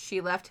go-rounds. She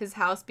left his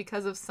house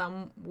because of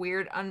some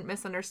weird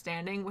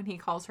misunderstanding when he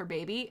calls her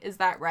baby. Is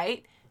that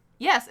right?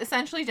 Yes,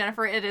 essentially,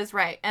 Jennifer, it is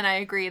right. And I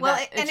agree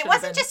that it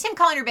wasn't just him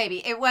calling her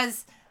baby. It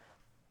was,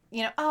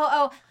 and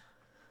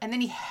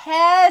then he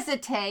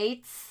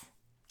hesitates.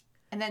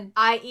 And then,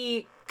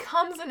 i.e.,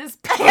 comes in his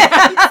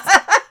pants.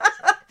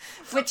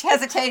 Which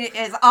hesitate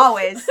is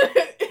always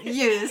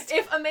used.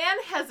 If a man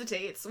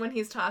hesitates when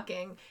he's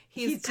talking,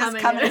 he's just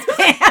coming in his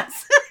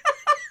pants.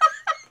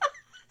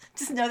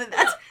 Just know that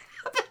that's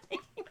happening.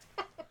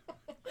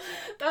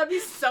 That would be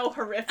so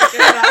horrific. If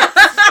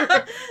that's true.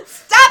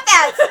 Stop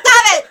that!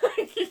 Stop it!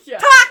 Yeah.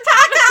 Talk!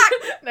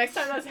 Next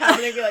time that's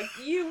happening,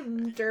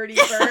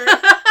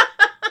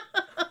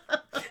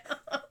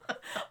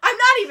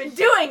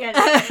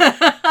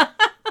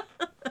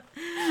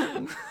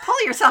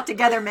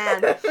 another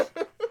man.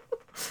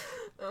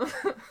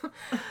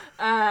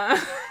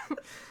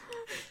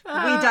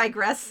 We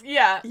digress.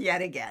 Yeah.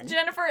 Yet again.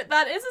 Jennifer,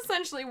 that is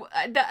essentially.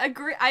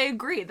 I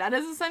agree. That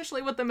is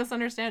essentially what the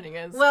misunderstanding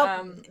is.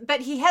 Well,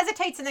 but he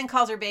hesitates and then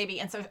calls her baby,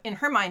 and so in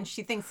her mind,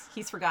 she thinks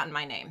he's forgotten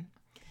my name,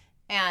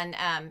 and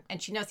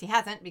she knows he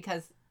hasn't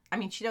because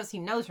she knows he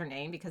knows her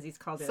name because he's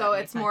called her. So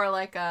that it's more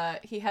like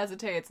he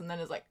hesitates and then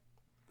is like,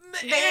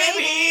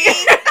 baby.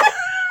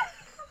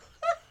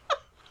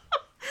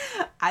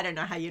 I don't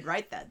know how you'd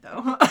write that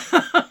though.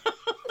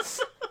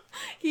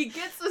 He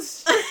gets a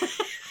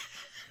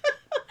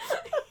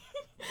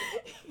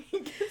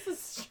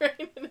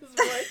strain in his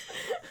voice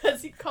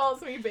as he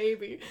calls me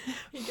baby.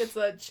 He gets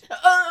a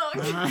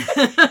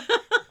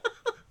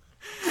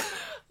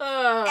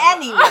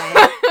Anyway,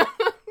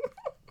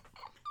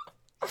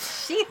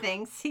 she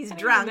thinks he's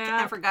drunk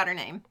and forgot her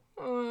name.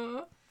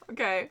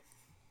 Okay.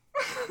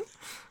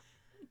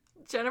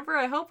 Jennifer,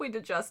 I hope we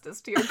did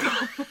justice to your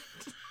comment.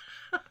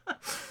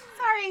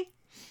 Sorry.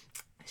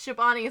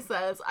 Shivani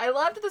says, I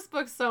loved this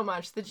book so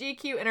much. The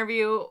GQ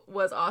interview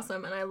was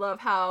awesome, and I love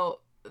how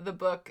the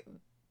book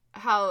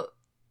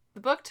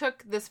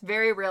took this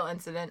very real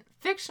incident,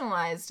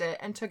 fictionalized it,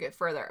 and took it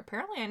further.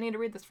 Apparently, I need to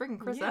read this freaking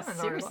Chris Evans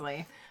article.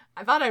 Seriously.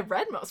 I thought I'd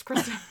read most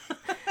Chris Evans.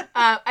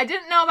 I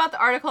didn't know about the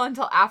article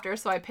until after,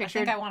 so I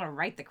pictured... I think I want to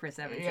write the Chris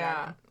Evans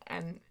article.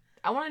 And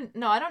I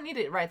don't need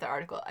to write the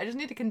article. I just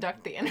need to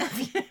conduct the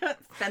interview.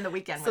 Spend the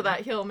weekend so with him.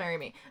 that he'll marry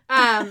me.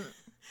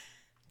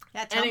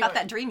 Yeah, tell me about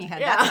that dream you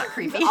had. Yeah. That's not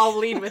creepy. I'll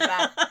lead with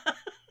that.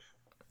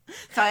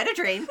 So I had a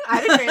dream.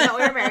 I had a dream that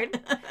we were married.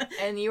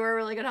 And you were a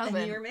really good husband.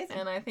 And you were amazing.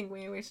 And I think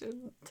we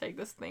should take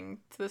this thing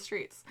to the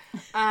streets.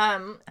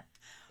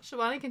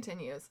 Shivani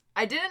continues.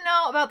 I didn't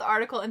know about the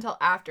article until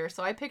after,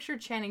 so I pictured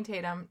Channing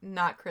Tatum,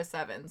 not Chris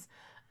Evans.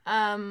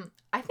 I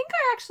think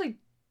I actually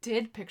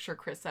did picture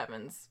Chris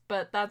Evans,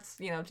 but that's,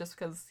 just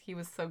because he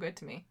was so good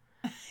to me.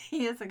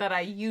 He is that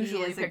I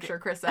usually picture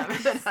Chris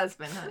Evans. Good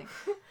husband, honey.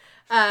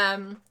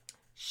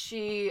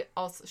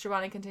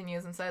 Shivani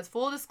continues and says,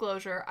 full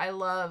disclosure, I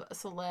love a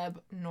celeb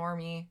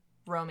normie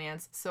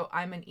romance, so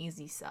I'm an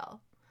easy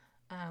sell.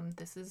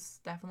 This is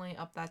definitely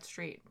up that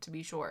street, to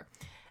be sure.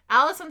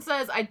 Allison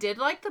says, I did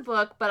like the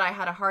book, but I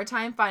had a hard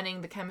time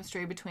finding the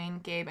chemistry between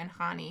Gabe and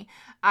Hani.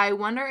 I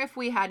wonder if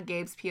we had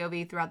Gabe's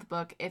POV throughout the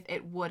book, if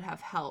it would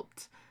have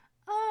helped.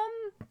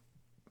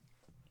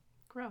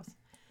 Gross.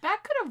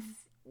 That could have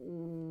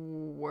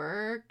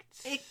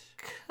worked. It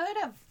could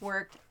have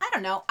worked. I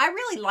don't know. I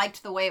really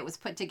liked the way it was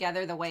put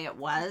together, the way it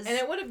was. And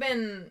it would have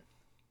been...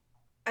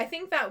 I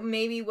think that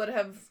maybe would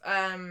have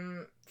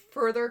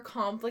further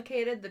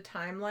complicated the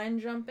timeline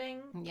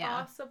jumping,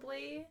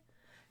 possibly.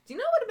 Do you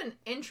know what would have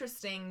been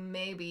interesting,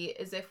 maybe,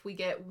 is if we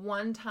get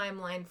one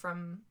timeline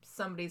from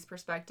somebody's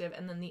perspective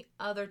and then the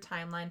other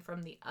timeline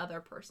from the other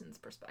person's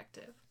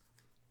perspective.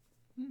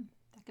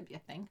 That could be a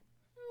thing.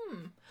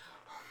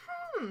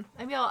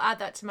 Maybe I'll add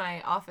that to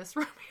my office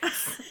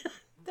romance.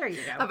 There you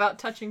go. About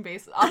touching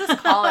base. I'll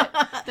just call it.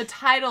 The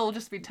title will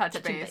just be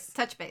Touch Base.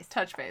 Touch Base.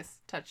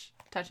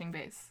 Touching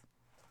base.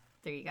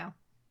 There you go.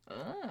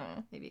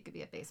 Oh. Maybe it could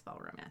be a baseball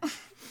romance.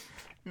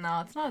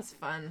 No, it's not as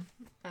fun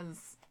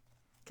as...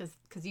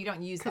 Because you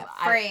don't use that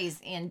phrase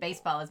in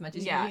baseball as much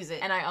as you use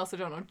it. And I also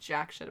don't know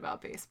jack shit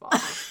about baseball.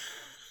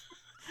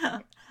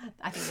 I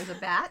think there's a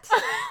bat.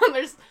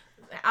 There's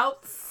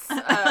outs.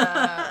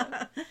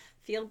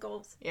 Field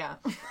goals. Yeah.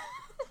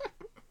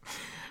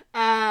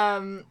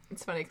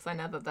 It's funny because I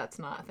know that that's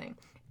not a thing.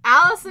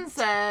 Allison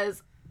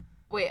says...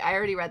 Wait, I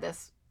already read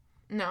this.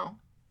 No.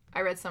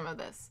 I read some of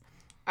this.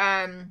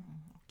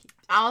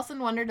 Allison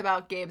wondered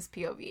about Gabe's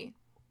POV.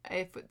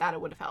 If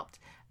that would have helped.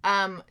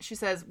 She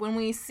says, when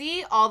we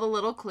see all the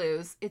little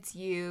clues, it's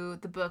you,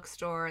 the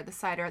bookstore, the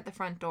cider at the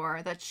front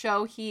door, that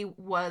show he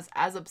was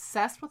as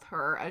obsessed with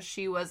her as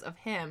she was of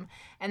him,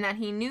 and that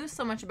he knew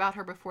so much about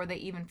her before they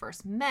even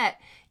first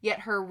met, yet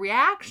her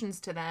reactions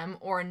to them,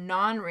 or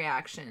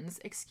non-reactions,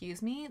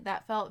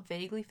 that felt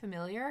vaguely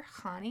familiar,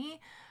 Hani,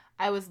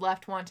 I was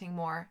left wanting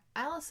more.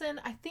 Allison,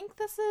 I think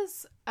this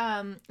is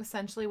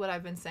essentially what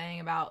I've been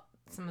saying about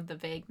some of the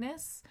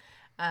vagueness.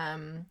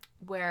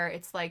 Where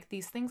it's like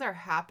these things are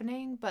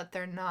happening, but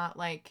they're not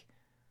like,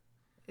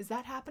 is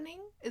that happening?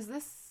 Is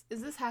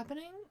this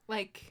happening?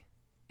 Like,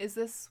 is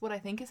this what I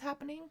think is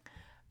happening?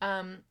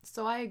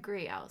 So I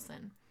agree,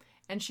 Allison.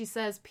 And she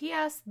says,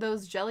 P.S.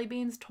 those jelly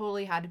beans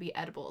totally had to be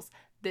edibles.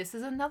 This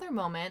is another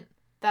moment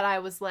that I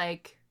was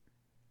like,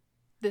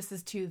 this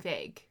is too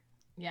vague.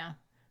 Yeah.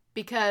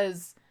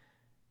 Because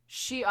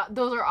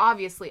those are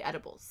obviously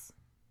edibles,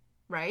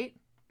 right?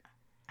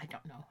 I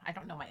don't know. I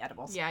don't know my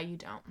edibles. Yeah, you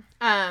don't.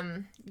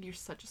 You're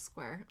such a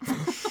square.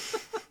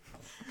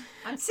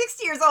 I'm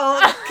 60 years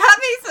old. Cut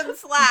me some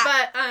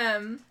slack.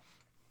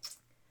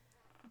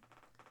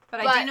 But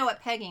I do know what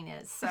pegging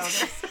is, so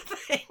that's the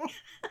thing.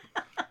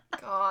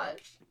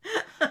 Gosh.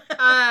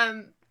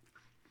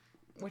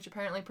 Which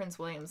apparently Prince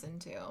William's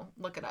into.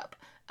 Look it up.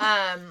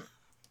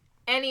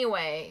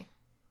 Anyway.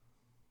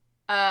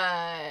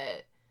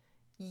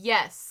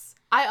 Yes.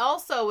 I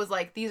also was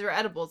like, these are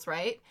edibles,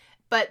 right?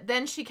 But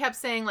then she kept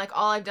saying, like,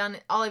 all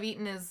I've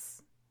eaten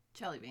is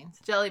Jelly beans.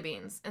 jelly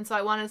beans. And so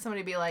I wanted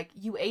somebody to be like,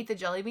 you ate the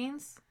jelly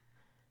beans?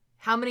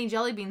 How many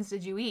jelly beans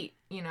did you eat?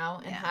 You know,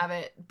 and have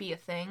it be a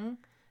thing,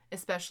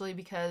 especially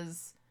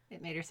because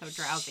it made her so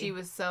drowsy. She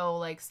was so,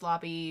 like,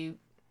 sloppy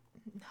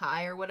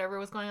high or whatever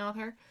was going on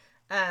with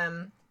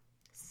her.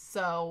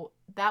 So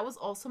that was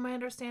also my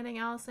understanding,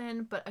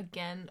 Allison, but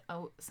again,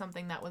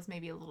 something that was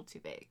maybe a little too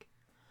vague.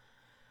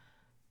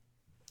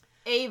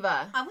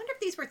 Ava. I wonder if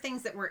these were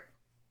things that were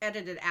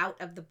edited out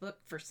of the book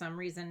for some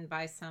reason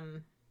by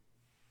some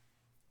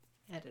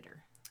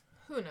editor.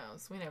 Who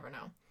knows? We never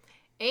know.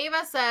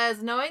 Ava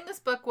says, knowing this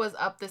book was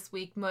up this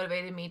week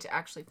motivated me to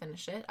actually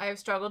finish it. I have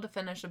struggled to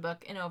finish a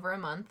book in over a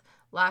month.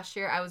 Last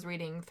year, I was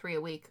reading 3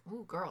 a week.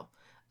 Ooh, girl.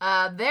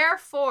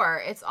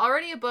 Therefore, it's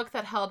already a book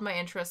that held my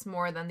interest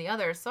more than the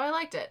others, so I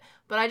liked it.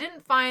 But I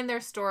didn't find their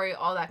story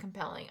all that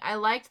compelling. I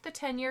liked the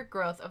 10-year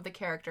growth of the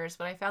characters,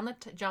 but I found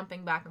the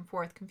jumping back and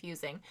forth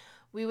confusing.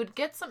 We would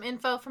get some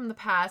info from the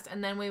past,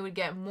 and then we would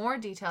get more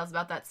details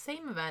about that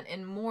same event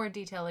in more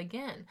detail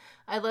again.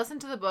 I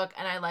listened to the book,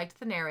 and I liked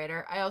the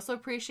narrator. I also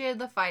appreciated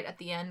the fight at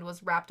the end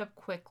was wrapped up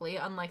quickly,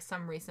 unlike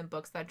some recent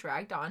books that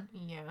dragged on.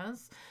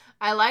 Yes.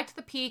 I liked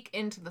the peek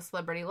into the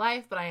celebrity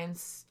life, but I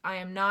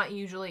am not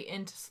usually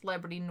into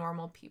celebrity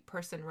normal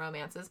person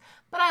romances,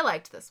 but I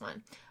liked this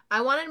one.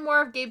 I wanted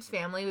more of Gabe's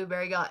family.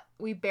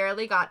 We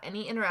barely got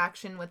any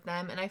interaction with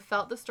them, and I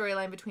felt the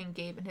storyline between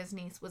Gabe and his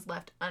niece was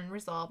left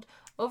unresolved.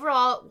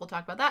 Overall, we'll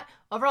talk about that.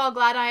 Overall,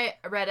 glad I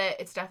read it.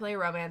 It's definitely a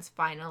romance,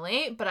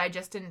 finally, but I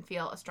just didn't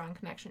feel a strong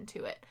connection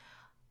to it.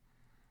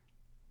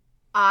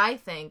 I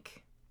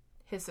think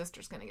his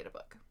sister's going to get a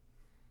book.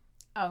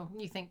 Oh,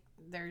 you think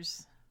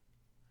there's...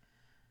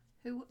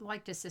 Who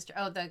liked his sister?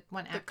 Oh, the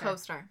one actor. The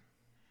co-star.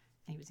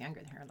 He was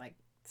younger than her, like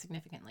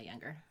significantly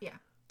younger. Yeah.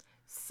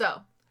 So,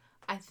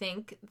 I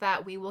think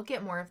that we will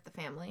get more of the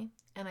family,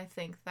 and I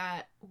think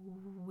that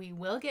we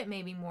will get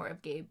maybe more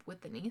of Gabe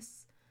with the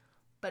niece,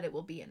 but it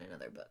will be in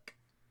another book.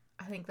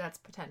 I think that's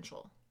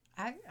potential.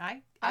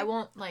 I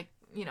won't, like,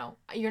 you know,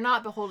 you're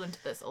not beholden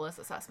to this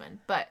Alyssa Sussman,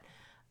 but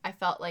I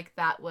felt like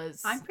that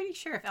was... I'm pretty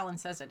sure if Ellen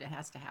says it, it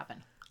has to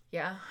happen.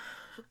 Yeah.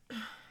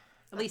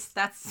 At least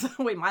that's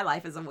the way my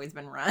life has always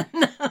been run.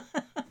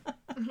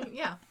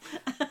 Yeah.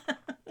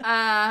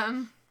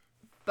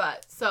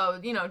 But, so,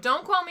 you know,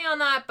 don't quote me on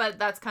that, but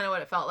that's kind of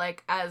what it felt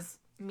like as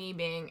me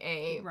being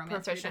a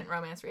proficient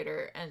romance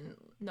reader and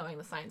knowing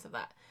the signs of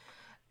that.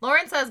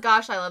 Lauren says,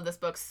 gosh, I love this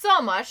book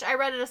so much. I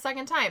read it a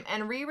second time,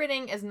 and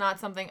rereading is not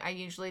something I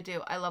usually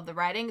do. I love the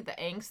writing, the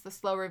angst, the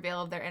slow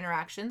reveal of their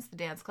interactions, the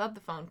dance club,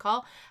 the phone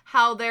call,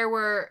 how there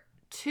were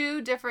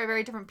two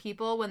very different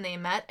people when they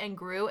met and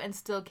grew and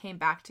still came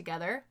back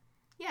together.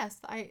 Yes,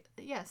 I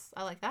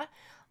like that.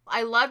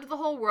 I loved the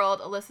whole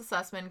world Alyssa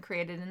Sussman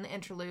created in the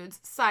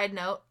interludes. Side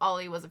note,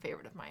 Ollie was a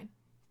favorite of mine.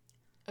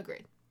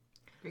 Agreed.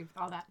 Agree with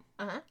all that.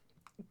 Uh-huh.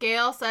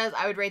 Gail says,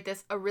 I would rate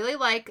this a really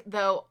like,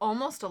 though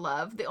almost a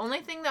love. The only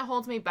thing that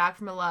holds me back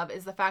from a love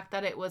is the fact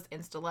that it was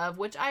insta-love,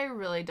 which I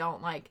really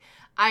don't like.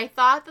 I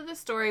thought that the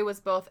story was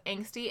both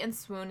angsty and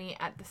swoony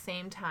at the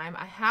same time.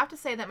 I have to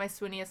say that my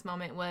swooniest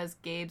moment was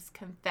Gabe's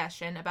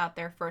confession about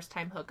their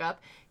first-time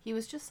hookup. He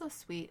was just so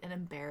sweet and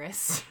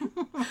embarrassed.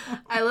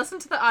 I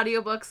listened to the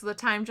audiobook, so the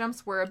time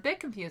jumps were a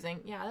bit confusing.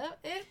 Yeah,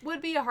 it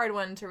would be a hard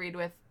one to read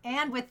with.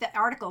 And with the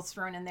articles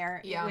thrown in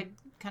there, it would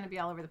kind of be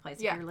all over the place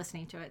if you were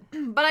listening to it.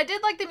 But I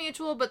did like the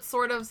mutual but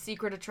sort of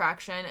secret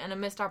attraction and a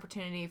missed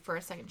opportunity for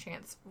a second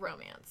chance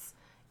romance.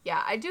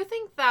 Yeah, I do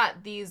think that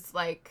these,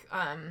 like,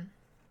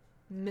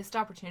 missed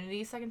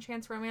opportunity second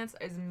chance romance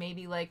is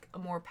maybe, like, a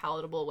more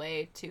palatable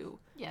way to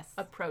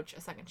approach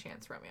a second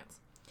chance romance.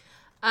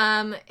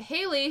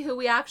 Haley, who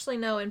we actually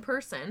know in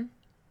person.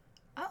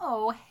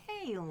 Oh,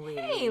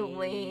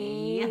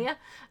 Haley.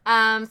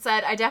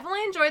 Said, I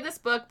definitely enjoyed this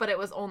book, but it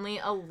was only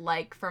a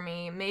like for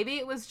me. Maybe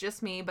it was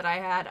just me, but I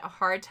had a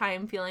hard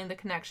time feeling the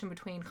connection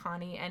between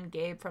Connie and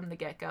Gabe from the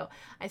get-go.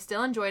 I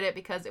still enjoyed it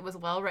because it was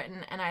well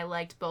written, and I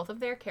liked both of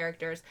their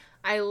characters.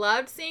 I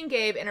loved seeing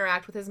Gabe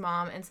interact with his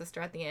mom and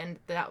sister at the end.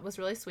 That was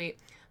really sweet.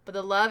 But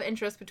the love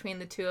interest between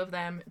the two of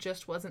them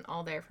just wasn't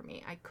all there for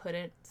me. I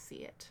couldn't see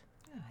it.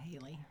 Oh,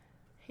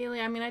 Haley,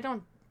 I mean, I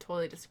don't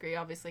totally disagree,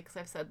 obviously, because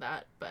I've said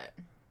that, but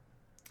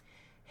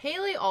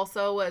Haley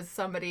also was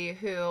somebody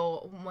who,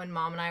 when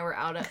Mom and I were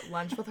out at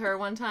lunch with her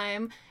one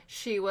time,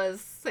 she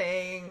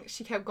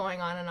kept going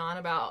on and on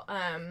about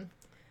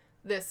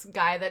this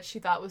guy that she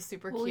thought was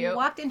super cute. We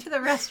walked into the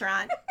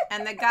restaurant,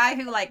 and the guy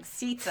who, like,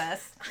 seats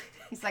us,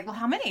 he's like, well,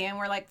 how many? And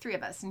we're like, 3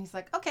 of us. And he's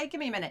like, okay, give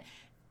me a minute.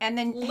 And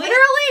then literally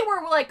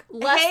we're like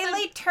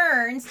Haley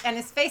turns and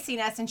is facing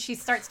us, and she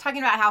starts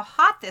talking about how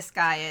hot this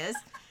guy is.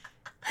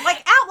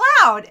 Like, out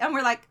loud. And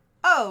we're like,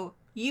 oh,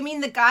 you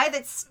mean the guy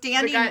that's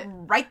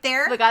standing right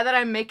there? The guy that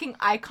I'm making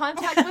eye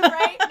contact with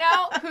right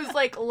now, who's,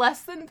 like,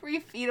 less than 3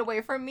 feet away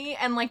from me,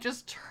 and, like,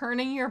 just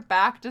turning your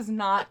back does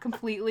not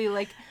completely,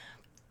 like,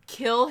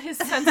 kill his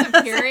sense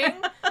of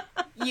hearing,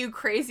 you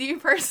crazy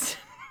person.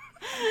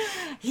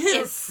 He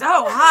is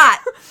so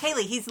hot.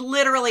 Haley, he's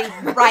literally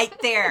right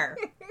there.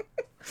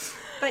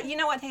 But you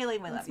know what, Haley?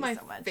 We love you my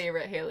so much.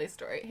 favorite Haley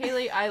story.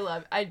 Haley, I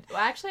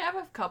actually have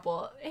a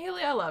couple.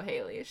 Haley, I love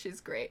Haley. She's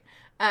great.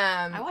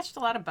 I watched a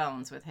lot of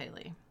Bones with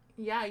Haley.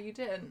 Yeah, you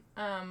did.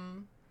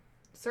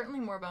 Certainly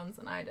more Bones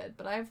than I did,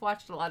 but I've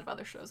watched a lot of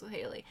other shows with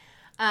Haley.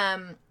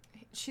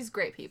 She's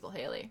great people,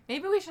 Haley.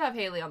 Maybe we should have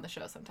Haley on the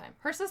show sometime.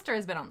 Her sister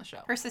has been on the show.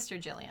 Her sister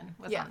Jillian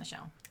was on the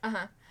show.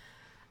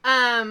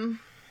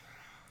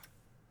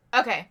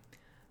 Okay.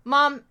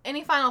 Mom,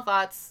 any final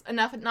thoughts?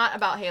 Enough, not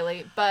about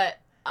Haley, but...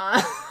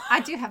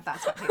 I do have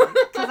thoughts about Haley,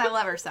 because I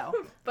love her so.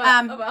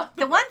 But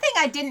the one thing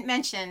I didn't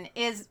mention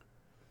is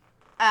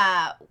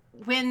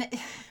when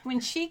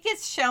she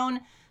gets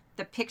shown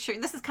the picture,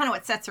 this is kind of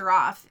what sets her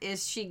off,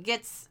 is she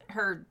gets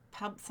her...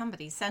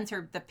 Somebody sends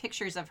her the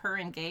pictures of her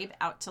and Gabe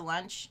out to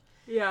lunch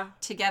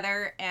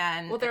together.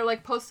 And well, they're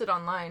like posted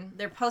online.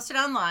 They're posted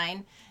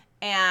online,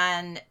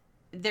 and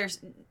they're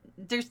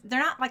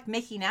not like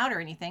making out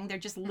or anything. They're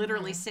just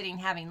literally sitting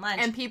having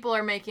lunch. And people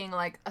are making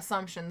like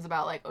assumptions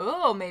about like,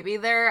 oh, maybe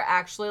they're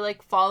actually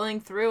like following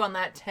through on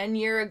that 10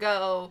 year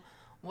ago,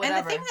 whatever.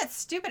 And the thing that's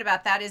stupid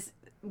about that is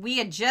we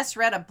had just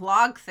read a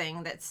blog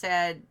thing that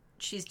said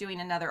she's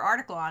doing another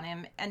article on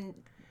him, and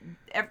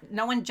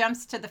no one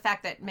jumps to the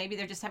fact that maybe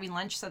they're just having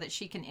lunch so that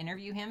she can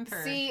interview him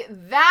for... See,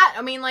 that,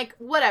 I mean, like,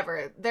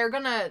 whatever. They're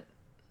gonna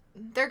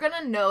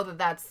know that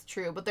that's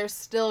true, but they're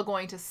still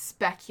going to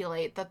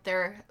speculate that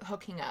they're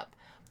hooking up.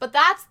 But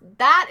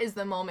that is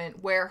the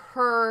moment where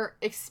her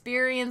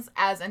experience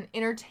as an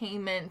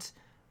entertainment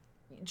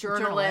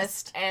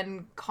journalist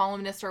and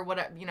columnist or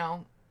whatever, you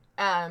know,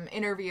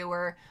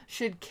 interviewer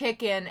should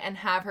kick in and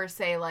have her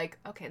say, like,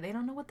 okay, they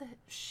don't know what the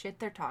shit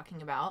they're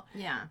talking about.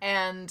 Yeah.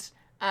 And...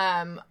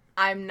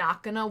 I'm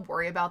not gonna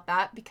worry about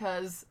that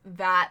because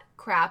that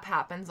crap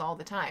happens all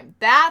the time.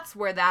 That's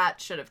where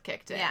that should have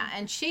kicked in. Yeah,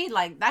 and she,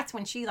 like, that's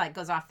when she, like,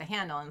 goes off the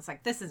handle and it's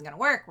like, this isn't gonna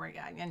work.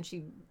 And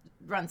she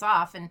runs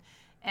off,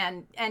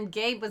 and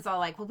Gabe was all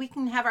like, well, we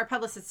can have our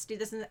publicists do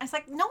this. And I was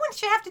like, no one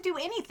should have to do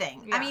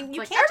anything. Yeah. I mean, you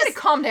like, can't just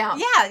calm down.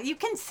 Yeah, you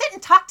can sit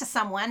and talk to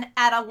someone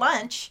at a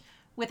lunch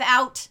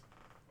without...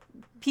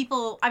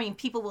 People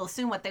will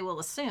assume what they will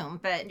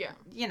assume, but,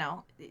 you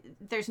know,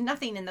 there's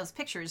nothing in those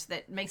pictures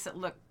that makes it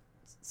look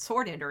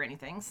sordid or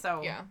anything,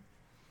 so...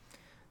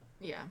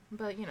 Yeah,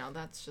 but, you know,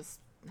 that's just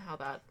how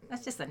that...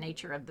 That's just the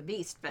nature of the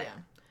beast, but...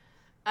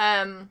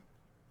 Yeah.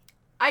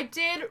 I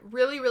did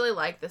really, really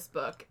like this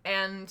book,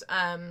 and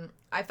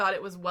I thought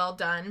it was well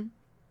done,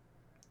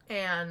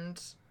 and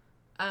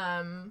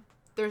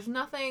there's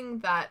nothing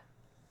that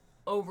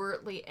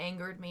overtly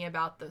angered me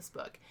about this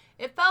book.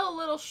 It felt a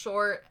little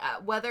short,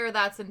 whether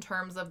that's in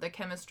terms of the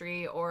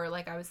chemistry or,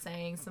 like I was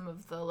saying, some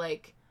of the,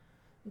 like,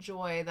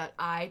 joy that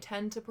I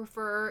tend to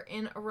prefer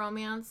in a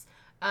romance.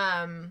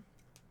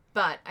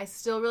 But I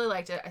still really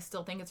liked it. I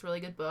still think it's a really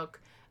good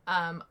book.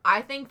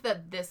 I think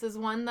that this is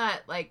one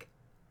that, like,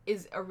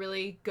 is a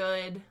really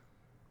good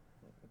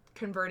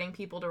converting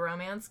people to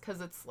romance because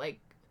it's,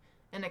 like,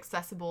 an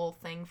accessible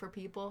thing for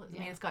people. I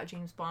mean, it's got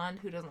James Bond.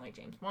 Who doesn't like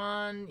James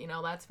Bond? You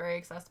know, that's very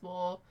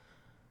accessible.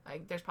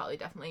 Like, there's probably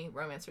definitely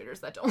romance readers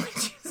that don't like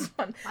James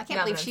Bond. I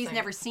can't believe she's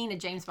never seen a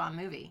James Bond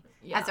movie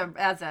as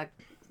a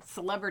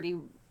celebrity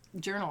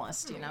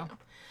journalist, you know.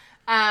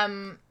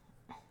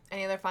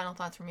 Any other final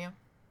thoughts from you?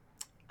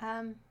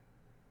 No.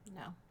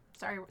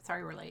 Sorry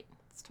we're late.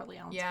 It's totally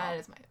Ellen's fault. Yeah, it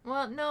is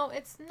well, no,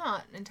 it's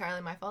not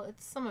entirely my fault.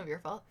 It's some of your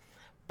fault.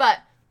 But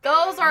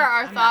those are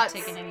our thoughts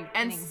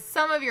and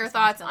some of your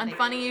thoughts on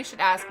Funny You Should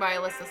Ask by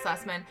Alyssa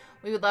Sussman.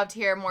 We would love to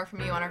hear more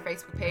from you on our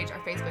Facebook page, our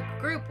Facebook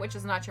group, which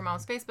is Not Your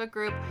Mom's Facebook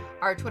group,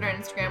 our Twitter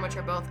and Instagram, which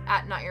are both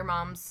at Not Your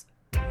Mom's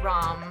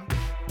Rom,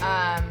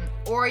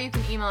 or you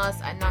can email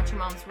us at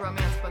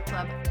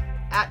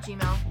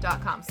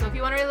notyourmomsromancebookclub@gmail.com. So if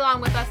you want to read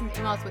along with us and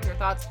email us with your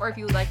thoughts, or if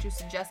you would like to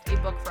suggest a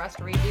book for us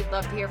to read, we'd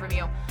love to hear from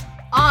you.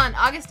 On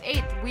August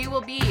 8th, we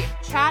will be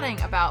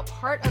chatting about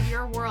Part of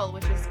Your World,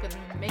 which is going to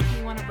make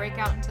me want to break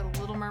out into The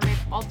Little Mermaid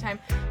all the time,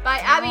 by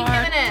Abby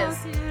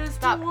Jimenez.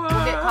 Stop. We'll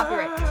get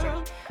copyright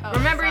picture.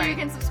 Remember, you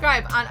can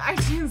subscribe on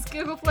iTunes,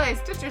 Google Play,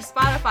 Stitcher,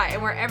 Spotify,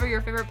 and wherever your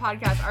favorite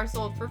podcasts are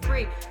sold for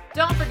free.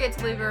 Don't forget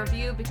to leave a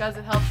review because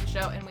it helps the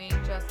show, and we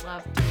just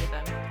love to read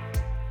them.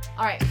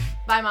 All right.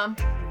 Bye, Mom.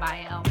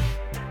 Bye, Elle.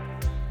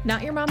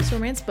 Not Your Mom's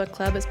Romance Book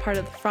Club is part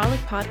of the Frolic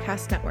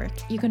Podcast Network.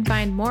 You can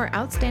find more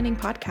outstanding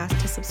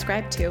podcasts to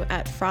subscribe to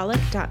at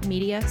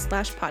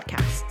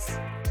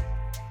frolic.media/podcasts.